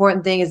most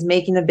important thing is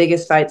making the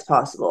biggest fights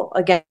possible.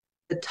 Again,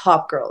 the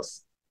top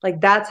girls.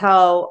 That's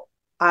how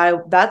I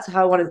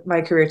want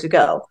my career to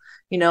go.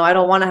 I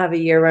don't want to have a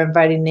year where I'm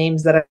fighting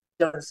names that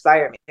don't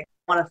inspire me. I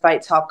want to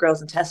fight top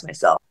girls and test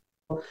myself.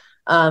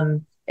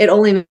 It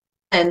only makes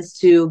sense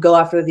to go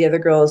after the other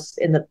girls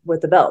with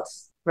the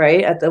belts,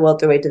 right, at the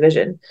welterweight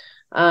division.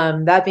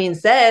 That being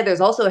said, there's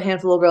also a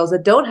handful of girls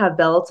that don't have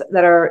belts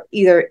that are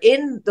either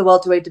in the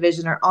welterweight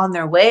division or on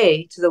their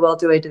way to the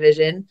welterweight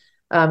division.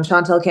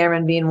 Chantel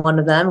Cameron being one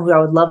of them, who I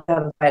would love to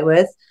have a fight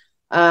with.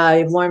 You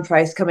have Lauren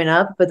Price coming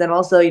up, but then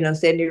also,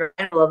 Sandy Ryan,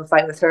 would love a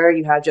fight with her.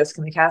 You have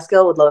Jessica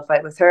McCaskill, would love a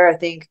fight with her. I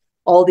think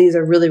all these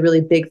are really, really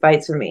big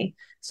fights for me.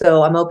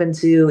 So I'm open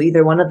to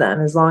either one of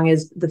them as long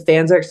as the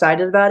fans are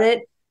excited about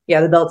it. Yeah,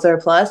 the belts are a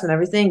plus and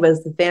everything, but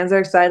if the fans are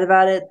excited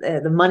about it,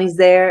 the money's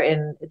there,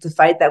 and it's a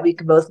fight that we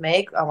can both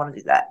make, I want to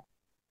do that.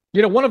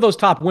 One of those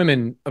top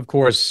women, of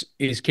course,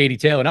 is Katie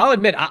Taylor. And I'll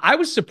admit, I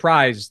was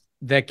surprised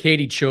that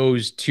Katie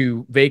chose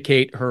to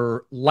vacate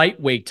her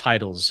lightweight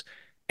titles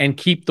and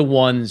keep the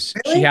ones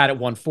she had at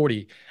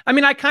 140. I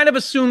mean, I kind of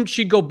assumed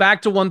she'd go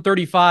back to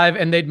 135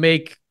 and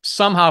they'd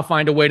somehow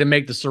find a way to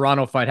make the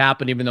Serrano fight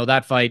happen, even though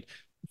that fight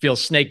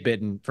feels snake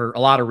bitten for a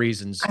lot of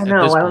reasons. I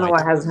know. I don't know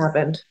why it hasn't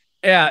happened.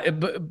 Yeah,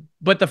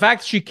 but the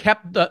fact that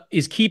she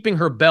is keeping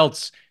her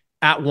belts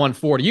at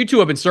 140. You two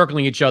have been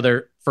circling each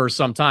other for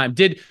some time.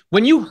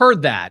 When you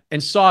heard that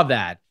and saw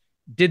that,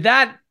 did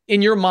that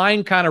in your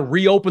mind kind of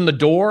reopen the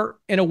door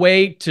in a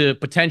way to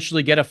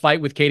potentially get a fight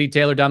with Katie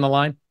Taylor down the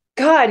line?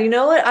 God, you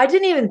know what? I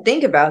didn't even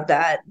think about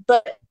that.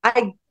 But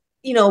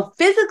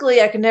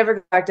physically, I could never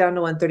go back down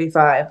to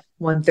 135,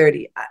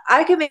 130.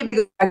 I could maybe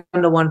go back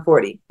down to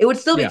 140. It would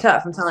still be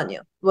tough, I'm telling you.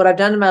 What I've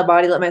done to my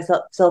body, let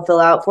myself fill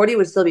out, 40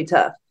 would still be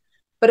tough.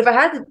 But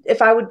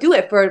if I would do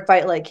it for a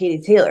fight like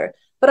Katie Taylor.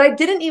 But I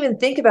didn't even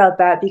think about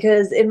that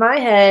because in my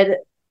head,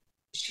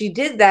 she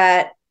did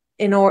that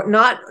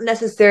not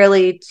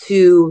necessarily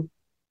to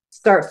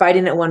start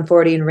fighting at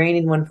 140 and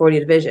reigning 140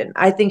 division.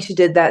 I think she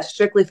did that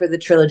strictly for the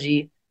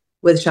trilogy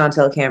with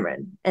Chantel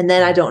Cameron. And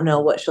then I don't know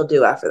what she'll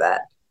do after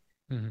that.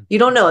 Mm-hmm. You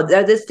don't know.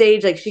 At this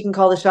stage, like, she can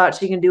call the shot.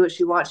 She can do what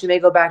she wants. She may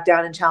go back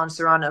down and challenge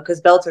Serrano because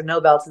belts or no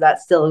belts,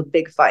 that's still a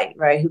big fight,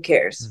 right? Who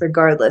cares? Mm-hmm.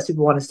 Regardless,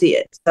 people want to see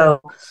it. So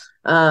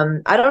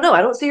I don't know.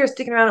 I don't see her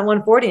sticking around at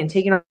 140 and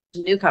taking on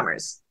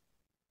newcomers.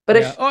 But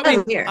if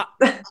here.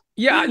 I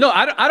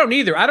don't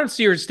either. I don't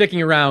see her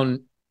sticking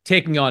around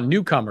taking on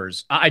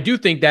newcomers. I do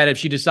think that if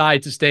she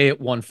decides to stay at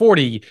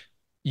 140,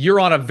 you're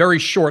on a very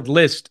short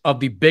list of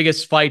the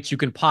biggest fights you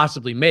can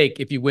possibly make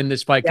if you win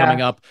this fight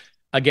coming up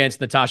against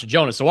Natasha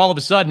Jonas. So all of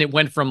a sudden it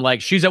went from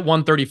like, she's at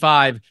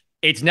 135,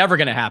 it's never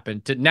going to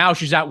happen, to now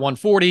she's at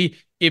 140.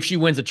 If she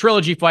wins a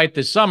trilogy fight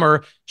this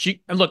summer,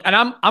 and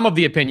I'm of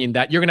the opinion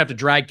that you're going to have to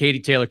drag Katie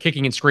Taylor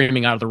kicking and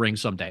screaming out of the ring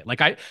someday.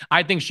 Like,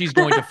 I think she's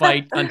going to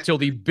fight until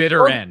the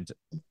bitter end.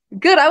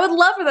 Good. I would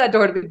love for that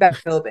door to be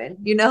back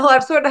open.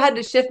 I've sort of had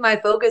to shift my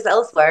focus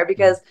elsewhere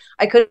because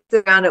I couldn't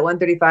sit around at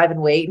 135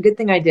 and wait. And good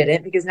thing I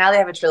didn't, because now they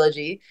have a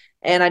trilogy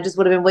and I just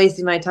would have been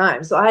wasting my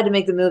time. So I had to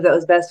make the move that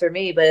was best for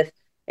me. But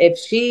if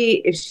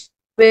she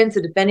wins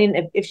to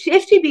defending, if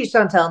she beats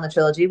Chantel in the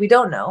trilogy, we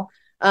don't know.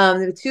 There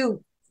were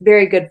two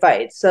very good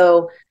fights.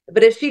 So,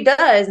 but if she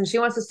does and she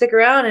wants to stick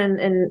around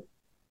and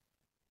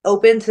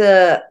open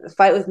to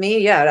fight with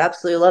me, I'd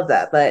absolutely love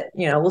that. But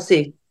we'll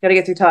see. Got to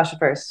get through Tasha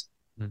first.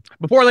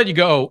 Before I let you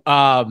go,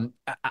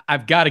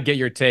 I've got to get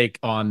your take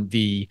on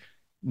the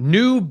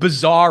new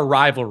bizarre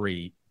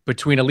rivalry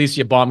between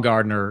Alicia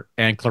Baumgardner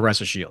and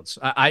Claressa Shields.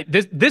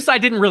 This I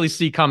didn't really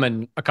see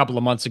coming a couple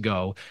of months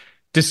ago,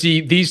 to see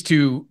these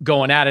two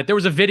going at it. There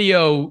was a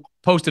video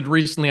posted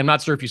recently, I'm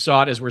not sure if you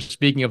saw it, as we're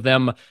speaking of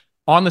them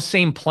on the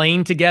same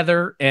plane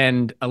together,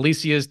 and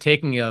Alicia's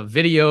taking a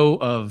video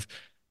of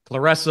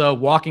Claressa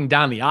walking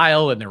down the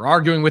aisle and they're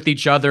arguing with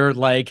each other.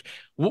 Like,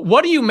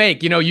 what do you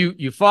make?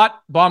 You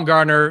fought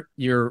Baumgardner,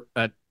 you're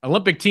an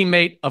Olympic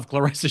teammate of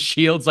Claressa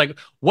Shields. Like,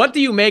 what do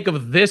you make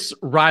of this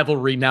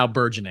rivalry now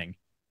burgeoning?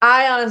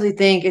 I honestly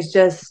think it's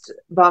just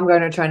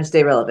Baumgardner trying to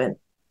stay relevant.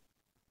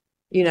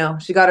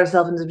 She got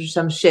herself into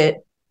some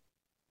shit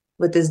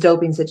with this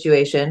doping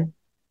situation.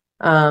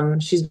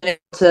 She's been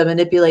able to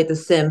manipulate the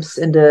simps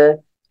into,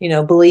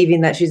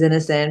 believing that she's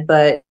innocent,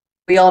 but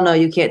we all know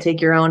you can't take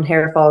your own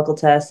hair follicle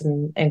test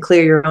and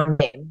clear your own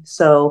name.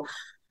 So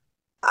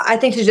I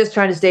think she's just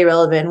trying to stay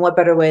relevant. And what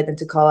better way than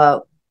to call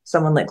out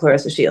someone like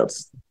Claressa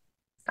Shields?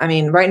 I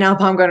mean, right now,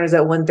 Baumgardner's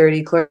at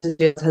 130. Claressa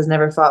Shields has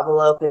never fought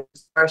below 50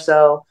 or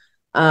so.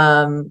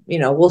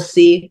 We'll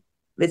see.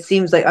 It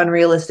seems like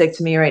unrealistic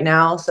to me right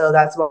now. So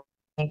that's why I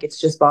think it's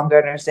just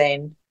Baumgardner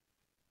saying,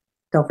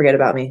 don't forget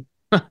about me.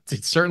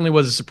 It certainly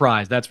was a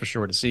surprise, that's for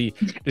sure, to see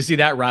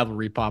that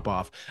rivalry pop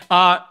off.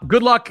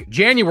 Good luck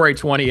January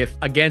 20th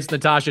against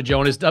Natasha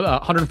Jonas,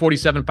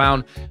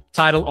 147-pound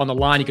title on the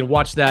line. You can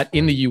watch that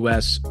in the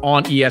U.S.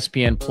 on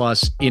ESPN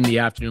Plus in the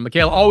afternoon.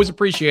 Michaela, always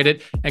appreciate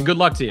it, and good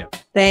luck to you.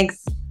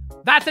 Thanks.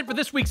 That's it for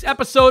this week's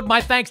episode.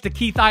 My thanks to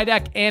Keith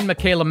Idek and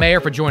Michaela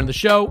Mayer for joining the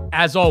show.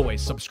 As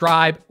always,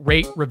 subscribe,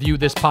 rate, review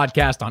this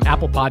podcast on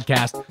Apple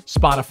Podcasts,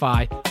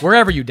 Spotify,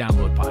 wherever you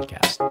download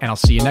podcasts. And I'll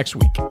see you next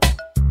week.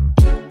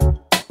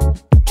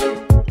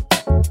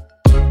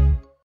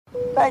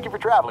 Thank you for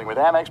traveling with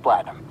Amex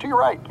Platinum. To your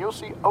right, you'll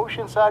see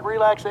oceanside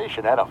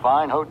relaxation at a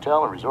fine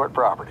hotel and resort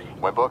property.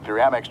 When booked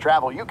through Amex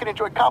Travel, you can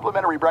enjoy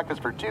complimentary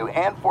breakfast for 2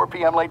 and 4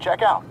 p.m. late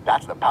checkout.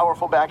 That's the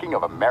powerful backing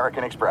of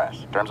American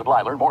Express. Terms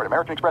apply. Learn more at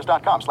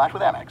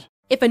americanexpress.com/withAmex.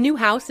 If a new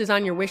house is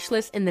on your wish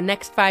list in the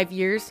next 5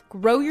 years,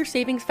 grow your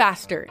savings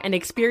faster and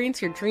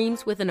experience your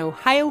dreams with an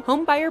Ohio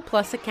Homebuyer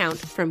Plus account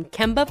from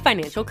Kemba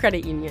Financial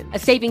Credit Union. A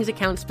savings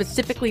account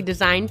specifically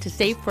designed to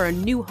save for a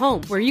new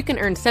home, where you can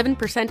earn 7%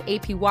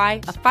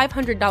 APY,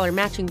 a $500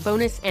 matching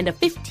bonus, and a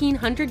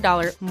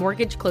 $1,500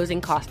 mortgage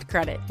closing cost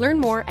credit. Learn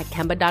more at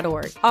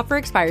Kemba.org. Offer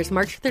expires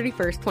March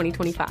 31st,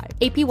 2025.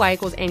 APY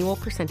equals annual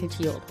percentage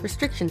yield.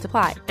 Restrictions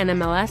apply.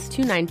 NMLS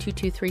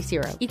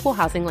 292230. Equal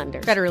housing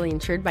lender. Federally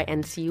insured by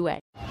NCUA.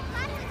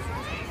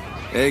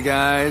 Hey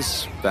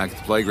guys, back at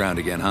the playground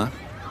again, huh?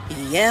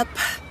 Yep.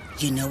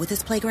 You know what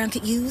this playground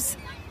could use?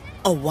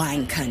 A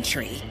wine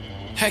country.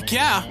 Heck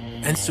yeah,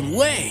 and some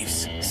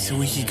waves so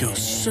we could go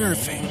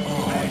surfing.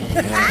 Oh,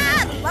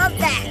 yeah. Love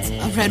that.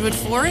 A redwood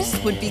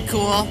forest would be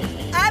cool.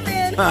 I'm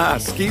in. fun?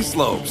 Ski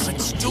slopes.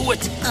 Let's do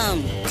it.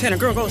 Can a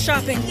girl go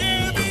shopping?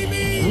 Yeah,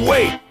 baby.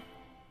 Wait!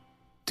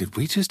 Did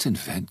we just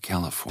invent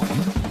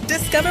California?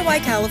 Discover why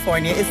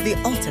California is the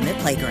ultimate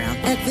playground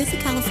at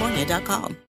visitcalifornia.com.